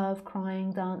 love,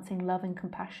 crying, dancing, love and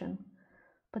compassion.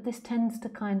 But this tends to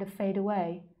kind of fade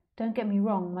away. Don't get me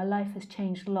wrong, my life has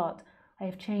changed a lot. I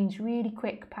have changed really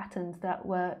quick patterns that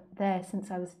were there since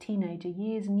I was a teenager,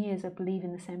 years and years of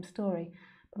believing the same story.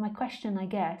 But my question, I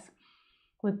guess,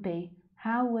 would be,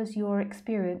 how was your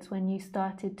experience when you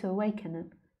started to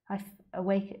awaken?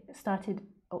 Started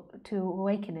to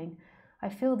awakening. I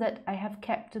feel that I have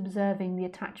kept observing the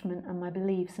attachment and my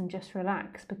beliefs and just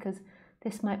relax, because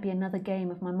this might be another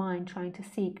game of my mind trying to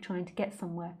seek, trying to get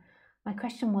somewhere. My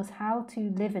question was how to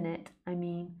live in it. I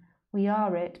mean, we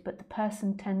are it, but the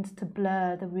person tends to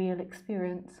blur the real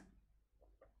experience.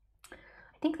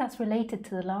 I think that's related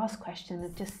to the last question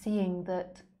of just seeing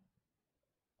that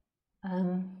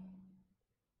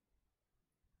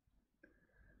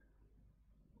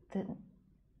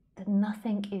that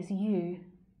nothing is you.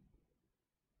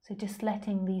 So just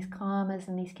letting these karmas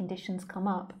and these conditions come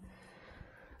up.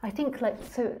 I think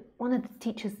so one of the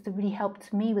teachers that really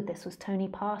helped me with this was Tony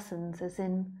Parsons, as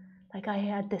in, I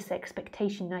had this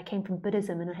expectation. I came from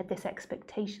Buddhism and I had this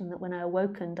expectation that when I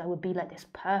awokened, I would be like this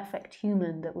perfect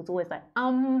human that was always like,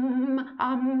 and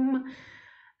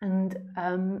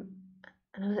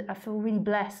I feel really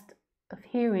blessed of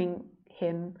hearing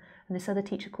him and this other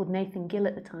teacher called Nathan Gill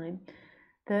at the time,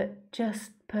 that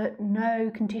just put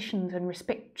no conditions and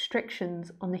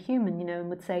restrictions on the human, and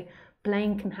would say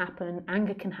blame can happen,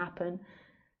 anger can happen,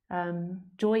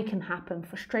 joy can happen,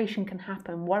 frustration can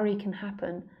happen, worry can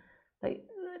happen.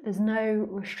 There's no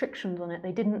restrictions on it.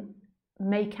 They didn't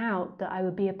make out that I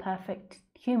would be a perfect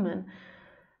human.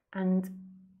 And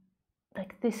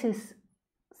this is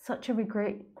such a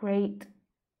great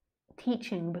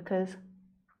teaching, because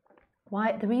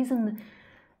the reason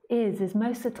is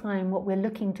most of the time what we're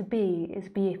looking to be is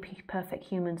be a perfect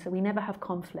human, so we never have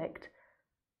conflict.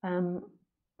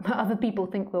 Other people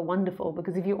think we're wonderful,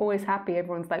 because if you're always happy,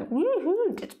 everyone's like,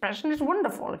 woohoo, this person is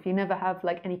wonderful. If you never have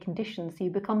any conditions,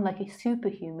 you become like a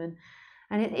superhuman.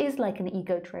 And it is like an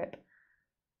ego trip.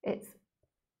 It's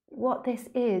what this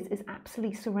is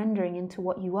absolutely surrendering into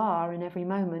what you are in every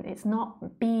moment. It's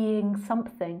not being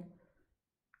something.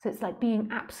 So it's like being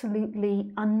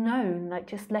absolutely unknown,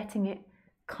 just letting it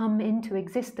come into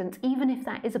existence, even if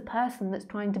that is a person that's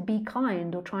trying to be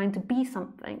kind or trying to be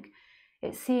something.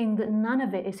 It's seeing that none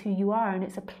of it is who you are, and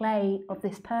it's a play of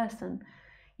this person.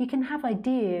 You can have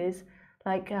ideas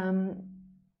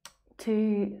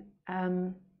to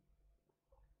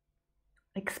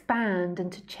expand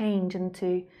and to change and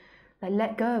to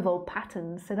let go of old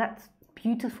patterns. So that's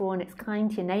beautiful, and it's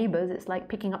kind to your neighbours. It's like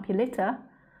picking up your litter.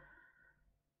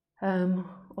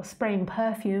 or spraying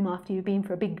perfume after you've been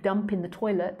for a big dump in the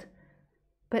toilet.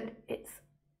 But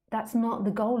that's not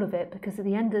the goal of it, because at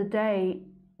the end of the day,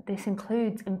 this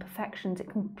includes imperfections, it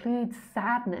includes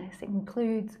sadness, it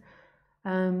includes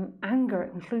anger,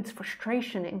 it includes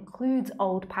frustration, it includes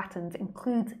old patterns, it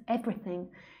includes everything.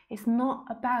 It's not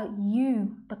about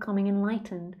you becoming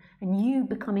enlightened and you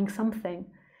becoming something.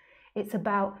 It's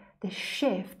about this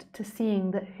shift to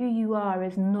seeing that who you are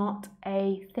is not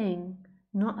a thing,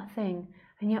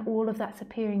 and yet all of that's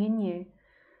appearing in you.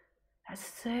 That's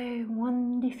so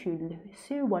wonderful,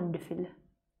 so wonderful.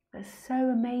 That's so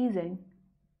amazing.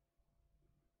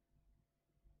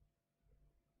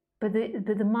 But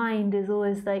the mind is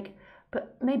always like,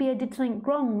 but maybe I did something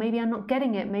wrong, maybe I'm not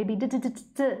getting it, maybe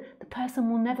the person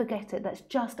will never get it. That's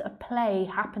just a play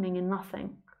happening in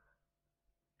nothing.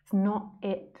 It's not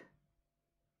it.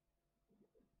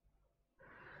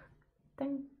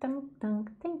 Dun, dun, dun.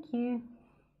 Thank you.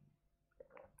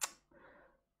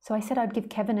 So I said I'd give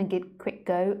Kevin a quick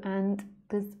go, and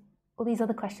there's all these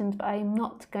other questions, but I'm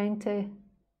not going to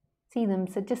see them.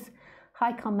 So just,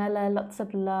 hi Carmela, lots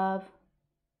of love.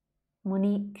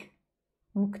 Monique,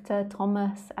 Mukta,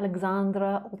 Thomas,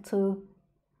 Alexandra, Otto,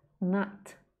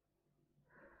 Nat.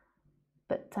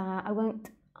 But I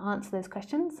won't answer those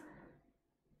questions.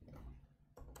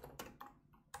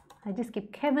 I just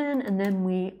give Kevin and then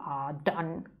we are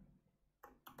done.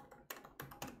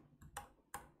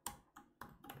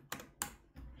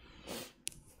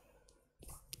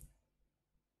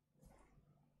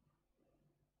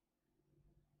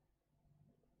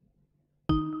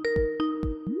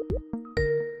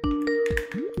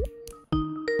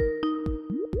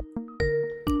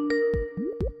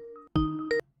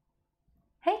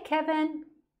 Hey Kevin.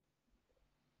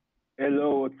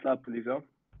 Hello, what's up, Lisa?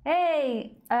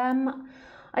 Hey,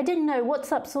 I didn't know.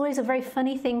 WhatsApp's always a very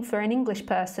funny thing for an English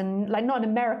person, like not an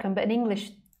American, but an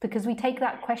English, because we take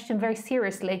that question very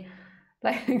seriously.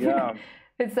 Like, Yeah,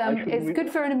 it's good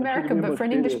for an American, but for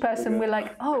an English person, we're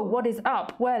like, oh, what is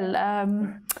up? Well,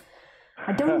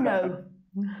 I don't know.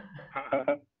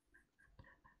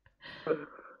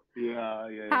 Yeah.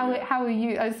 How are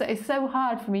you? It's so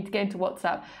hard for me to get into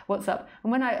WhatsApp.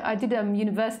 And when I did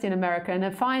university in America, and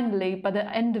then finally, by the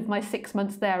end of my 6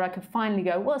 months there, I could finally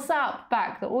go, what's up,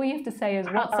 back. That all you have to say is,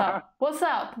 what's up? What's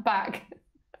up, back?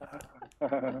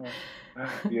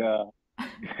 Yeah.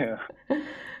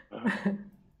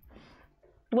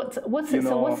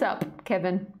 What's up,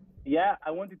 Kevin? Yeah,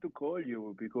 I wanted to call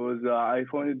you because I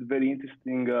found it very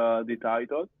interesting, the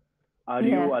title. Are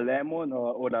you a lemon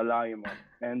or a lime?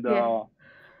 And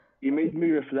it made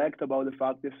me reflect about the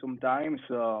fact that sometimes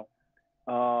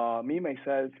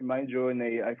myself, in my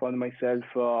journey, I found myself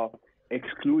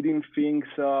excluding things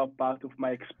part of my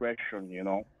expression,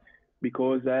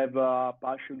 because I have a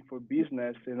passion for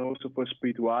business and also for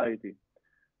spirituality.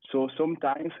 So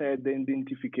sometimes I had the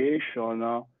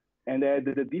identification and I had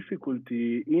the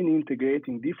difficulty in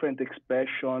integrating different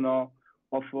expression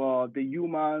of the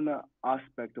human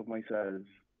aspect of myself.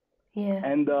 Yeah.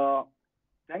 And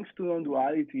thanks to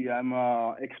non-duality, I'm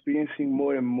experiencing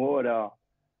more and more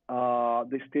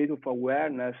the state of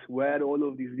awareness where all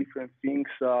of these different things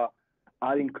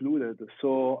are included.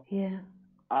 So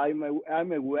I'm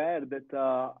aware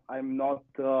that I'm not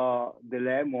the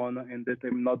lemon and that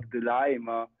I'm not the lime,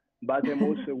 but I'm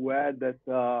also aware that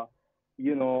are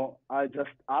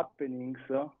just happenings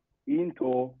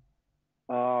into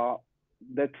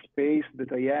that space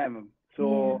that I am.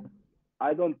 So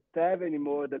I don't have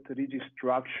anymore that rigid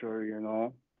structure,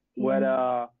 where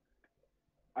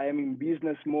I am in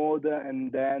business mode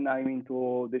and then I'm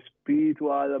into the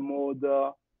spiritual mode.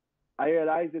 I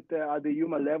realize that at the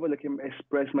human level, I can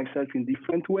express myself in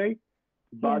different way,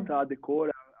 but at the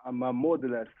core, I'm a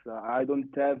modeless. I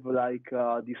don't have like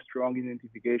this strong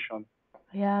identification.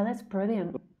 Yeah, that's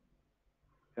brilliant.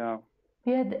 Yeah.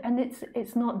 Yeah, and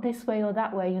it's not this way or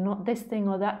that way. You're not this thing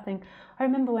or that thing. I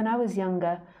remember when I was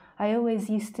younger, I always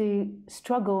used to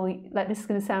struggle. Like, this is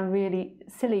going to sound really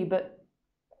silly, but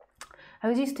I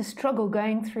was used to struggle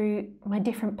going through my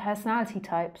different personality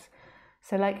types.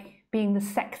 So like being the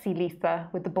sexy Lisa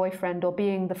with the boyfriend, or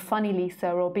being the funny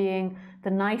Lisa, or being the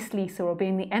nice Lisa, or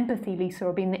being the empathy Lisa,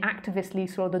 or being the activist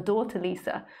Lisa, or the daughter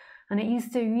Lisa. And it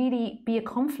used to really be a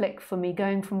conflict for me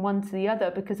going from one to the other,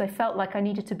 because I felt like I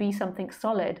needed to be something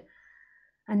solid.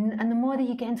 And the more that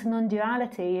you get into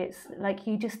non-duality, it's like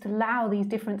you just allow these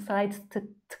different sides to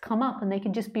come up, and they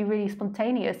can just be really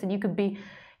spontaneous. And you could be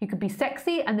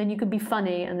sexy, and then you could be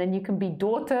funny, and then you can be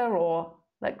daughter or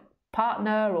like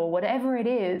partner or whatever it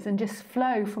is, and just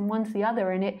flow from one to the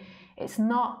other. And it's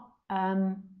not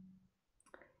a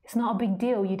big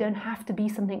deal. You don't have to be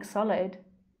something solid.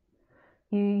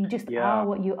 You just are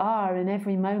what you are in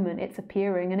every moment. It's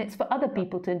appearing, and it's for other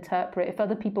people to interpret. If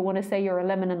other people want to say you're a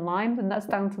lemon and lime, then that's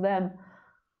down to them.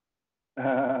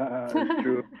 It's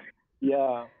true.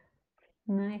 Yeah.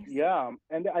 Nice. Yeah,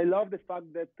 and I love the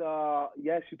fact that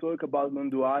yes, you talk about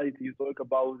non-duality, you talk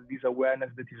about this awareness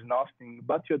that is nothing,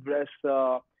 but you address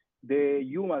the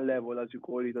human level, as you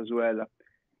call it, as well.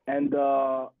 And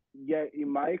yeah, in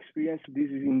my experience, this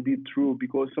is indeed true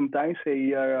because sometimes I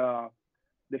hear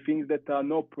the things that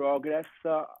no progress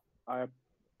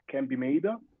can be made,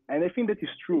 and I think that is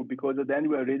true because then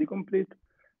we are already complete.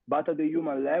 But at the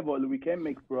human level, we can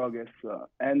make progress.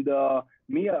 And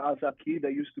me, as a kid, I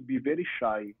used to be very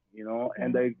shy, you know,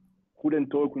 and I couldn't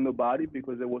talk with nobody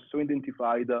because I was so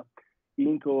identified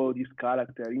into this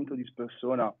character, into this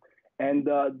persona. And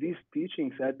these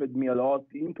teachings helped me a lot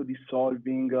into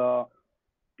dissolving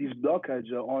this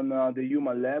blockage on the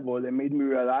human level and made me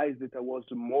realize that I was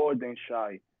more than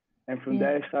shy. And from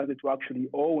there, I started to actually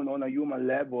own on a human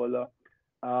level.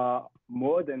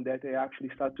 More than that, I actually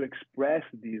started to express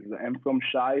this. And from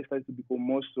shy, I started to become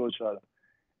more social.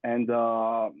 And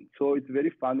so it's very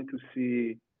funny to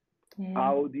see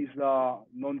how this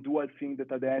non-dual thing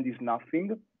that at the end is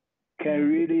nothing can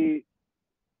really,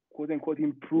 quote unquote,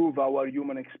 improve our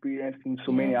human experience in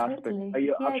so many aspects. I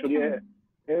actually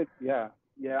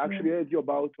heard you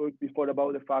talk before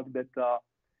about the fact that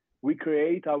we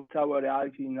create our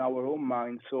reality in our own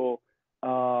mind. So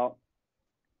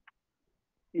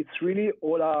it's really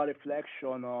all a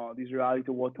reflection of this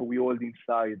reality, what we hold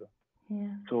inside. Yeah.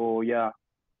 So yeah,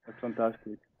 that's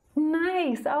fantastic.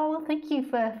 Nice. Oh, well, thank you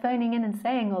for phoning in and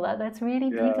saying all that. That's really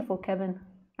beautiful, Kevin.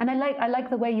 And I like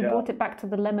the way you brought it back to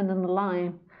the lemon and the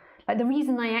lime. Like the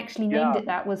reason I actually named it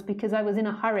that was because I was in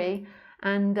a hurry,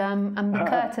 and the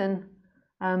curtain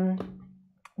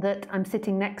that I'm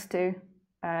sitting next to.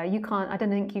 You can't. I don't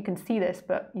think you can see this,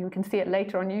 but you can see it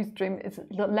later on Ustream. It's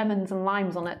got lemons and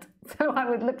limes on it. So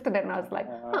I looked at it and I was like,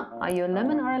 "Are you a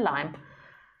lemon or a lime?"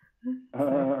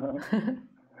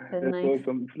 That's nice.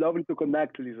 Awesome. It's lovely to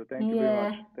connect, Lisa. Thank you very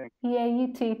much. Thanks. Yeah,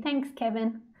 you too. Thanks,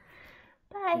 Kevin.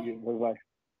 Bye. Bye-bye.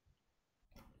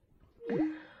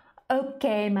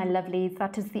 Okay, my lovelies,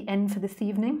 that is the end for this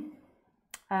evening.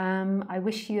 I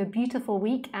wish you a beautiful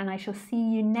week, and I shall see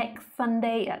you next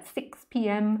Sunday at 6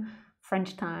 p.m.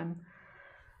 French time.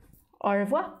 Au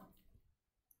revoir.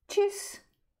 Tschüss.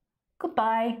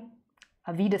 Goodbye.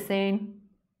 Auf Wiedersehen.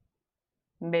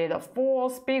 May the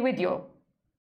force be with you.